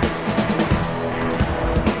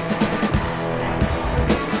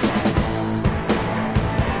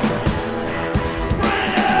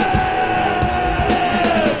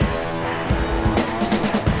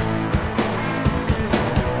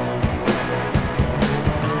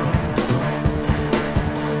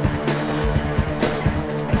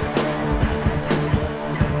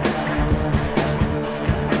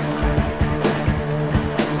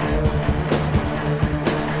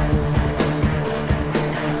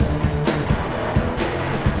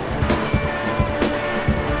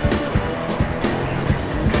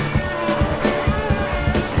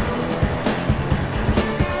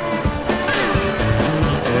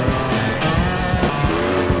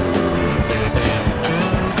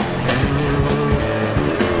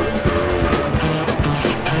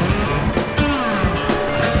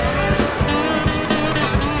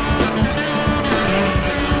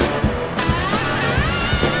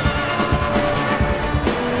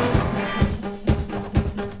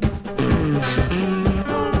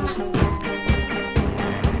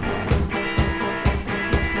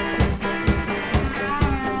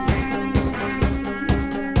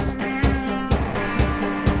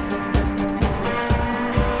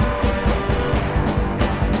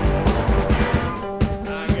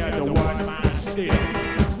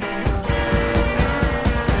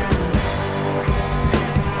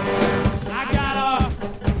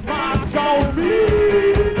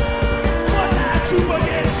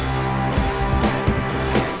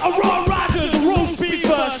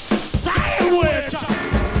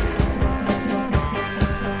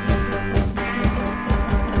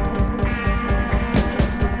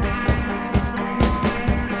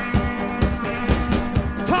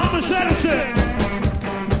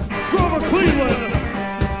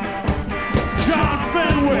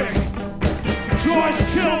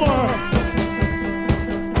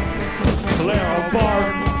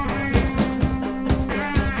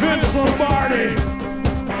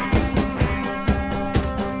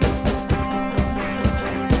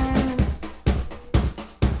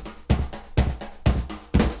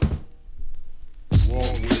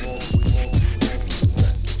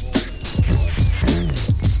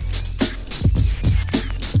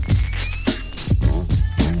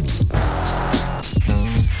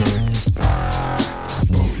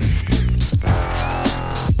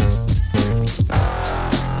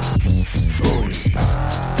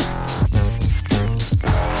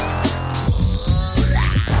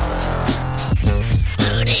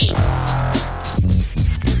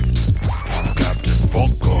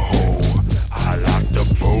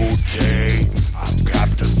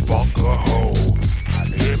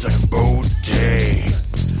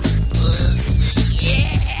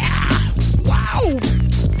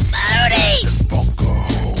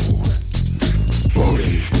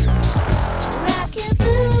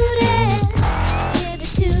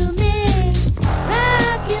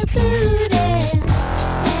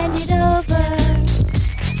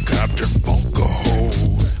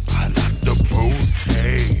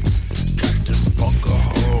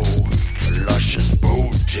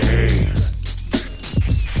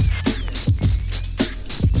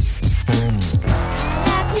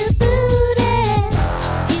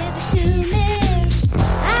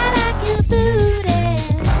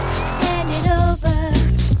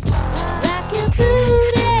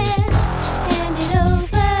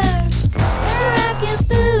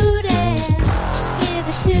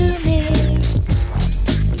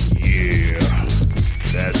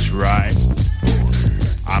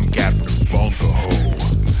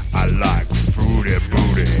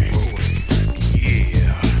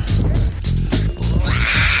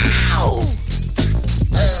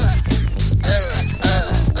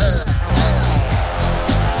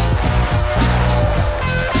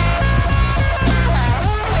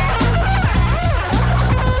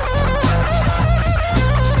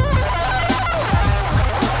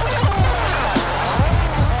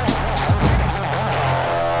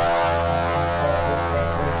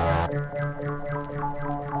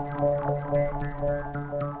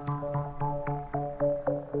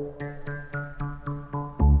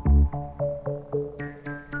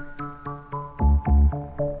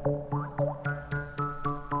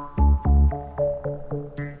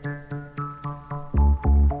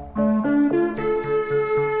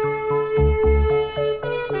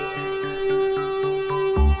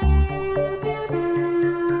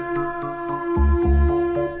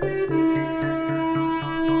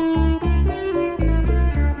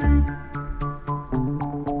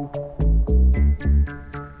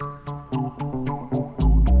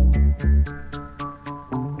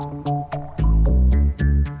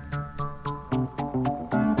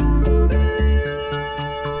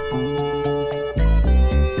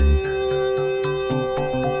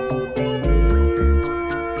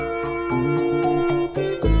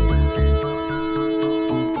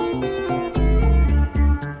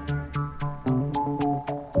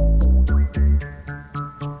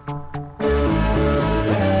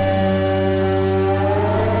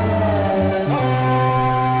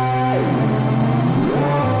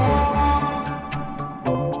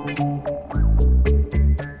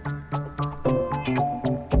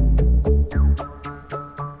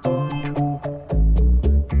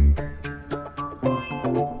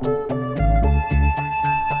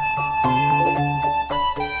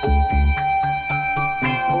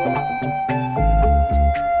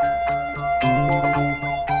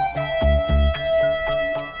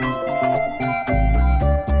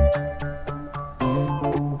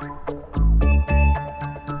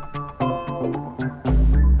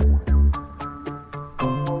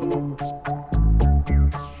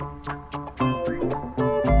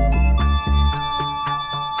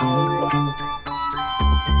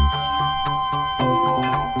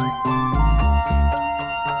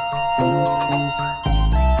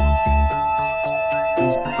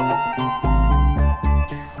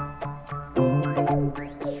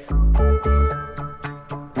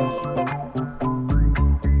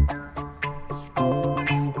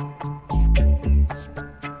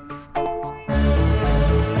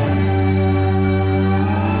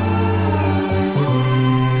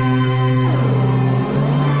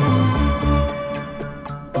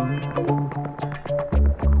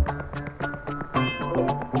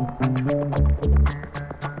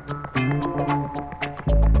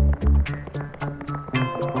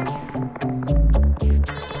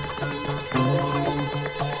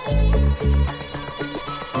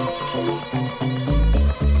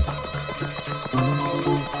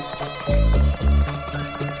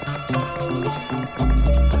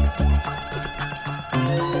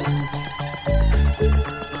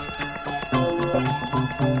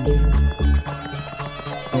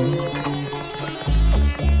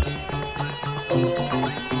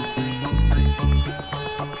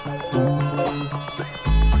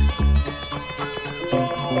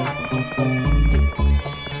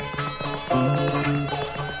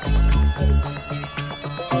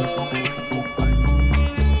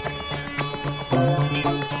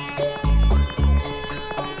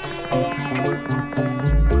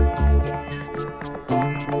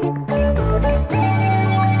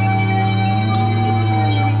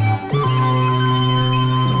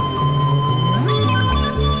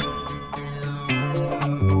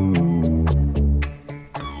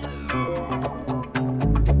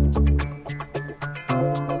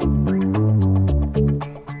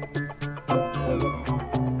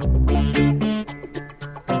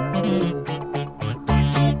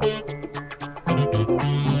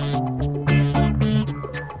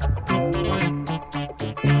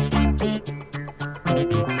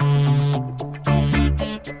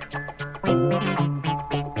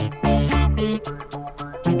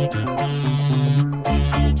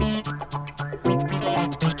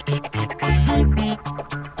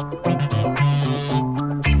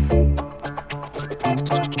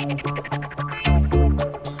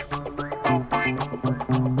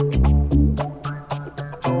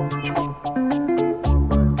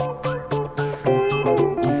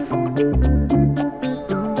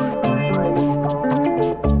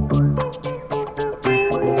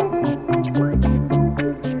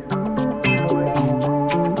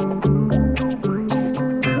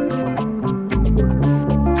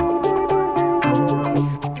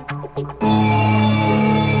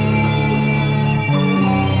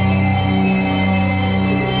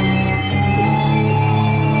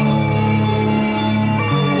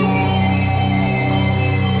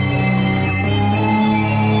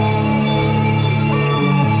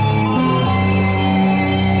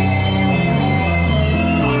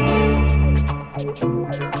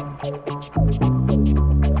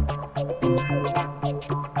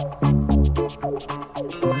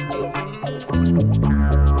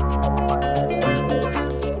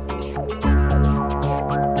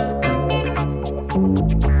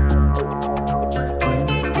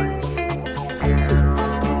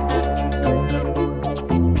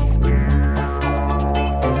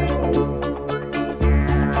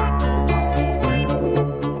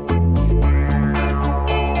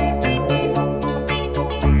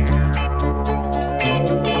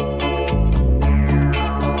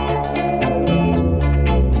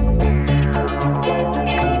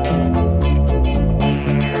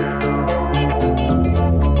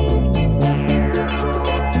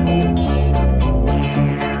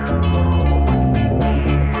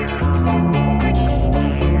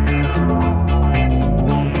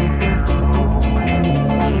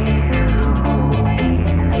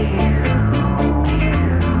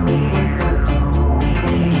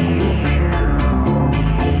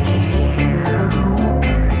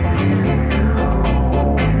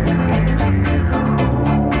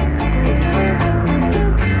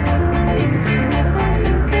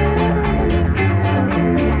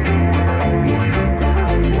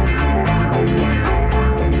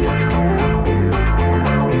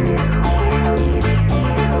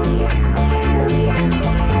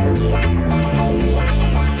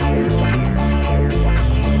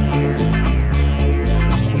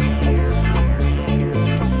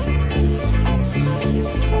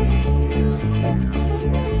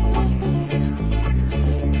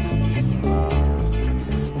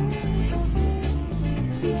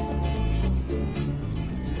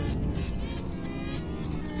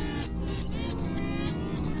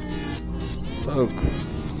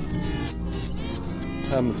 Folks,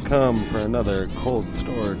 time has come for another cold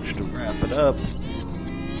storage to wrap it up.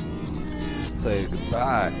 Say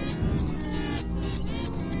goodbye.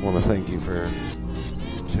 want to thank you for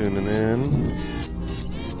tuning in.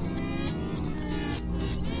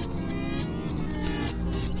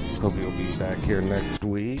 Hope you'll be back here next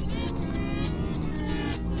week.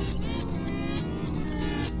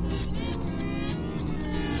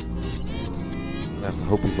 I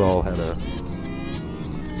hope you've all had a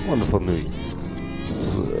wonderful New Year.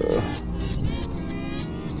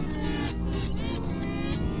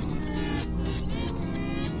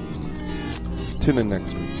 Tune in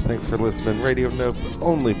next week. Thanks for listening. Radio Nope, the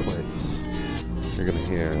only place you're going to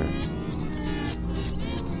hear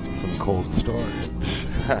some cold storage.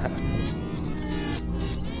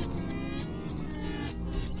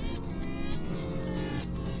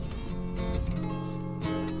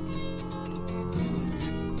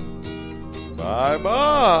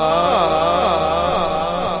 Bye-bye.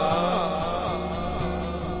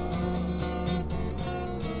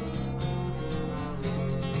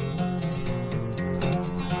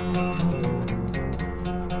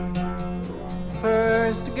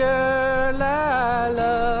 First girl I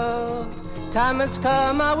loved, time has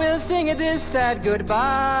come, I will sing it this sad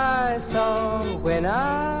goodbye song. When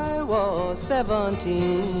I was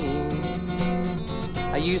 17,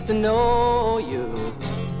 I used to know you.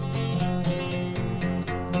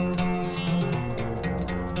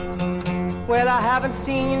 Well, I haven't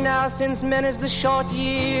seen you now since many's the short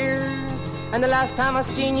years, and the last time I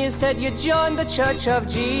seen you said you joined the Church of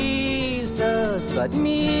Jesus. But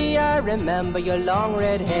me, I remember your long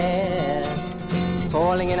red hair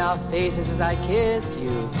falling in our faces as I kissed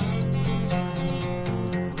you.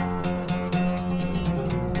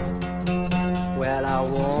 Well, I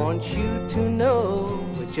want you to know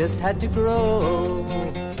we just had to grow.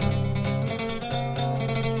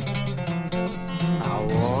 I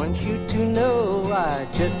want you to know I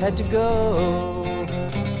just had to go.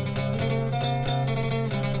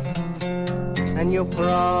 And you're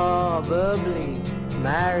probably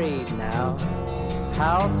married now,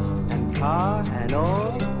 house and car and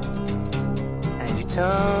all, and you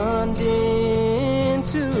turned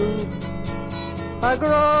into a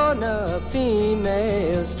grown-up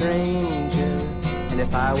female stranger. And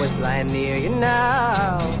if I was lying near you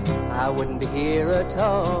now, I wouldn't be here at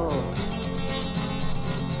all.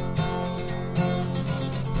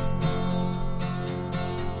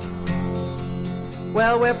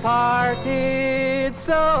 Well, we parted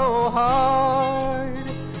so hard,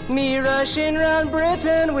 me rushing round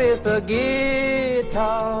Britain with a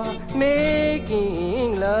guitar,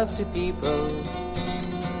 making love to people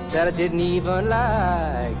that I didn't even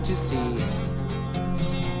like to see.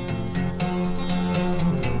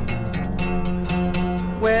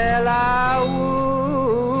 Well, I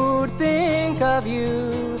would think of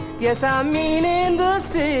you, yes, I mean in the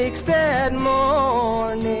 6th at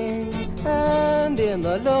morning, and in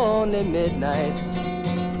the lonely midnight,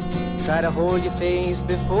 try to hold your face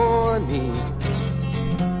before me.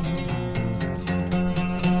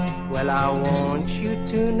 Well, I want you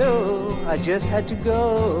to know I just had to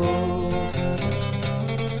go.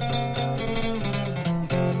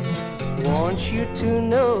 Want you to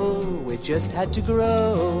know we just had to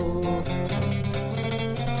grow.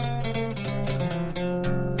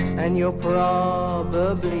 And you're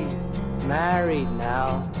probably married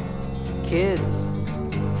now, kids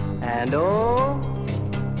and all,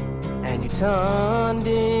 and you turned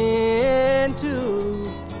into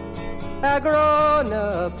a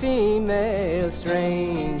grown-up female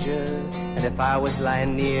stranger. And if I was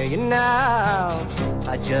lying near you now,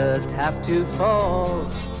 I just have to fall.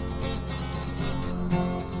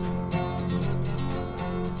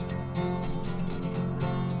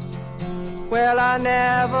 Well, I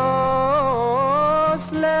never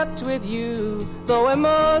slept with you, though I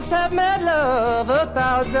must have met love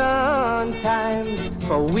 1,000 times,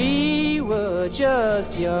 for we were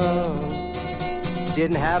just young,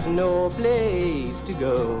 didn't have no place to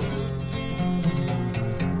go.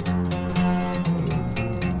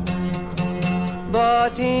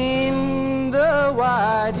 But in the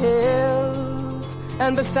White Hills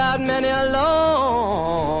and beside many a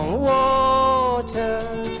long water,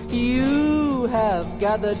 you have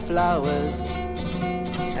gathered flowers,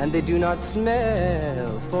 and they do not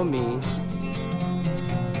smell for me.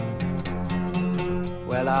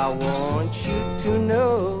 Well, I want you to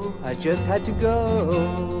know I just had to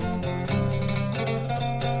go.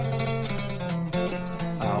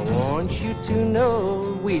 I want you to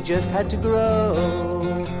know we just had to grow.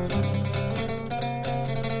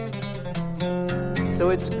 So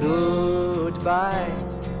it's goodbye,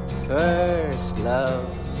 first love,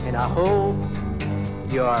 and I hope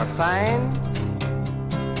you're fine.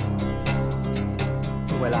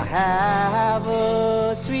 Well, I have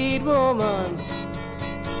a sweet woman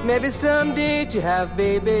Maybe someday to have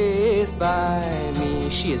babies by me.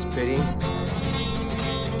 She is pretty.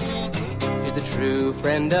 She's a true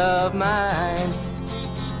friend of mine.